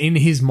 And in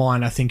his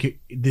mind, I think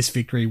this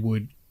victory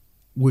would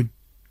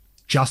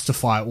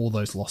justify all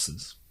those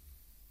losses.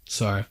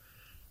 So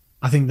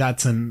I think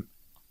that's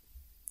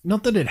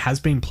not that it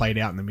has been played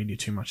out in the media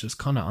too much. It's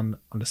kind of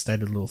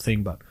understated little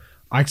thing, but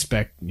I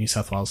expect New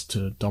South Wales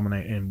to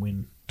dominate and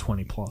win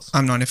 20 plus.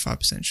 I'm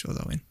 95% sure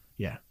they'll win.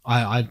 Yeah.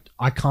 I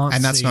can't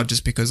And that's see- not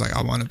just because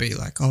I want to be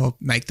like,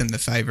 make them the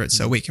favourite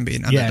so we can be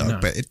an underdog. no.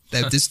 But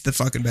they're just the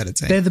fucking better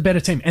team. They're the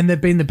better team, and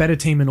they've been the better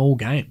team in all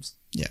games.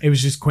 Yeah. It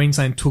was just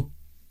Queensland took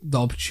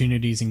the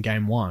opportunities in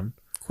game 1.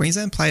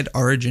 Queensland played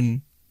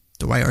Origin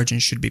the way Origin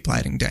should be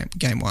played in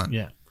game 1.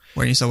 Yeah.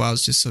 Where New South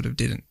Wales just sort of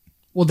didn't.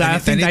 Well, I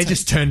think didn't they take-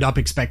 just turned up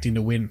expecting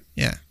to win.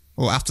 Yeah.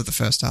 Well, after the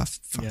first half,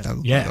 fuck, they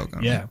were Yeah.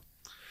 gonna Yeah. win.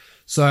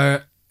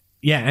 So,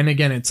 yeah, and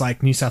again, it's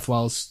like New South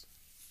Wales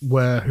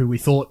were who we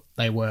thought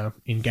they were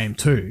in game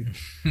 2.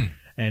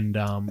 And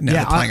now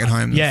they're playing at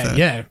home.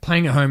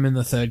 Playing at home in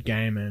the third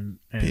game, and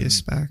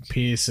Pearce back.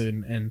 Pearce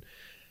and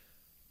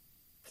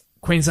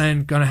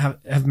Queensland going to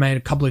have made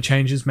a couple of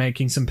changes,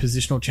 making some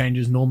positional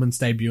changes. Norman's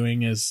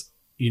debuting as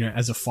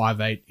a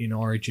 5'8" in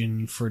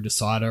Origin for a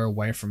decider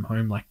away from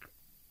home. Like,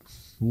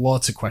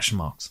 lots of question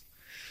marks.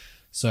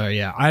 So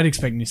yeah, I'd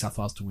expect New South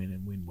Wales to win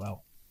and win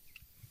well.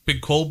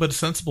 Big call, but a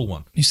sensible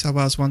one. New South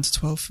Wales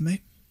 1-12 for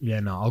me. Yeah,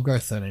 no, I'll go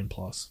 13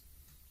 plus.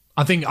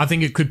 I think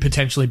it could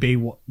potentially be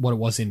what it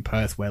was in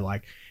Perth, where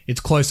like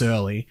it's close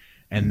early,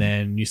 and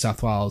then New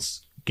South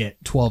Wales get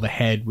 12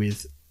 ahead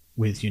with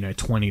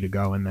 20 to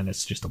go, and then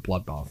it's just a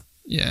bloodbath.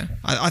 Yeah,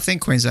 I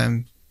think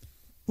Queensland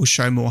will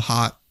show more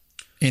heart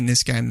in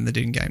this game than they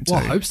did in game 2.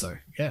 Well, I hope so.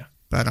 Yeah,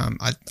 but I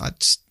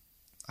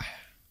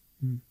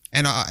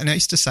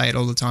used to say it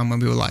all the time when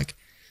we were like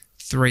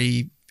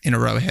 3 in a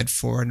row ahead,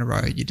 4 in a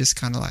row. You're just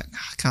kind of like,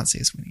 I can't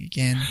see us winning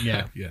again.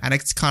 Yeah. And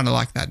it's kind of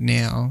like that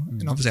now.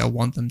 And obviously I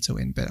want them to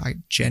win, but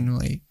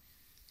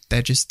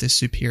they're just the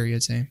superior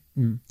team.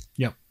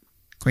 Yep.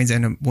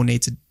 Queensland will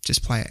need to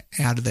just play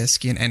out of their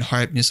skin and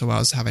hope New South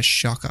Wales have a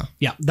shocker.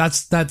 Yeah,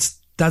 that's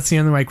the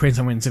only way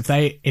Queensland wins.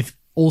 If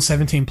all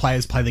 17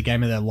 players play the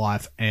game of their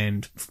life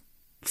and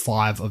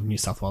 5 of New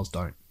South Wales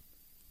don't.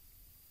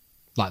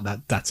 Like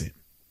that's it.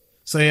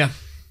 So yeah,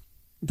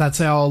 that's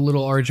our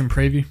little Origin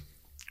preview.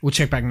 We'll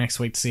check back next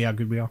week to see how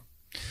good we are.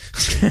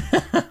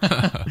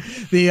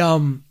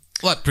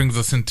 That brings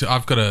us into,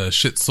 I've got a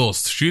shit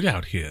sauce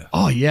shootout here.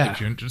 Oh yeah. If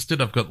you're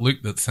interested, I've got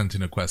Luke that sent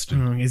in a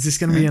question. Is this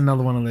going to be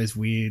another one of those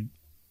weird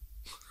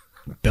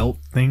belt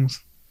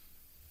things?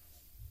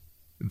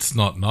 It's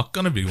not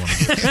going to be one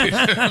of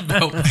those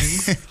belt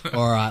things.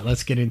 All right,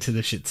 let's get into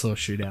the shit sauce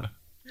shootout.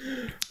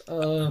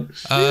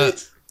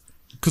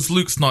 Because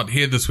Luke's not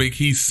here this week,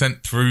 he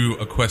sent through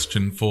a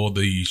question for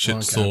the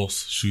shit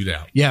sauce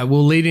shootout. Yeah,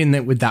 we'll lead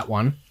in with that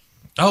one.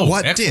 Oh,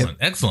 What excellent,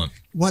 dip? excellent.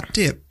 What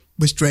dip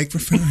was Drake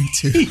referring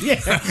to?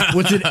 Yeah.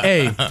 Was it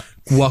A,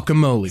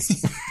 guacamole?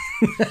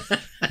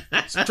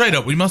 Straight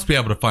up, we must be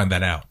able to find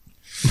that out.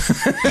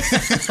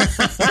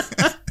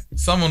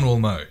 Someone will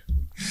know.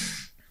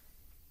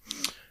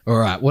 All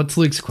right, what's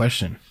Luke's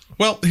question?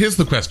 Well, here's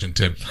the question,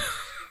 Tim.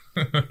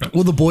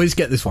 Will the boys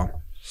get this one?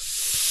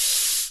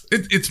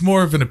 It's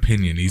more of an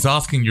opinion. He's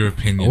asking your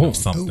opinion of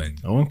something.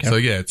 Oh, okay. So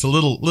yeah, it's a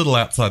little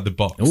outside the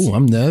box. Oh,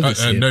 I'm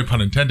nervous here. No pun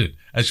intended,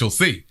 as you'll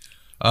see.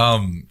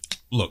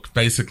 Look,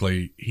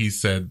 basically, he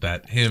said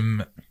that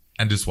him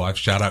and his wife,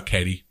 shout out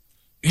Katie,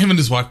 him and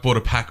his wife bought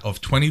a pack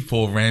of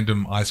 24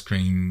 random ice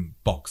cream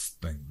box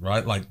thing,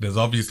 right? Like, there's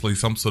obviously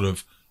some sort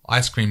of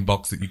ice cream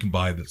box that you can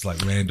buy that's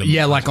like random.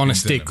 Yeah, like on a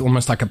stick,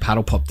 almost like a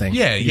paddle pop thing.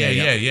 Yeah.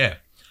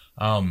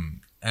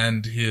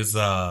 And his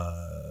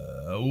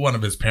one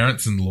of his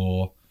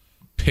parents-in-law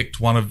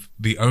picked one of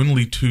the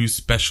only 2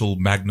 special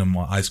Magnum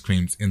ice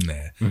creams in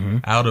there.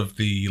 Out of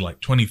the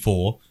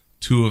 24,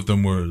 2 of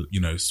them were,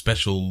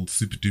 special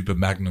super duper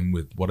Magnum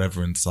with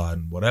whatever inside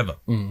and whatever.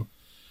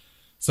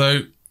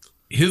 So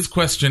his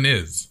question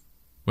is,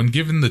 when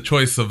given the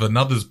choice of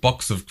another's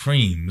box of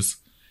creams,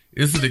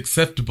 is it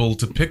acceptable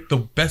to pick the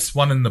best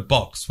one in the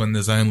box when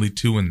there's only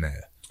 2 in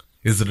there?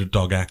 Is it a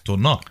dog act or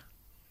not?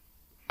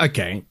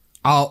 Okay.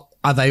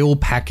 Are they all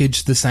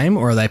packaged the same,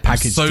 or are they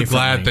packaged I'm so differently?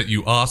 glad that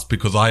you asked,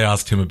 because I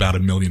asked him about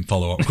 1 million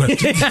follow-up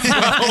questions.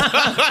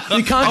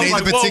 You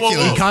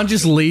can't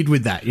just lead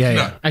with that.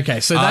 Yeah. Okay,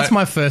 so that's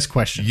my first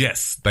question.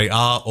 Yes, they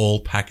are all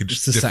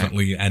packaged the same.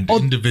 differently and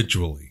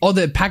individually. Oh,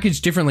 they're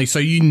packaged differently, so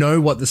you know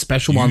what the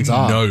special ones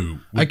are. know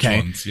which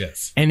ones,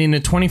 yes. And in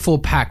a 24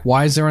 pack,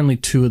 why is there only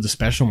 2 of the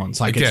special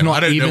ones? Like, Again, it's not I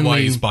don't evenly... know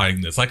why he's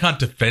buying this. I can't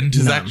defend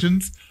his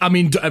actions. I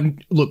mean,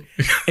 look,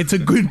 it's a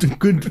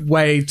good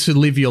way to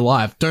live your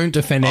life. Don't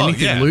defend anything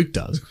Luke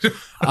does.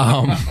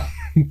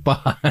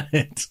 But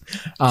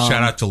shout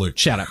out to Luke.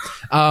 Shout out.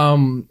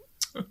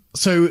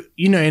 So,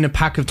 in a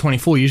pack of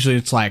 24, usually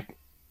it's like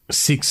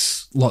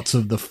 6 lots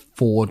of the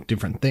 4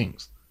 different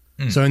things.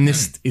 So in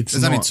this,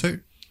 there's only 2.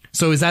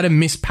 So is that a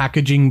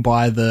mispackaging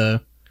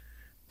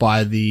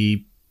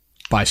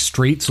by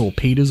Streets or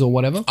Peters or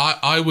whatever?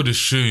 I would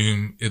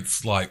assume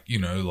it's like,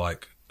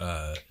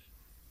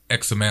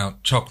 X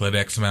amount chocolate,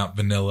 X amount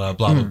vanilla,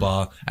 blah, blah,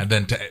 blah. And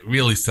then to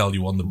really sell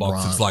you on the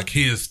box, it's like,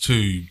 here's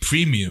 2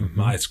 premium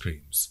ice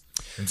creams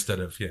instead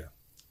of,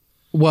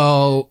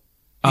 Well,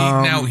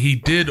 now he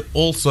did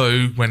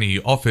also, when he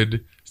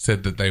offered,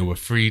 said that they were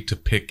free to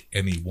pick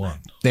any one.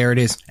 There it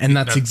is. And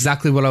that's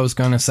exactly what I was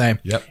going to say.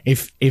 Yep.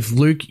 If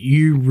Luke,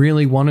 you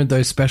really wanted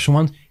those special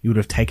ones, you would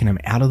have taken them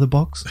out of the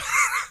box,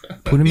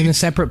 put them in a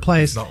separate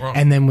place. Not wrong.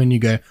 And then when you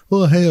go,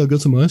 oh, hey, I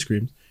got some ice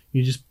creams,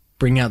 you just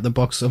bring out the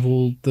box of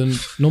all the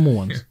normal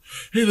ones.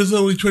 Hey, there's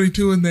only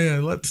 22 in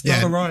there. Let's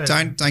start a riot.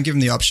 Don't give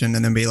them the option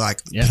and then be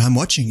like, but I'm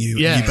watching you.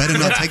 Yeah. You better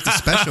not take the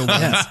special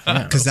ones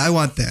because I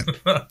want them.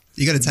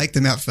 You got to take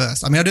them out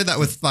first. I mean, I do that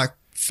with like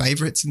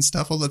favorites and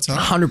stuff all the time.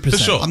 100%. For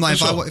sure. I'm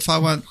like, if I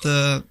want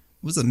the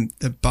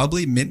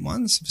bubbly mint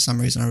ones, for some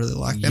reason I really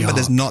like them, but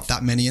there's not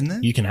that many in there.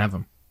 You can have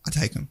them. I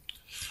take them.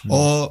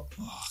 Or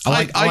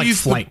I like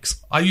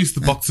flakes. I use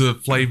the box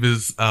of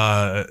flavors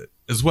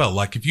as well.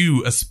 Like if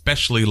you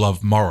especially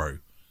love Morrow,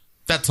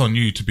 that's on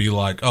you to be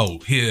like, oh,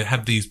 here,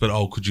 have these, but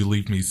oh, could you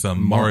leave me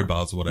some Morrow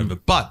bars or whatever?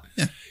 But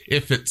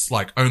if it's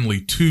like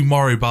only 2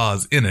 Morrow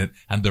bars in it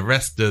and the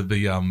rest are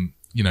the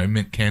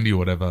mint candy or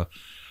whatever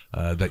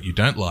that you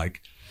don't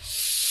like,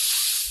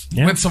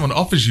 when someone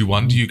offers you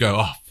one, do you go,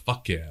 oh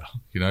fuck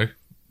yeah,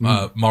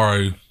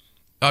 Morrow?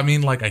 I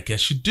mean, like, I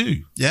guess you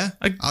do. Yeah.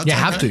 You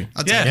have to.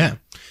 Yeah.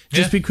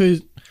 Just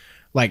because,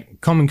 like,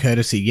 common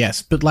courtesy,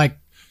 yes. But, like,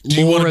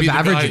 law of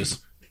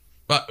averages.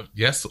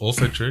 Yes,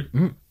 also true.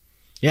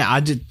 Yeah,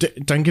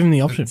 don't give them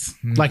the option.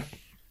 Like,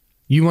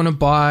 you want to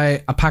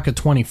buy a pack of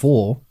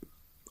 24,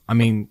 I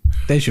mean,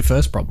 there's your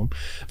first problem.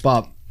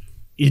 But,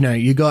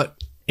 you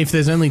got, if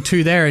there's only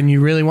 2 there and you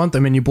really want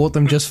them and you bought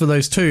them just for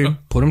those 2,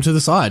 put them to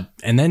the side.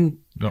 And then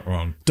not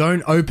wrong.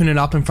 Don't open it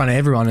up in front of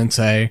everyone and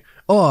say,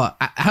 oh,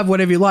 have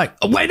whatever you like.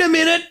 Oh, wait a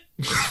minute.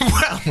 Well,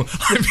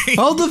 I mean,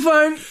 hold the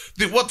phone.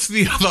 What's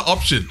the other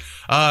option?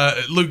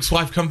 Luke's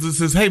wife comes and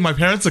says, hey, my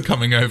parents are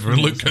coming over.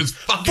 And Luke goes,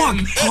 fuck,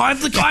 hide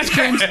the ice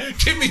cream.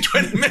 Give me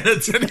 20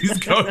 minutes. And he's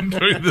going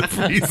through the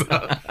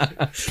freezer.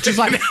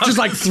 just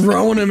like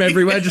throwing them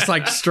everywhere, just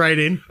like straight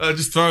in.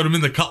 Just throwing them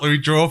in the cutlery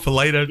drawer for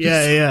later.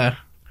 Yeah.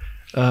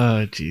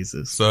 Oh,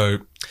 Jesus. So,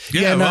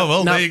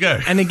 well, there you go.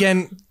 And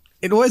again,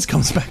 it always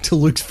comes back to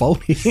Luke's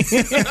fault.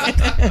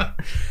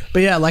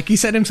 But yeah, like he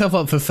set himself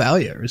up for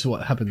failure is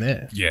what happened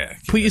there. Yeah.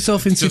 Put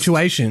yourself in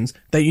situations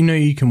that you know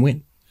you can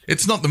win.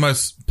 It's not the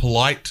most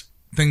polite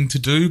thing to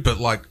do, but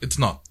like it's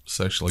not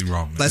socially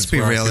wrong. Let's be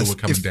real.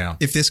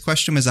 If this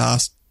question was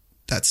asked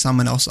that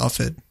someone else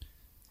offered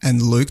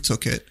and Luke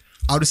took it,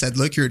 I would have said,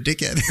 Luke, you're a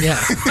dickhead. Yeah.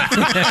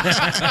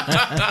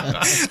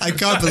 I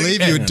can't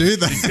believe you would do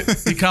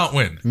that. You can't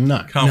win.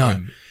 No.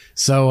 Win.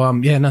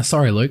 So,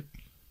 sorry, Luke.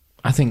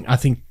 I think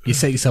you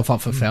set yourself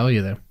up for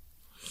failure there.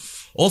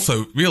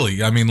 Also,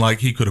 really, I mean,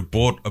 like he could have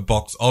bought a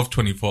box of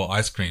 24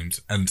 ice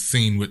creams and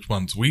seen which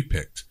ones we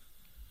picked.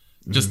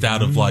 Just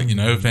out of like,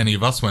 if any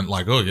of us went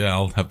like, oh yeah,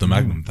 I'll have the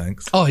Magnum,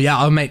 thanks. Oh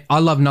yeah, mate, I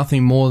love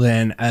nothing more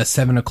than a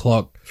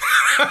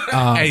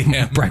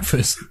 7:00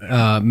 breakfast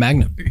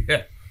Magnum.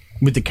 Yeah.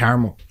 With the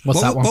caramel.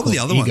 What's that one What called? were the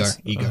other ones?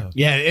 Ego.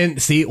 Yeah,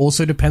 and see,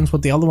 also depends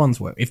what the other ones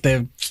were. If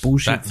they're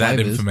bullshit that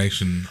flavors.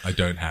 information I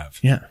don't have.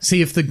 Yeah.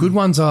 See, if the good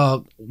ones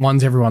are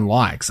ones everyone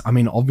likes, I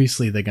mean,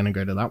 obviously they're going to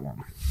go to that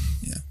one.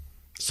 Yeah.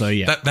 So,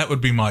 yeah. That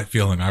would be my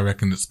feeling. I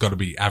reckon it's got to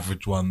be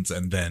average ones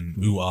and then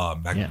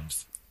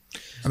Magnums. Yeah.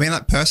 I mean,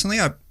 like,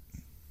 personally, I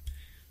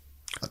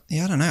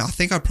don't know. I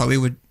think I probably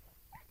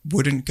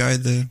wouldn't go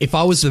the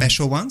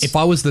special ones. If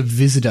I was the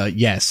visitor,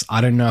 yes. I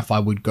don't know if I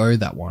would go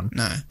that one.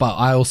 No. But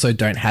I also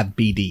don't have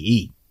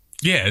BDE.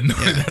 Yeah,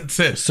 that's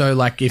it. So,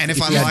 like, if you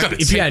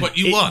had what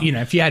you want.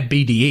 If you had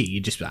BDE,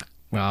 you'd just be like,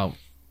 well,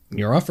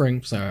 you're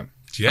offering, so I'm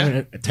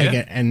going to take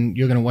it and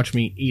you're going to watch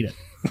me eat it.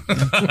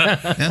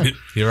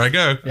 Here I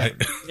go.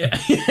 Yeah.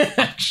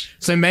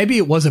 So maybe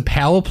it was a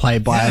power play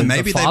by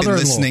maybe the they've been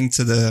listening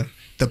to the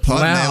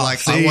pod and they're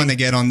like, I want to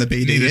get on the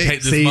BDE. Need to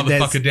take this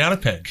motherfucker down a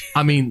peg.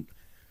 I mean,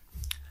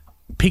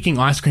 picking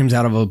ice creams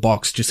out of a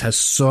box just has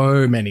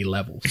so many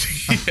levels.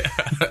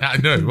 I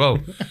know. Well,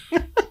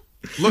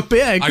 look, but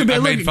yeah, I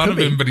made fun of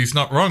him, but he's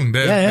not wrong.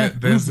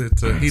 There's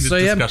it's a heated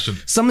discussion.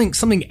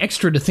 Something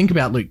extra to think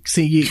about, Luke.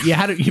 See,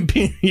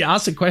 you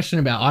asked a question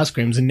about ice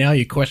creams, and now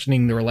you're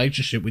questioning the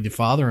relationship with your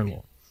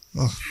father-in-law.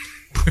 Oh.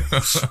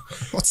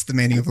 What's the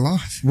meaning of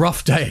life?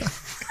 Rough day.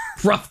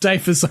 Rough day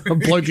for some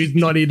bloke who's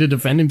not here to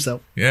defend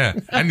himself. Yeah,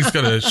 and he's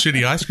got a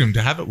shitty ice cream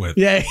to have it with.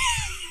 Yeah.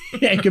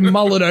 Yeah, you can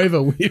mull it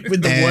over with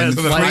the and worst.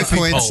 The 3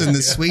 points and the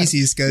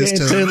Sweezies goes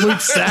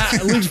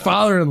to Luke's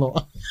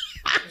father-in-law.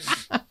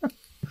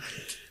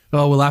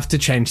 Oh, we'll have to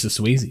change the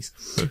Sweezies.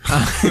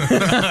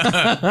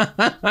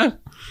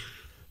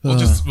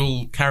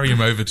 We'll carry him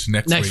over to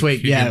next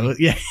week. Yeah.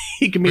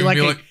 He can be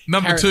like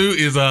number 2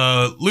 is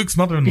Luke's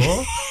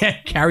mother-in-law.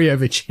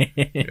 Carryover champ.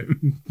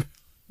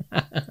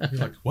 You're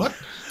like, what?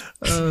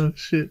 Oh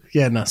shit.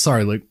 Yeah, no,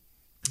 sorry, Luke.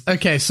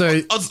 Okay,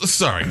 so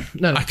sorry.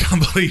 No. I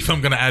can't believe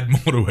I'm going to add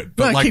more to it.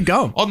 But keep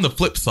going. On the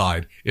flip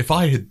side, if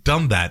I had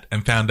done that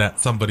and found out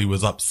somebody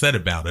was upset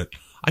about it,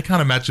 I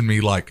can't imagine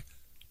me like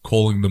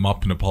calling them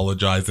up and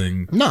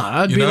apologizing. No,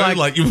 I'd be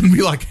like you wouldn't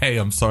be like, "Hey,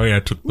 I'm sorry, I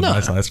took the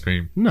nice ice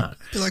cream." No,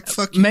 be like,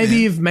 "Fuck you."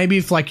 Maybe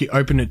if like you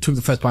open it, took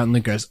the first bite, and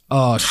Luke goes,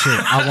 "Oh shit,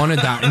 I wanted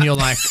that," and you're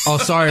like, "Oh,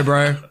 sorry,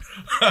 bro."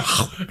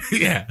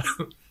 Yeah.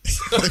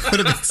 They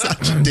could have been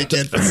such a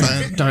dickhead for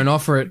saying. Don't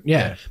offer it.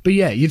 Yeah. But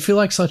yeah, you'd feel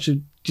like such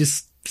a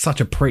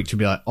prick to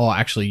be like, oh,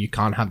 actually, you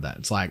can't have that.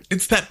 It's like...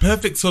 It's that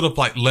perfect sort of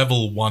like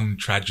level 1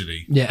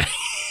 tragedy. Yeah.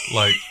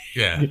 Like,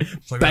 yeah.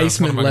 It's like,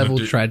 basement level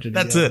tragedy.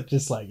 That's it.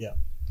 Just like, yeah.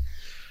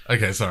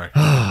 Okay, sorry.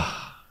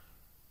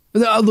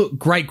 Look,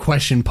 great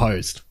question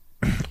posed.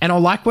 And I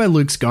like where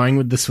Luke's going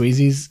with the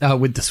Sweezies,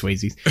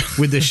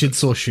 with the shit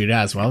sauce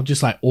shootout as well.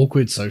 Just like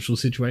awkward social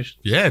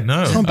situation. Yeah,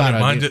 no. I don't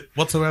mind it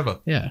whatsoever.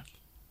 Yeah.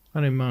 I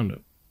didn't mind it.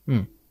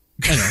 Anyway,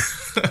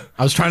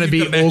 I was trying to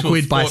be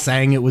awkward by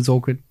saying it was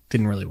awkward.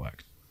 Didn't really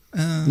work.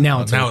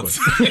 Now it's Now awkward.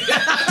 it's.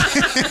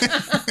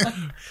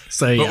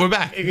 So yeah. But we're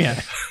back.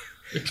 Yeah.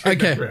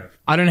 Okay.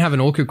 I don't have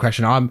an awkward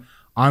question.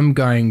 I'm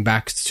going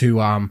back to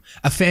a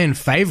fan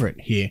favorite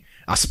here.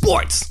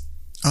 Sports.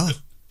 Oh,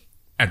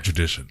 And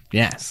tradition.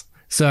 Yes.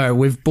 So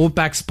we've brought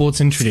back sports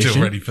and tradition.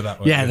 Still ready for that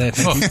one. Yeah.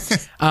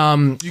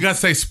 You guys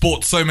say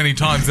sports so many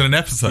times in an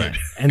episode.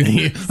 And then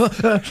you,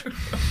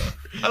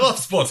 I love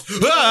sports.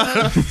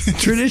 Ah!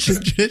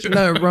 tradition.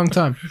 No, wrong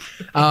time.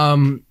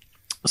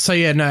 So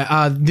yeah,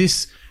 no.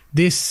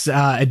 This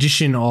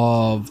edition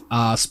of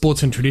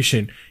sports and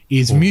tradition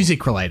is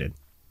music related.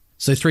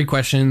 So 3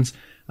 questions,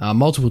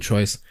 multiple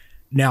choice.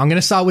 Now I'm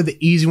going to start with the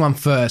easy one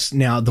first.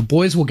 Now the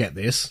boys will get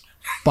this,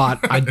 but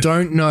I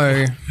don't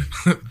know.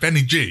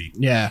 Benny G.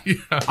 Yeah.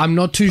 I'm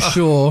not too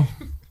sure.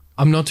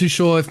 I'm not too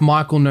sure if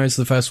Michael knows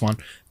the first one.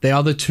 The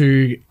other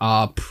 2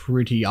 are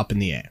pretty up in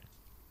the air.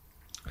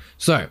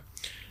 So,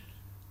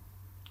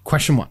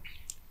 question 1.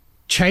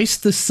 Chase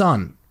the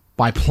Sun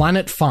by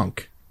Planet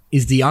Funk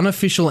is the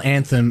unofficial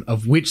anthem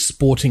of which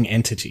sporting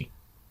entity?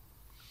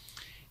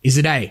 Is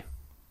it A,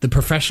 the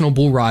Professional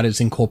Bull Riders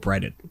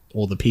Incorporated,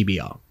 or the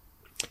PBR?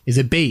 Is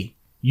it B,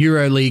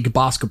 EuroLeague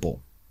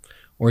Basketball?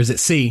 Or is it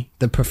C,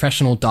 the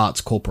Professional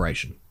Darts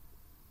Corporation?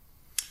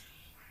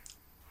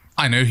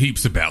 I know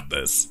heaps about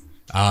this.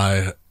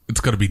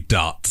 It's got to be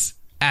darts.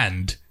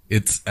 And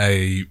it's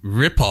a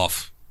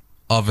rip-off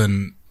of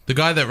the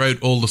guy that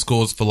wrote all the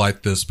scores for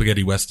like the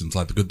spaghetti westerns,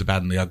 like The Good, the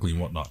Bad, and the Ugly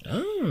and whatnot.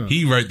 Oh.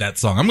 He wrote that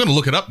song. I'm going to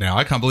look it up now.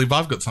 I can't believe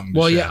I've got something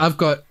to share. Yeah, I've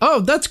got... Oh,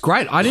 that's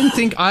great. I didn't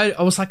think...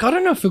 I was like, I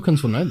don't know if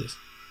Wilkins will know this.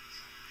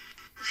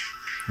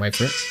 Wait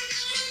for it.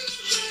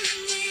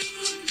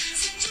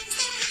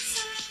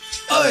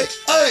 Oi.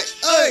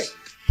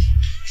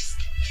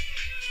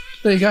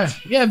 There you go.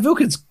 Yeah,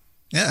 Wilkins.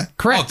 Yeah.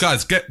 Correct. Oh,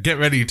 guys, get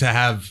ready to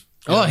have...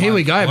 Oh, here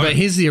we go. But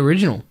here's the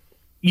original.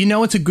 You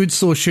know it's a good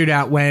source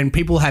shootout when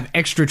people have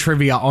extra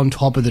trivia on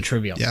top of the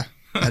trivia. Yeah,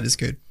 that is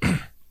good.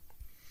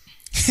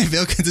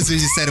 Vilkins, as soon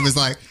as you said it, was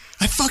like,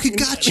 I fucking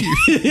got you.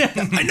 Yeah,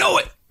 I know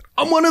it.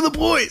 I'm one of the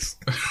boys.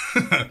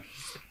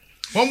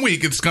 1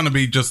 week, it's going to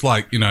be just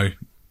like, you know,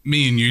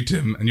 me and you,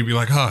 Tim, and you'll be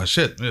like, oh,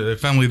 shit,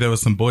 if only there were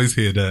some boys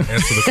here to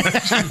answer the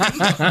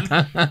question.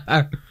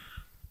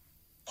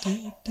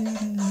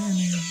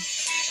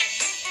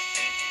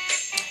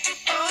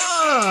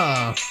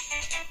 Ah.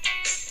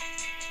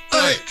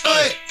 Oi.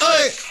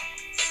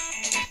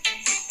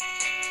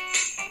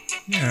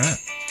 Yeah, right.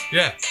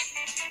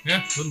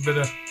 Yeah, a little bit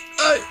of...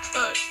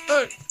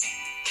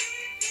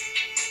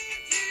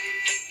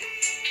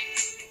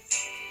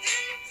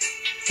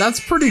 That's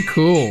pretty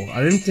cool.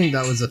 I didn't think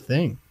that was a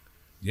thing.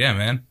 Yeah,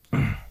 man.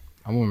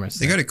 I'm almost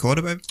They there. go to court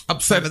over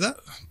that?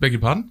 Beg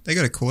your pardon? They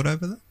go to court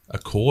over that? A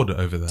chord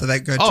over there. So they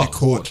go to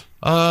court.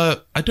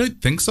 I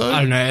don't think so.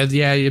 I don't know.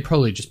 Yeah, you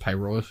probably just pay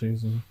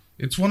royalties.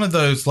 It's one of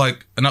those,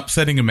 like, an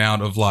upsetting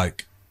amount of,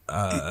 like,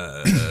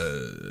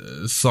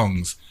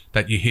 songs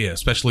that you hear,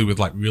 especially with,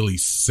 like, really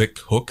sick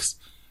hooks.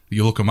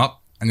 You look them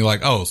up, and you're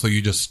like, oh, so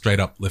you just straight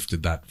up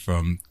lifted that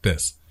from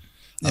this.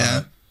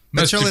 Yeah.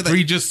 But Most surely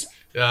egregious...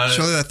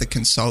 surely they have to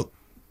consult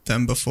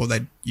them before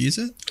they use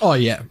it? Oh,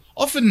 yeah.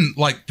 Often,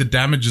 like, the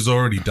damage is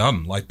already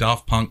done. Like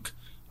Daft Punk,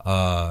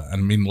 and I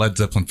mean Led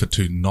Zeppelin for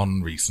 2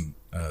 non-recent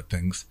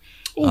things.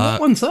 Oh,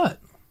 what one's that?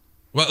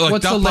 Well, like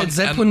What's Daft the Led Punk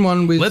Zeppelin and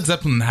one with... Led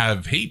Zeppelin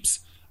have heaps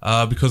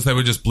because they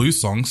were just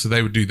blues songs, so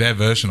they would do their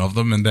version of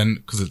them, and then,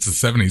 because it's the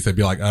 70s, they'd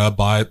be like,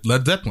 buy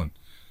Led Zeppelin.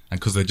 And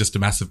because they're just a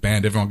massive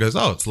band, everyone goes,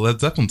 oh, it's a Led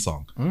Zeppelin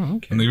song. Oh,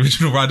 okay. And the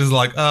original writers are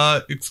like,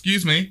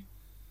 excuse me.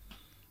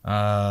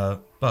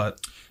 But...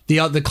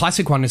 The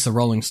classic one is the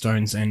Rolling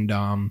Stones, and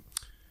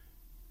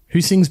who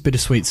sings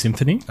Bittersweet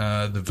Symphony?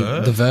 The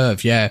Verve. The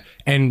Verve, yeah.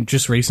 And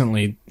just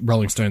recently,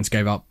 Rolling Stones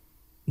gave up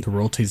the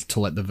royalties to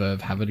let the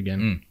Verve have it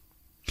again.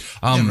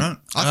 Yeah, right.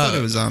 I thought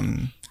it was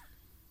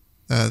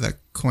the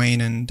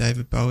Queen and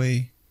David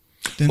Bowie.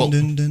 Dun,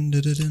 dun, dun, dun,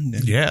 dun, dun,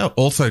 dun. Yeah,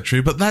 also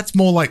true, but that's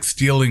more like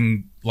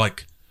stealing,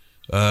 like,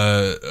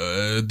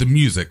 the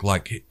music,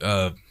 like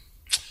the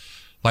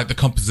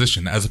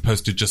composition, as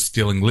opposed to just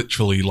stealing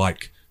literally,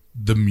 like,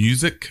 the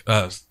music.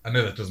 I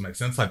know that doesn't make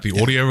sense, like the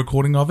audio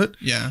recording of it.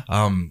 Yeah.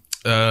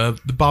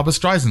 The Barbra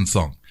Streisand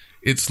song.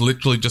 It's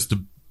literally just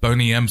a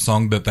Boney M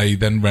song that they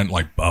then went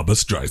like Barbra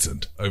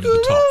Streisand over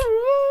the top.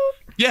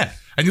 Yeah.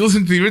 And you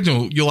listen to the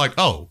original, you're like,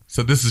 oh,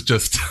 so this is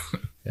just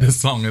this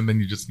song, and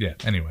then you just,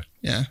 anyway.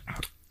 Yeah.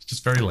 It's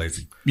just very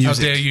lazy. Music.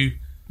 How dare you?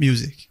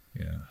 Music.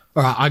 Yeah.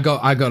 All right, I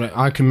got it.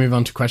 I can move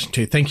on to question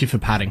 2. Thank you for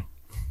padding.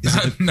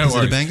 No Is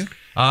worries. it a banger?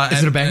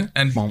 Is it a banger?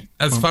 And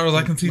as far as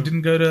I can see, it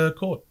didn't go to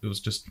court. It was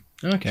just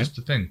Okay. just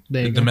a thing.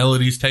 There you The go.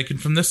 melody's taken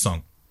from this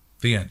song.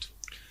 The end.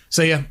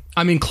 So yeah,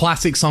 I mean,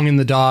 classic song in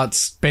the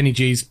darts. Benny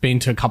G's been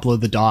to a couple of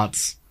the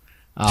darts.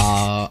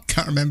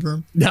 Can't remember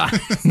them. No,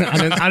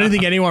 I don't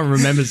think anyone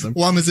remembers them.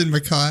 One was in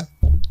Mackay.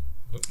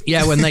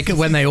 Yeah, when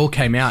they all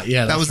came out.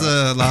 Yeah, That was right. the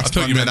I last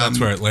thought one. you meant that's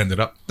where it landed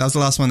up. That was the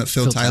last one that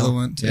Phil Taylor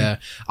went to. Yeah,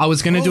 I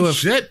was gonna do a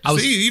shit. I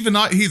was See,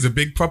 he's a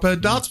big proper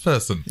dance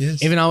person.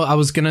 Yes. even though I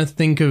was gonna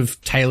think of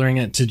tailoring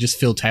it to just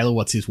Phil Taylor.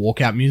 What's his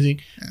walkout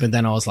music? But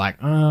then I was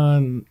like,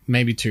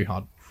 maybe too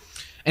hard.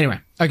 Anyway,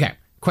 okay.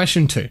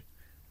 Question 2.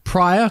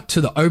 Prior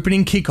to the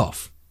opening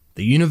kickoff,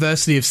 the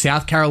University of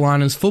South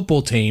Carolina's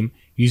football team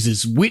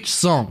uses which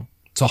song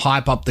to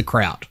hype up the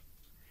crowd?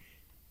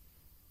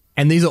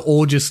 And these are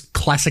all just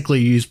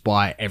classically used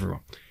by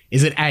everyone.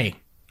 Is it A,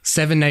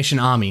 Seven Nation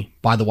Army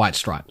by the White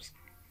Stripes?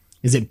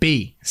 Is it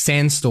B,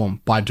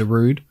 Sandstorm by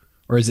Darude?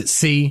 Or is it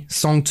C,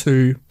 Song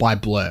 2 by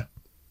Blur?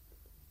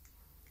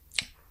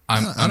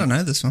 I don't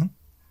know this one.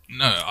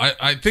 No,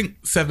 I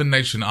think Seven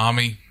Nation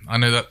Army. I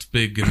know that's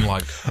big in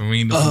like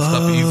arenas and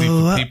stuff, easy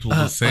for people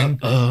to sing.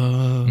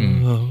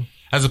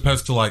 As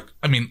opposed to like,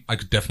 I mean, I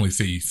could definitely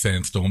see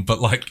Sandstorm, but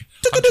like,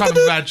 I'm trying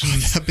to imagine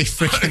That'd be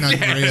freaking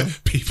unreal.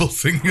 people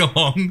singing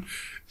along.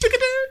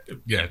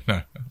 Yeah,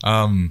 no.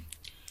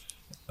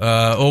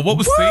 Or what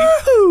was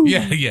C?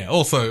 Yeah.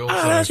 Also.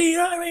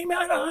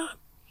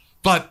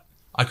 But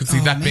I could see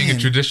that being a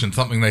tradition,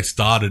 something they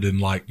started in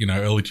like,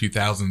 early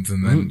 2000s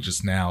and then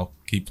just now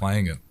keep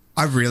playing it.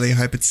 I really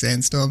hope it's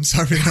Sandstorm, so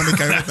I really want to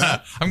go with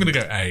that. I'm going to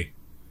go A.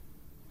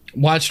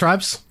 White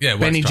Stripes? Yeah, White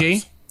Benny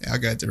Stripes. G? Yeah, I'll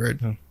go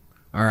Darude.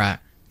 All right.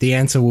 The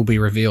answer will be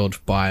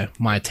revealed by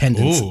my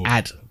attendance Ooh.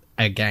 at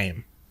a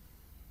game.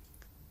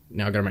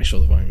 Now I've got to make sure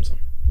the volume's on.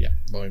 Yeah,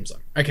 volume's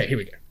on. Okay, here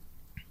we go.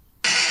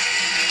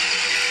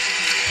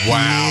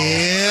 Wow.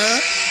 Yeah.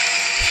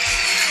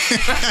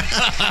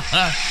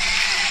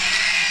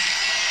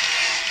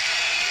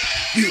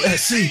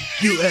 USC.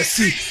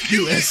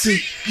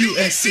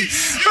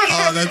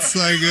 Oh, that's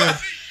so good.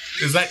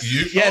 Is that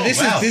you? Yeah, Oh, this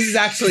wow. is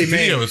actually me.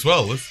 Video as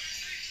well.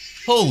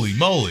 Holy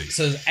moly.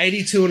 So it's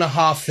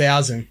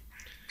 82,500.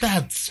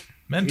 That's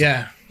mental.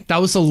 Yeah. That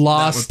was the That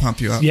last. would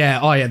pump you up. Yeah.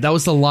 Oh, yeah. That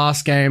was the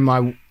last game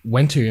I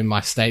went to in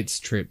my States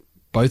trip.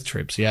 Both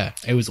trips. Yeah.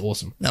 It was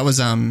awesome. That was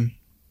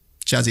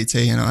Jazzy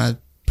T and I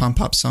pump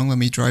up song when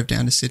we drove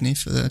down to Sydney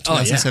for the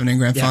 2017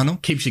 grand Yeah. final.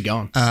 Keeps you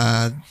going.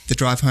 The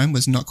drive home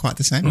was not quite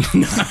the same. And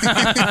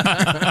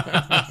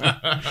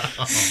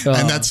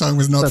that song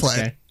was not That's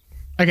played.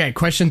 Okay,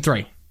 question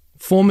 3.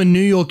 Former New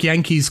York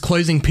Yankees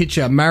closing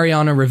pitcher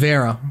Mariano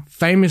Rivera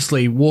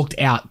famously walked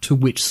out to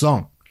which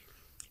song?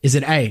 Is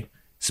it A,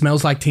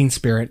 Smells Like Teen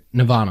Spirit,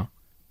 Nirvana?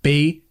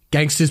 B,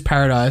 Gangsta's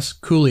Paradise,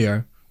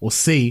 Coolio? Or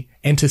C,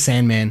 Enter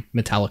Sandman,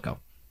 Metallica?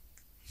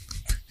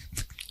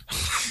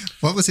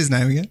 What was his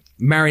name again?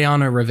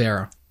 Mariano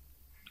Rivera.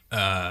 One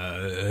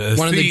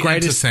of the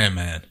greatest-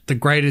 Sandman. The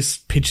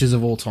greatest pitchers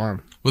of all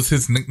time. Was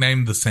his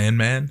nickname the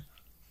Sandman?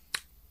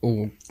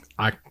 Oh,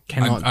 I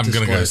cannot I'm going to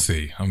go disclose.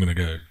 C. I'm going to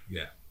go,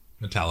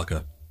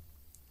 Metallica.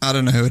 I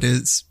don't know who it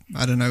is.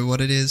 I don't know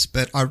what it is,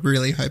 but I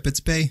really hope it's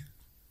B.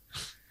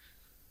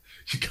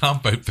 You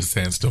can't vote for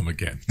Sandstorm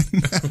again.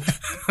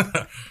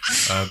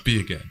 B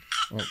again.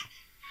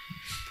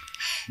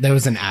 There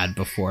was an ad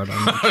before it.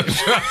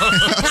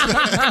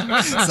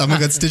 Someone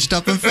got stitched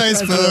up on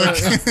Facebook.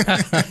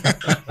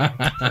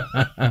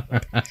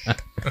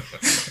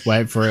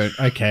 Wait for it.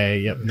 Okay,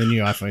 yep, the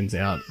new iPhone's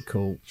out.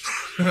 Cool.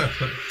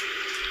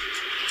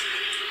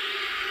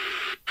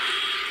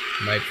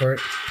 Wait for it.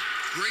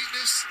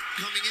 Greatness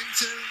coming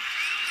into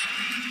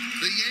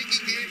the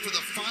Yankee game for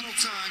the final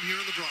time here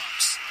in the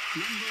Bronx.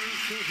 Number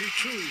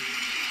 42,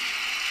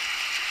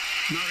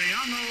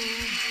 Mariano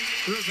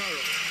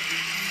Rivera.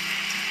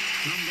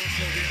 Number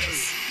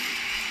 42.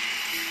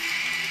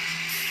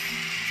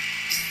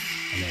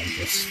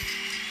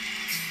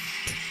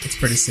 It's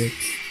pretty sick.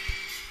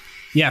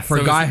 Yeah, for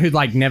So a guy is who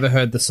never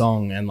heard the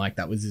song and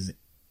that was his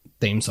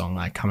theme song,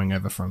 coming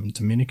over from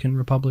Dominican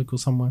Republic or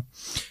somewhere.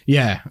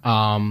 Yeah,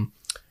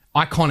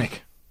 iconic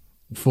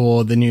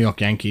for the New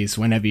York Yankees.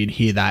 Whenever you'd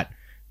hear that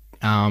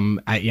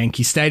at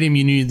Yankee Stadium,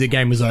 you knew the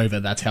game was over.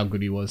 That's how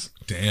good he was.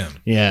 Damn.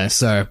 Yeah,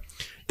 so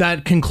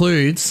that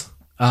concludes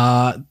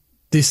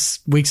this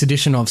week's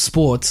edition of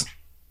Sports.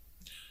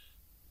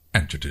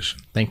 And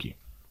tradition. Thank you.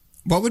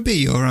 What would be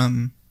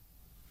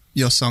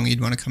your song you'd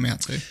want to come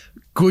out to?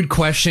 Good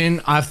question.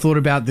 I've thought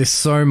about this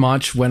so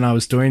much when I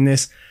was doing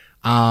this.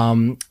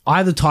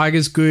 Either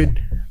Tiger's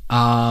good.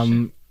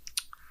 I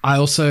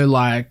also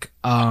like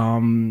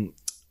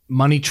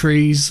Money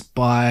Trees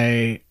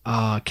by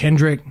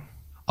Kendrick.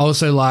 I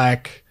also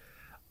like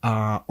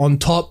On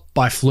Top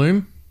by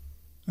Flume.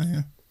 Oh,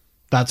 yeah.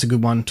 That's a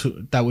good one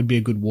too. That would be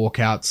a good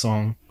walkout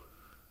song.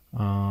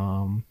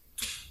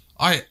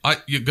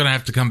 You're going to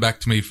have to come back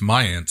to me for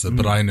my answer,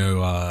 but I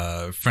know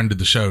a friend of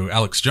the show,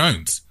 Alex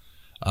Jones,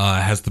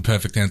 has the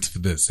perfect answer for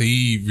this.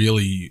 He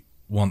really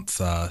wants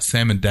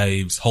Sam and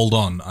Dave's Hold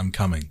On, I'm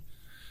Coming.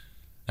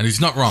 And he's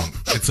not wrong.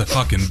 It's a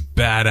fucking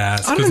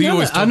badass. I Because don't he know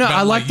always that. talks I know, about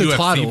I like the UFC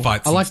title.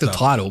 fights I and like the stuff.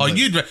 title, Oh, but-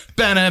 you'd... Oh,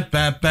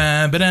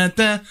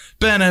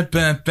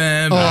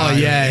 Oh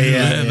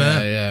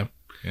yeah.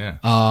 Yeah.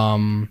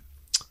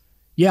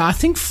 Yeah, I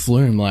think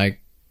Flume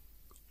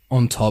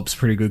On Top's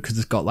pretty good because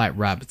it's got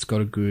rap. It's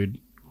got a good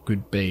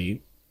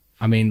beat.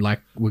 I mean, like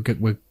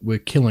we're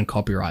killing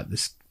copyright.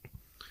 This,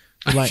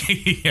 but like,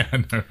 yeah, I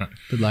know. Right?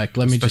 but like,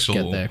 let me Special-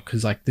 just get there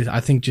because like this, I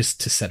think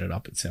just to set it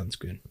up, it sounds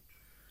good.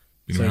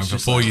 Been So around it's for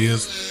just 4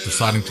 years,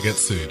 deciding to get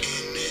sued.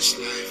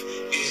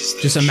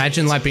 Just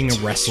imagine like being a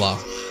wrestler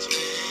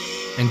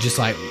and just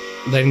like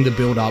letting the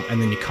build up,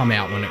 and then you come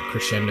out when it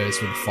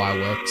crescendos with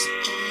fireworks.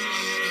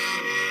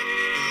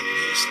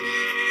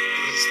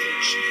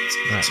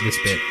 Right, this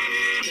bit.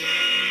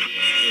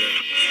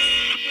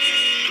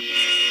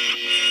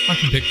 I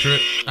can picture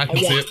it. I can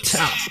see it.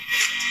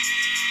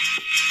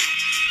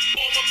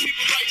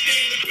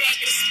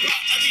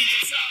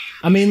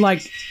 I mean,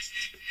 like,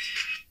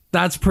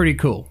 that's pretty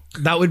cool.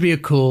 That would be a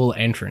cool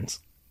entrance.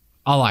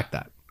 I like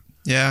that.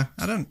 Yeah,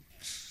 I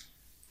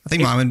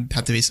think mine would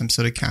have to be some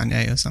sort of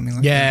Kanye or something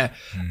like that.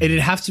 Yeah, it'd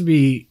have to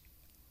be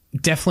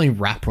definitely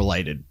rap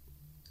related.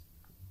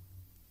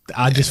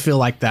 I just feel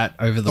like that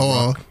over the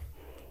Or rock.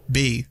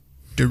 B,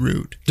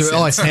 Darude.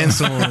 Oh,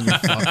 Sandstorm.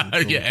 Fucking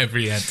cool. Yeah,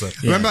 every answer.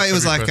 Remember, it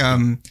was every like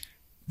question.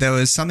 there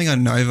was something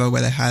on Nova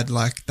where they had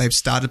like they've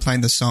started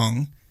playing the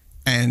song,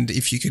 and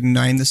if you could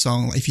name the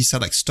song, if you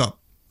said like stop,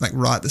 like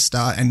right at the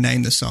start and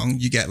name the song,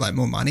 you get like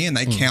more money, and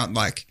they count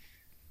like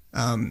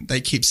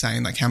they keep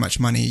saying like how much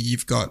money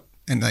you've got,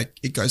 and like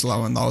it goes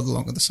lower and lower the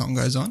longer the song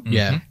goes on.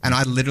 Yeah. And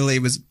I literally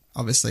was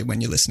obviously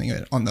when you're listening to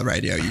it on the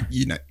radio,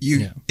 you know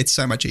it's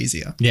so much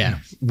easier. Yeah.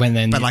 When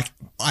then, But like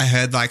I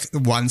heard like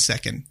 1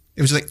 second.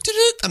 It was like,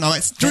 and I'm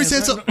like, Drew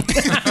Sandstorm.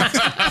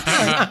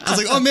 I was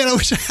like, oh man, I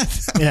wish I had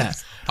that. yeah.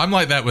 I'm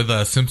like that with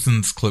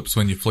Simpsons clips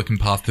when you're flicking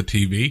past the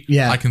TV.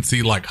 Yeah. I can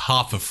see like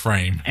half a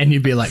frame. And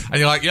you'd be like, And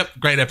you're like, yep,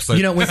 great episode.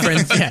 you don't win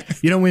friends. Yeah.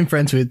 You don't win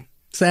friends with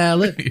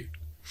salad.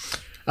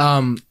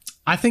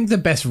 I think the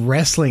best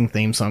wrestling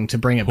theme song to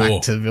bring it back Oh.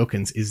 to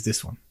Vilkins is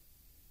this one.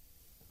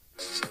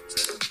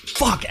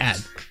 Fuck ad.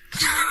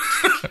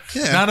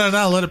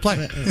 No, let it play.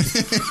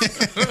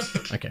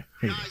 Okay.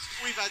 Here you go. Guys,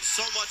 we've had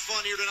so much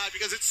fun here tonight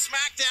because it's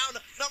SmackDown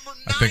number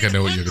 900. I think I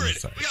know what you're gonna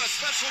say. We got a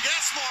special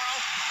guest tomorrow.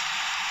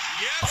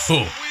 Yes, Oh.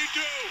 we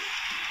do.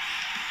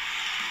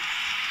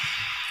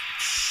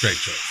 Great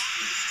choice.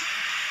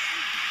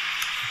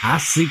 I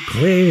see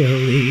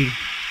clearly.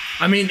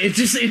 I mean, it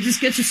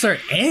just gets you so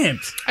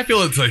amped. I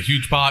feel it's a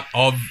huge part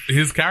of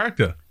his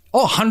character.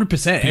 Oh,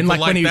 100%. And People like,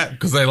 like when he, that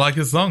because they like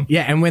his song.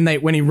 yeah, and when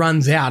he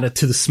runs out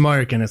to the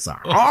smoke and it's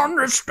like, on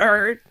the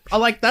street. I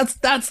like, that's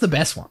the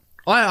best one.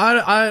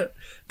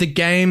 The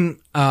game,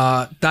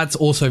 that's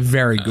also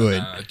very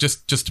good.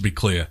 Just to be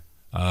clear,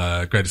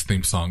 greatest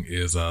theme song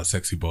is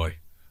 "Sexy Boy."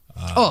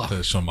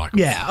 To Shawn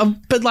Michaels. Yeah,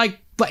 but like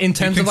in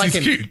terms of like,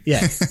 thinks he's cute.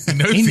 yeah,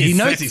 He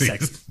knows he's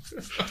sexy.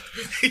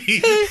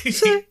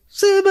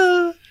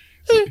 sexy.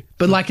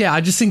 But like, yeah, I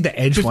just think the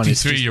Edge one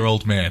is just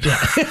 53-year-old man.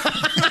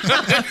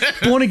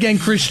 born again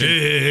Christian.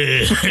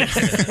 Hey,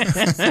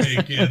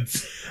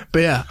 kids. But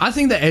yeah, I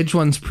think the Edge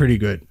one's pretty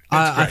good.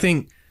 I great.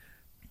 think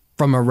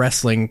from a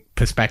wrestling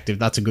perspective,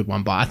 that's a good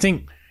one. But I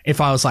think if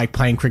I was like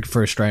playing cricket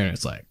for Australia,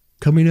 it's like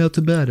coming out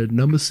to bat at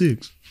number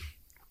 6.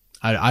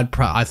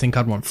 I think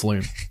I'd want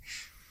Flume.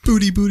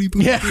 Booty, booty,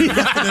 booty. Yeah,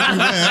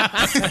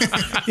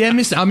 yeah,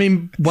 Mr. I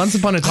mean, once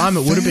upon a time,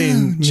 it would have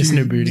been Miss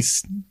New Booty.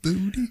 Miss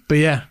Booty. But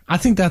yeah, I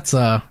think that's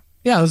yeah,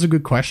 that was a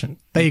good question.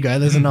 There you go.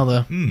 There's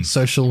another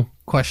social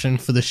question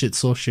for the shit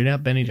sauce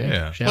shootout, Benny J.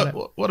 Yeah. Shout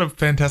out. What a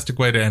fantastic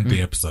way to end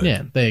the episode.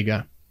 Yeah, there you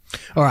go.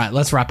 All right,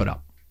 let's wrap it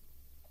up.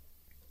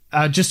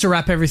 Just to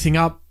wrap everything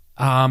up,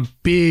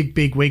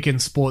 big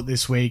weekend sport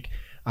this week.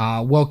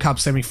 World Cup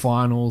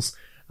semi-finals,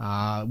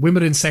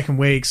 Wimbledon second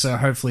week, so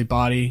hopefully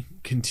Barty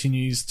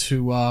continues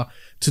to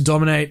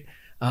dominate.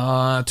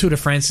 Tour de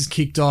France is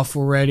kicked off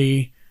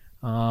already.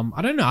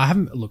 I don't know. I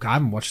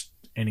haven't watched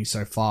any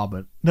so far,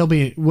 but there'll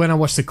be, when I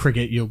watch the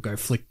cricket, you'll go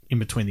flick in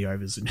between the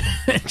overs and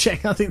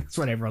check. I think that's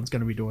what everyone's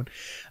going to be doing.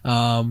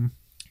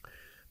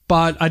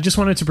 But I just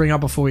wanted to bring up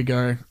before we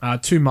go,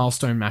 2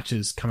 milestone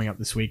matches coming up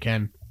this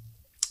weekend.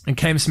 And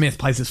Cam Smith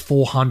plays his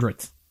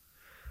 400th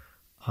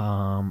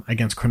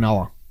against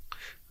Cronulla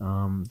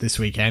this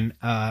weekend.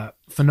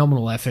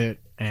 Phenomenal effort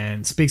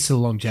and speaks to the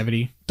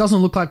longevity. Doesn't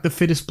look like the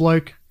fittest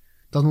bloke.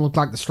 Doesn't look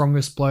like the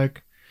strongest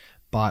bloke.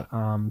 But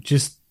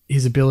just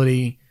his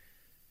ability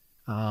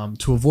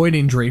to avoid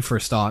injury for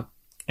a start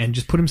and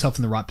just put himself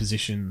in the right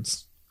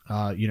positions,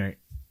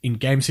 in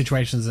game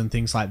situations and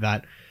things like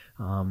that,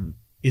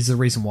 is the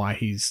reason why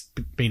he's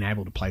been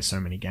able to play so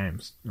many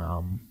games.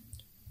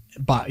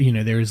 But,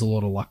 there is a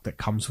lot of luck that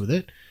comes with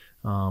it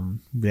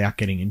without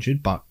getting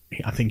injured. But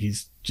I think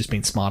he's just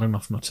been smart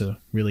enough not to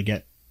really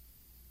get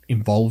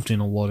involved in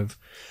a lot of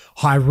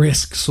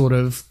high-risk sort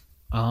of,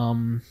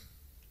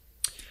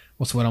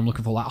 what's the word I'm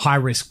looking for? Like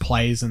high-risk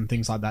plays and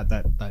things like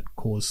that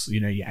cause,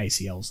 your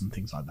ACLs and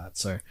things like that.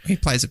 So He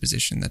plays a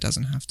position that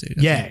doesn't have to.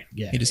 doesn't Yeah,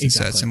 he? yeah, He just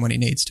exactly. inserts him when he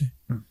needs to.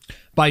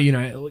 But,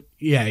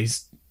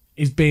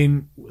 he's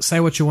been, say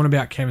what you want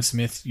about Cam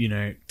Smith,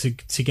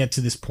 to get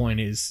to this point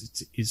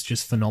is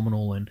just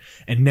phenomenal and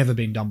never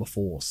been done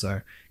before.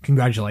 So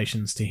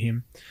congratulations to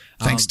him.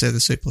 Thanks to the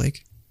Super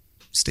League,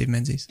 Steve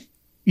Menzies.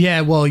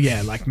 Yeah, well,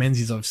 yeah, like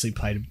Menzies obviously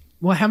played,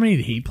 well, how many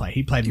did he play?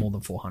 He played more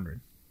than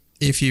 400.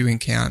 If you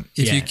count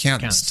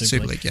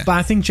Super League, yeah. But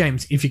I think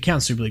if you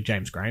count Super League,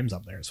 James Graham's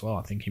up there as well.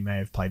 I think he may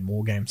have played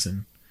more games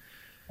than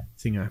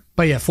Thingo.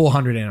 But yeah,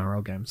 400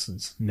 NRL games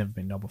has never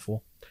been done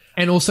before.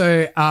 And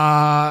also,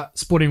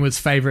 Sportingwood's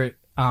favourite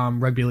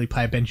rugby league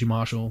player, Benji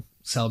Marshall,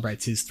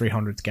 celebrates his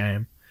 300th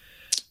game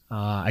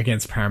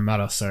against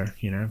Parramatta. So,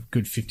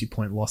 good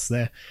 50-point loss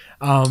there.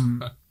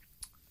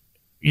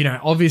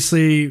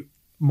 Obviously,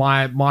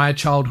 my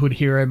childhood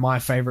hero, my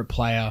favourite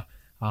player,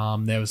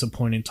 there was a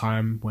point in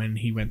time when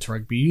he went to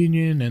rugby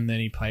union and then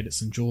he played at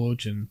St.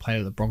 George and played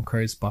at the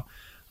Broncos. But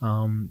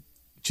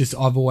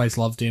I've always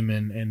loved him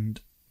and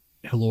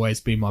he'll always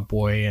be my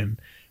boy. And,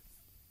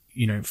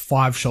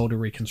 5 shoulder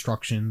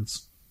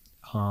reconstructions,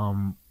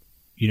 when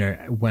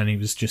he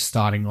was just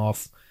starting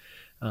off,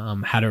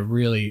 had a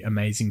really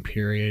amazing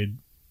period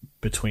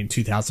between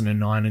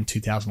 2009 and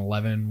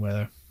 2011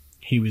 where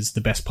he was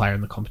the best player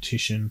in the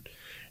competition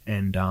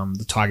and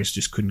the Tigers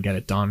just couldn't get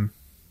it done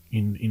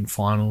in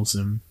finals.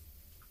 And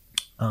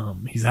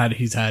he's had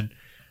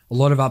a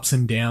lot of ups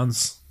and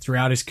downs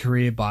throughout his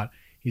career, but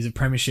he's a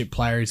premiership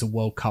player. He's a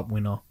World Cup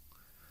winner.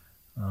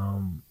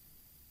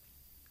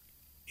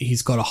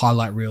 He's got a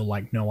highlight reel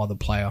like no other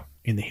player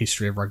in the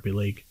history of rugby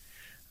league.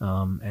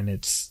 And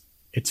it's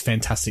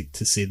fantastic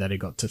to see that he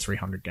got to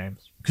 300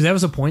 games because there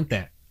was a point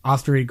there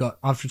after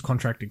his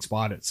contract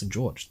expired at St.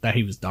 George that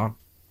he was done.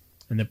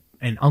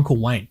 And Uncle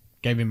Wayne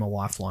gave him a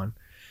lifeline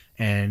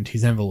and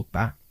he's never looked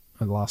back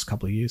over the last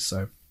couple of years.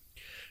 So,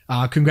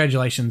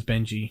 congratulations,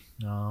 Benji.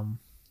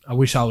 I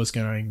wish I was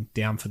going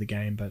down for the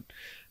game, but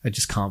I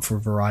just can't for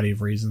a variety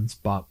of reasons.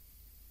 But,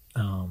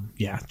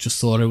 just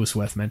thought it was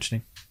worth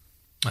mentioning.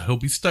 I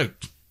hope he's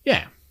stoked.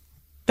 Yeah.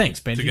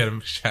 Thanks, Benji. To get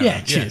him a shout Yeah,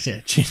 out. cheers.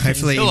 Yeah, cheers.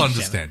 Hopefully, he'll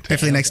understand.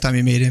 Hopefully, next time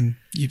you meet him,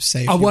 you've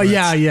saved. Oh, well,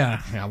 your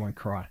yeah. words. I won't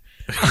cry.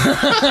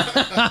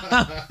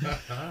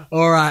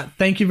 All right.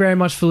 Thank you very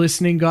much for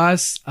listening,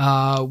 guys.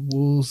 There'll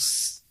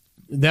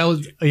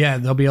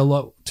be a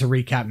lot to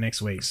recap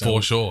next week. So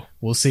For sure.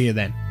 We'll see you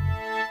then.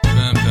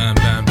 Bam, bam,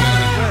 bam,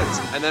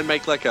 bam. And then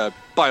make like a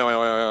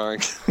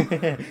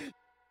boing.